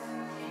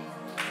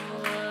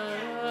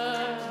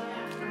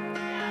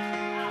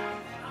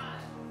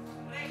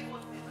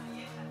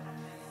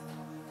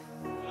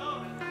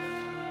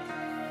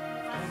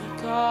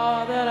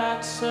 God that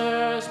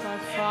answers by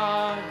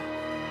fire.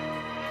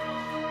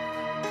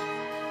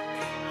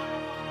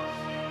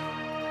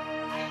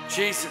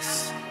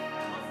 Jesus.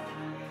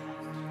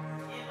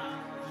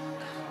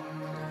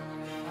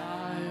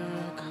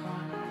 Fire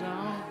come.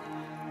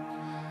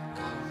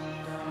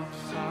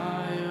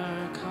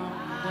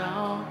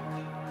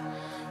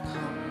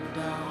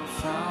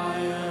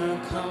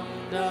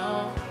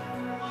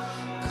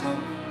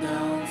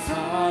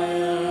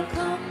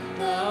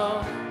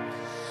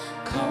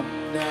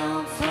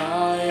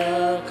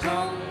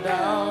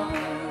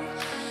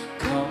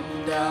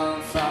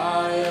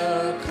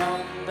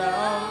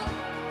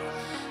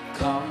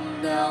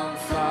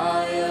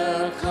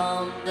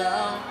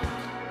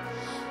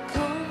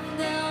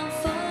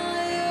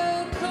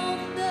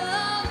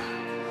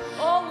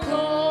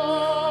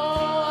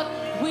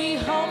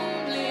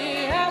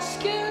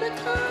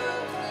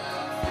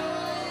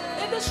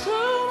 this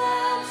room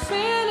and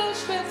fill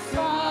us with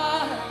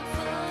fire.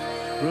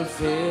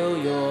 Reveal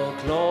your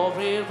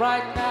glory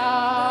right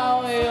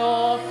now,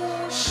 your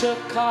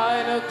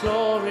Shekinah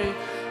glory.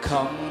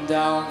 Come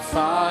down,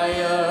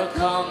 fire,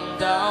 come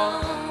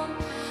down.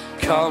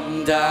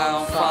 Come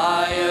down,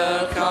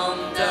 fire,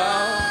 come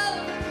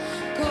down.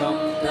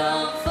 Come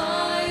down,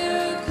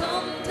 fire,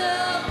 come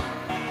down.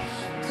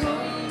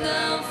 Come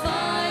down,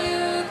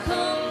 fire,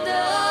 come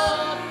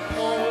down.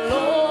 Oh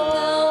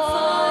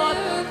Lord,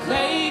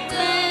 make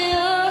me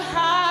a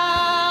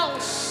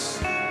house.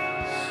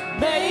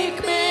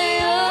 Make me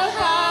a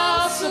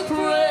house of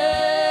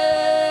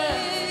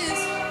praise.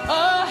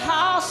 A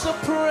house of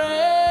prayer.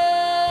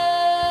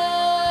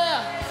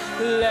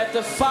 Let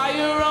the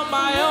fire on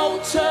my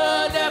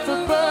altar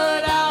never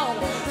burn out.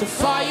 The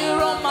fire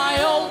on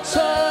my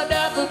altar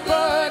never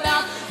burn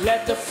out.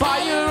 Let the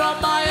fire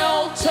on my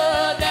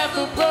altar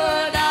never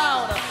burn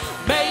out.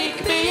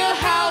 Make me a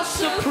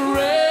house of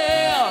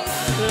prayer.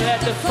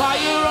 Let the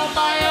fire on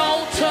my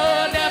altar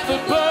never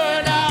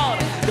burn out.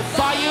 The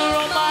fire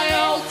on my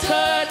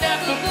altar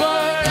never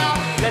burn out.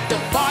 Let the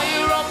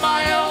fire on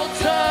my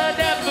altar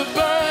never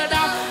burn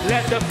out.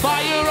 Let the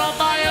fire on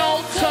my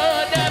altar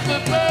never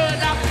burn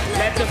out.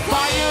 Let the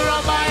fire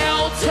on my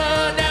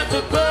altar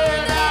never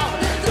burn out.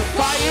 The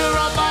fire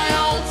on my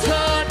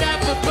altar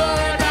never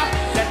burn out.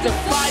 Let the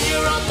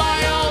fire on my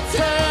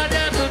altar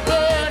never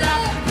burn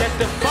out. Let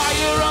the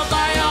fire on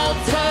my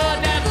altar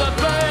never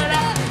burn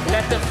out.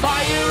 Let the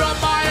fire on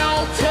my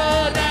altar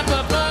never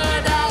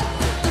burn out.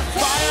 The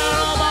fire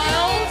on my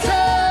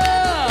altar.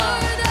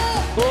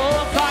 Oh,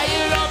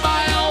 fire on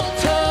my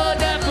altar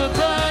never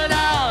burn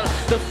out.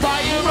 The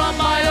fire on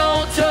my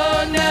altar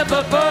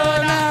never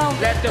burn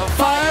out. Let the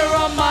Fire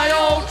on my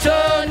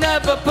altar,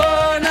 never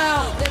burn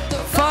out.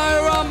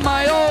 Fire on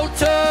my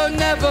altar,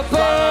 never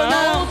burn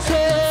out.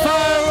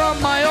 Fire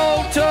on my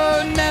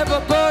altar, never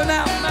burn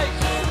out.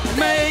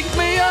 Make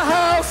me a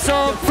house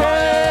of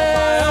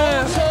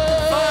prayer.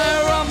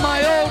 Fire on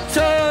my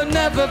altar,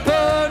 never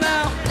burn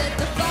out. Let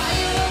the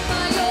fire on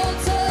my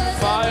altar.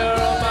 fire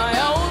on my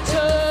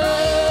altar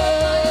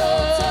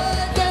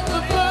never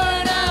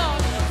burn out.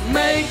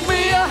 Make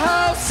me a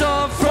house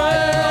of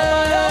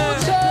prayer.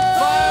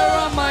 Fire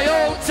on my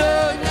altar,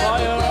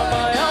 Fire on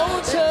my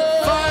altar.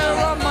 fire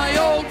on my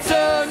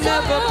altar,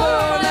 never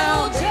burn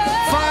out.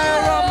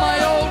 Fire on my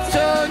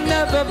altar,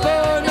 never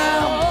burn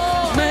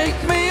out. Make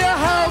me a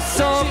house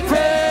of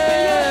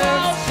prayer.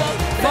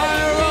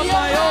 Fire on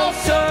my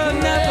altar,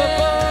 never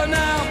burn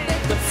out.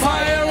 The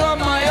fire on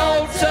my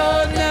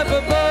altar,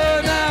 never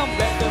burn out.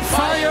 The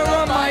fire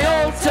on my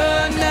altar,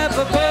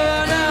 never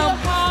burn out.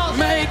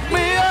 Make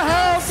me a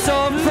house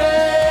of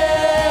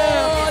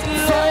prayer.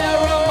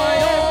 Fire on my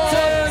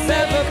altar,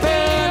 never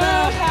burn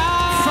out.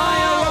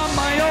 Fire on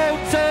my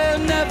altar,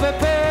 never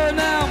burn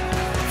out.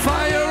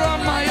 Fire on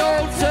my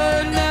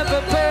altar,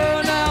 never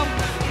burn out.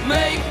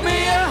 Make me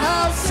a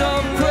house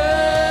of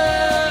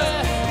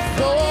prayer.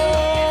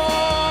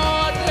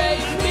 Lord,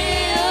 make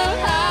me a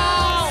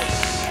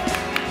house.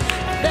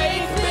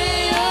 Make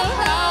me a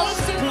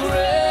house of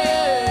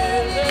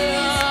prayer.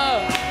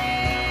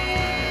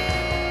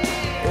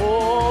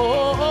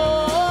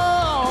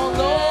 Oh,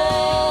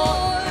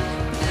 Lord,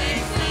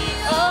 make me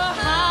a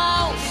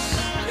house.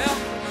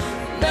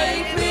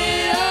 Make me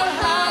a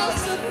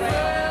house of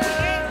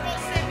prayer.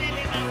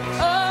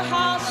 A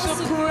house of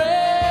prayer.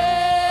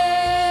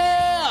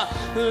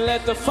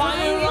 Let the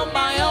fire on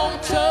my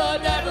altar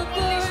never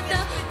burn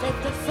out. Let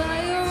the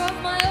fire on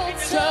my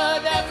altar.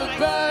 Altar never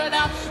burn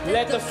out.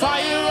 Let the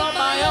fire on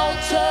my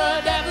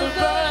altar never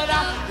burn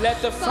out.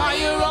 Let the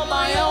fire on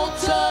my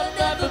altar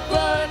never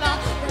burn out.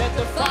 Let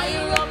the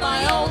fire on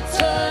my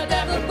altar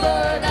never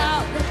burn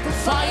out. The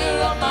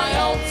fire on my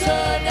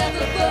altar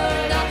never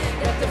burn out.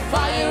 Let the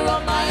fire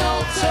on my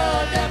altar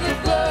never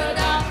burn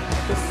out.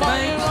 The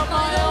fire on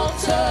my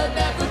altar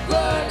never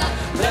burn out.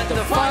 Let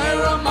the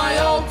fire on my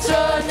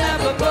altar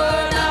never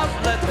burn out.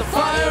 Let the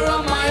fire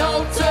on my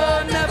altar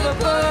never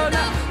burn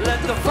out.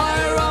 Let the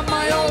fire on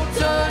my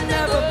altar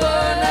never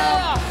burn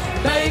out.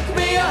 Make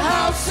me a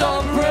house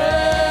of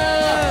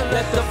prayer.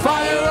 Let the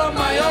fire on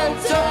my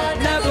altar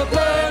never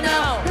burn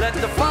out. Let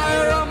the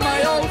fire on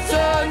my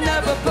altar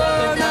never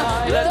burn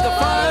out. Let the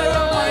fire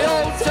on my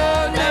altar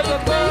never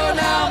burn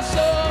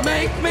out.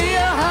 Make me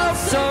a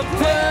house of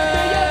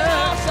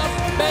prayer.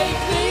 Make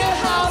me a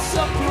house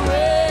of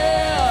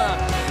prayer.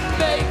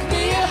 Make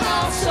me a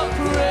house of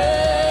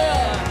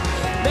prayer.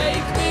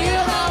 Make me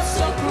a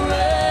house of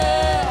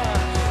prayer.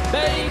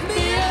 Make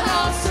me a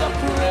house of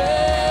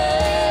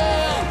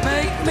prayer.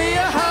 Make me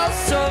a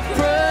house of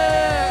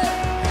prayer.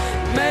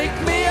 Make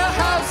me a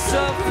house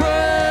of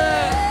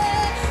prayer.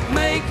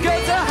 Make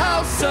us a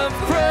house of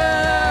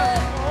prayer.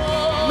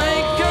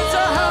 Make us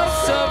a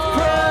house of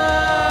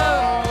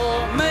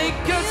prayer.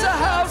 Make us a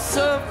house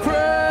of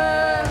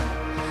prayer.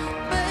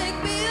 Make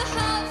me a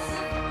house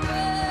of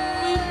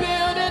prayer. We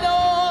build an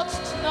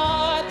altar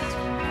tonight,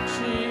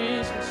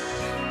 Jesus.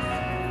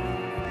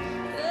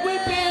 We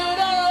build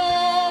our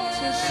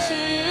altars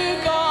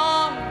to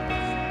God.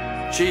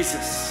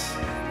 Jesus.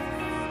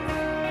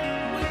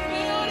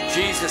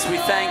 Jesus, we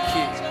thank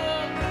you.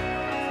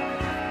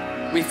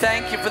 We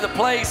thank you for the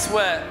place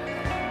where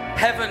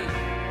heaven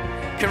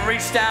can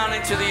reach down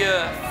into the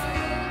earth.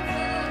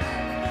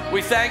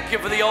 We thank you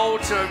for the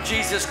altar of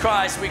Jesus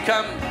Christ. We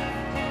come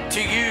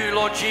to you,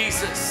 Lord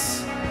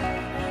Jesus,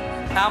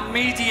 our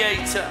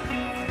mediator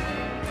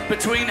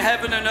between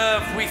heaven and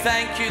earth. We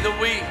thank you that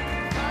we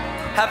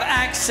have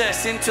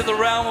access into the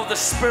realm of the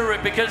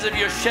Spirit because of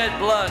your shed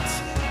blood.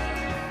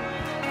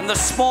 And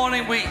this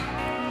morning we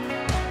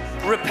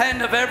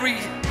repent of every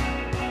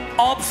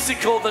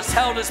obstacle that's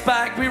held us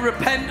back. We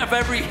repent of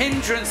every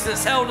hindrance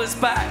that's held us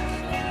back.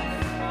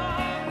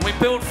 And we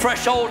build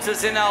fresh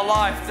altars in our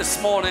life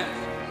this morning.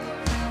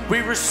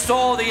 We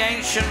restore the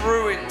ancient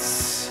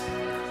ruins.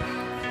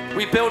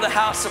 We build a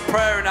house of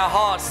prayer in our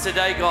hearts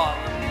today, God.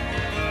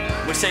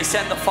 We say,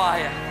 send the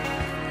fire.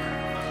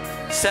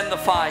 Send the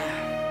fire.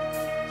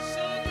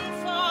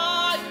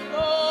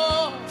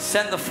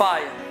 Send the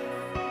fire.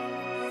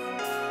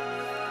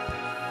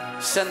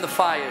 Send the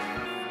fire.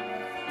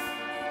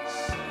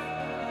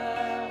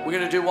 We're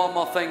going to do one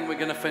more thing. We're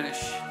going to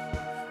finish.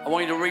 I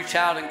want you to reach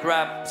out and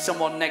grab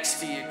someone next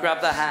to you.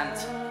 Grab their hand.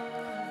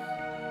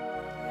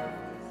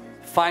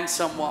 Find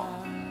someone.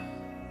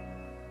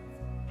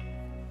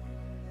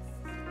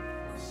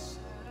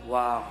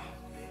 Wow.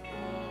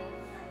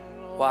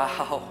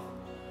 Wow.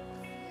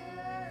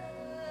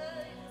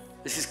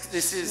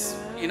 This is,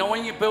 you know,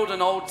 when you build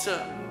an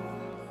altar,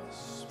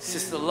 it's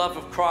just the love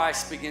of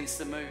Christ begins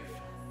to move.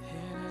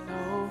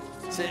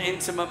 It's an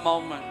intimate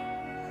moment.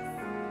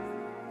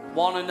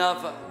 One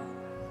another.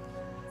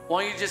 I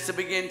want you just to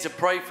begin to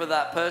pray for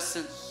that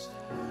person.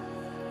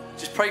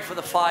 Just pray for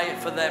the fire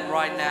for them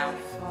right now.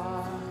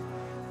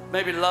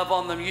 Maybe love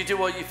on them. You do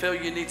what you feel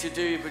you need to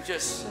do, but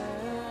just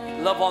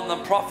love on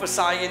them.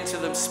 Prophesy into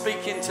them.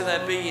 Speak into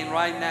their being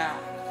right now.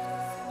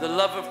 The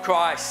love of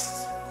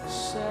Christ.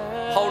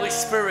 Holy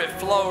Spirit,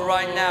 flow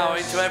right now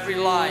into every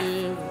life.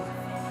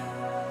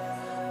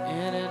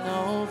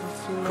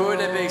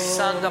 Kurebe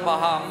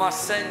sandabaha,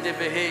 masende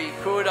behi,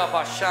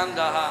 kuraba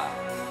shandaha.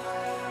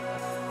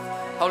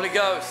 Holy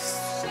Ghost,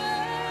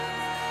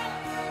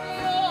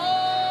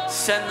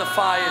 send the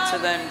fire to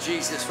them,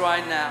 Jesus,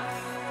 right now.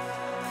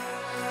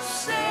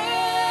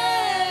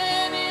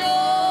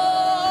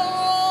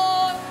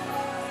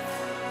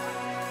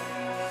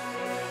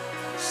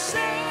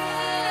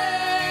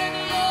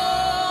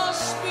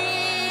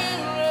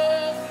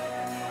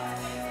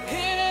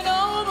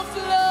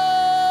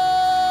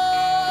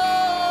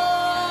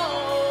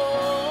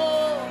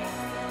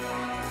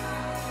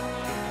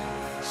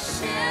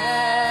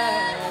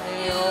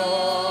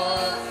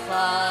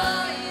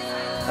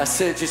 That's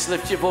it, just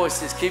lift your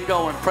voices, keep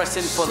going, press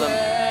in for them.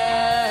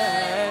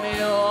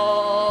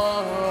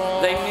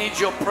 They need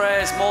your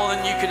prayers more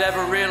than you could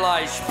ever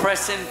realize.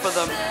 Press in for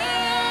them.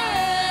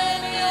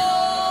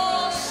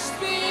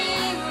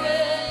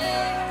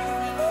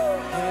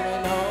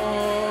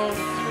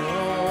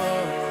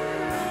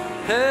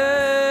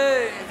 Hey!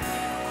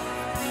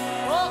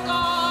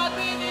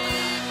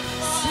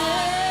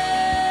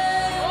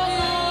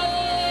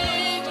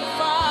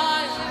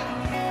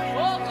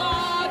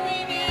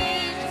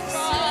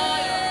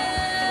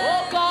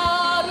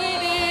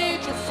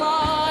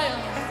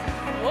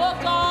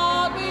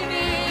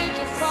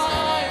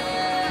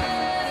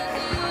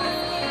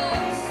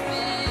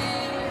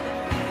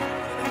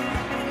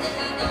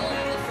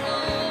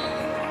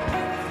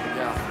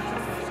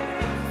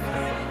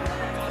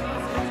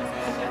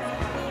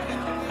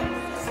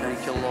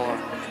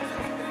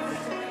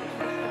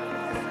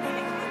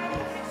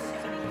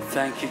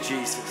 Thank you,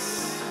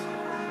 Jesus.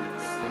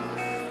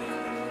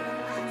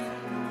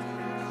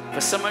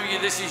 For some of you,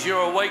 this is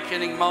your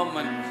awakening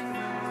moment.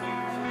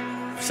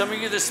 For some of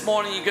you this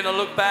morning, you're going to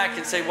look back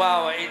and say,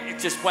 wow, it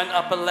just went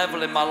up a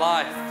level in my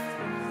life.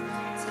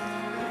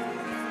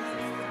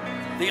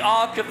 The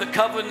Ark of the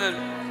Covenant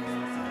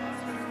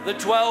that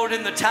dwelled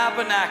in the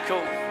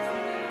tabernacle.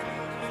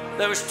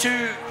 There was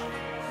two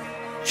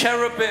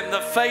cherubim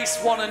that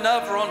faced one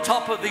another on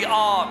top of the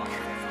Ark.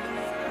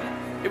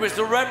 It was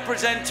the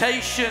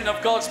representation of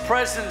God's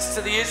presence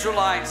to the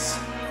Israelites.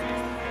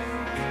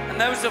 And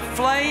there was a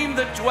flame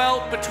that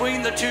dwelt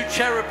between the two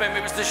cherubim.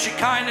 It was the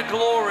Shekinah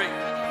glory.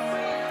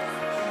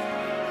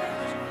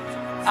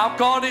 Our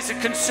God is a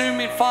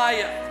consuming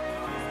fire.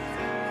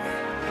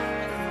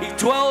 He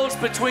dwells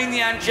between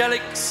the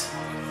angelics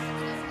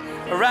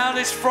around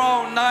his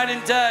throne night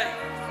and day.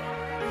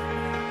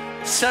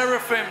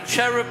 Seraphim,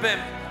 cherubim,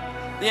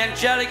 the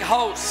angelic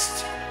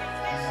host,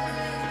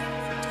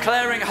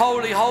 declaring,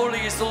 holy, holy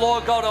is the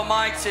Lord God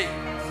Almighty.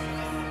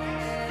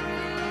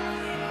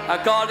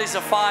 Our God is a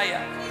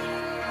fire,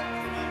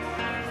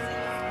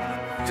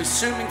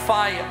 consuming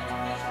fire.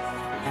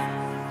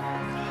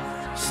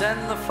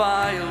 Send the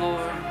fire,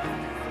 Lord.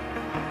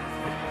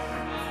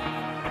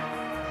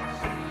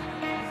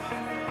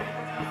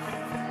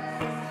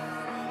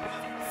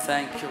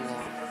 Thank you, Lord.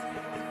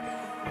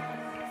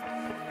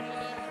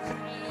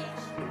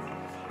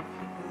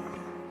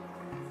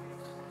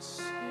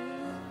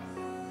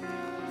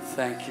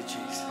 Thank you,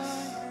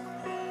 Jesus.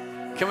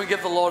 Can we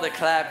give the Lord a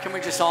clap? Can we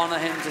just honor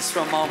him just for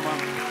a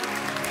moment?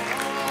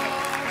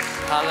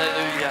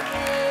 Hallelujah.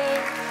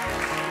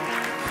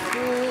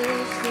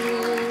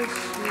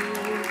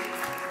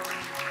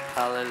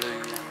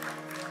 Hallelujah.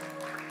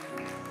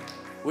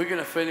 We're going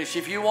to finish.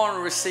 If you want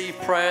to receive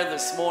prayer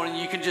this morning,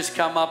 you can just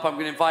come up. I'm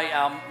going to invite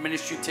our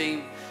ministry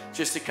team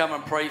just to come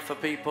and pray for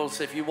people.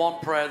 So if you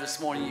want prayer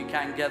this morning, you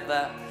can get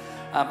that.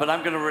 But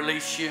I'm going to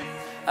release you.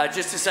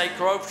 Just to say,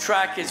 Growth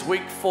Track is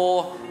week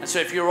 4. And so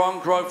if you're on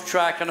Growth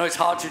Track, I know it's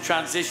hard to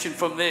transition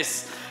from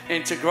this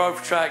into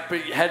Growth Track, but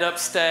head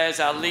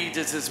upstairs. Our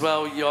leaders as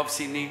well, you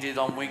obviously need it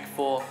on week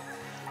 4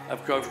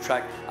 of Growth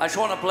Track. I just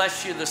want to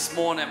bless you this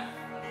morning.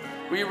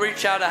 Will you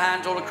reach out a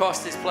hand all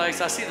across this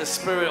place? I see the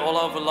Spirit all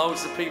over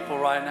loads of people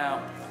right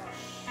now.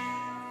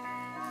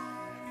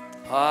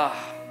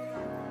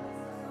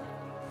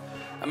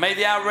 And may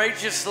the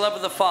outrageous love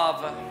of the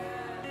Father,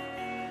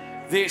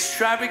 the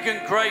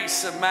extravagant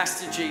grace of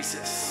Master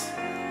Jesus,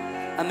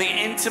 and the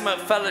intimate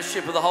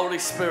fellowship of the Holy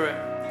Spirit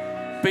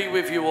be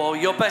with you all.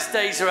 Your best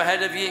days are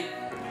ahead of you.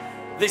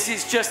 This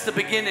is just the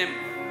beginning.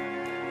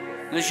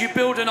 And as you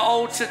build an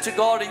altar to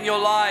God in your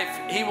life,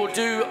 He will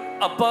do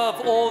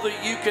above all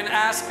that you can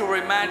ask or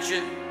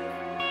imagine.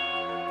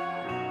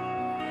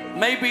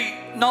 Maybe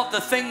not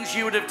the things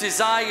you would have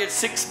desired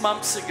 6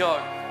 months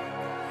ago,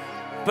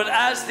 but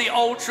as the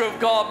altar of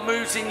God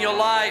moves in your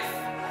life,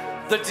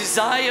 the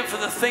desire for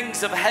the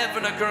things of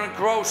heaven are going to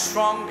grow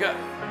stronger.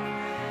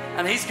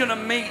 And He's going to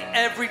meet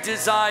every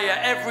desire,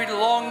 every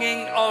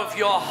longing of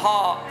your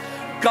heart.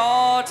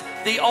 Guard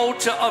the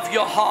altar of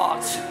your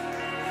heart,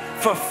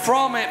 for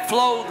from it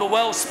flow the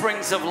well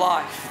springs of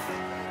life.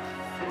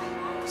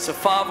 So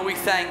Father, we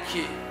thank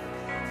you.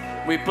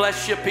 We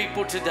bless your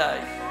people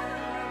today.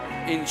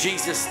 In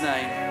Jesus'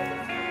 name,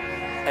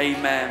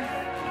 amen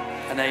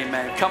and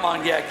amen. Come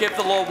on, yeah, give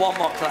the Lord one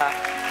more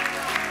clap.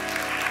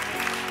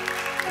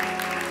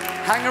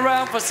 Hang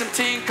around for some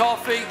tea and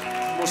coffee.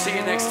 We'll see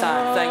you next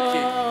time. Thank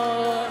you.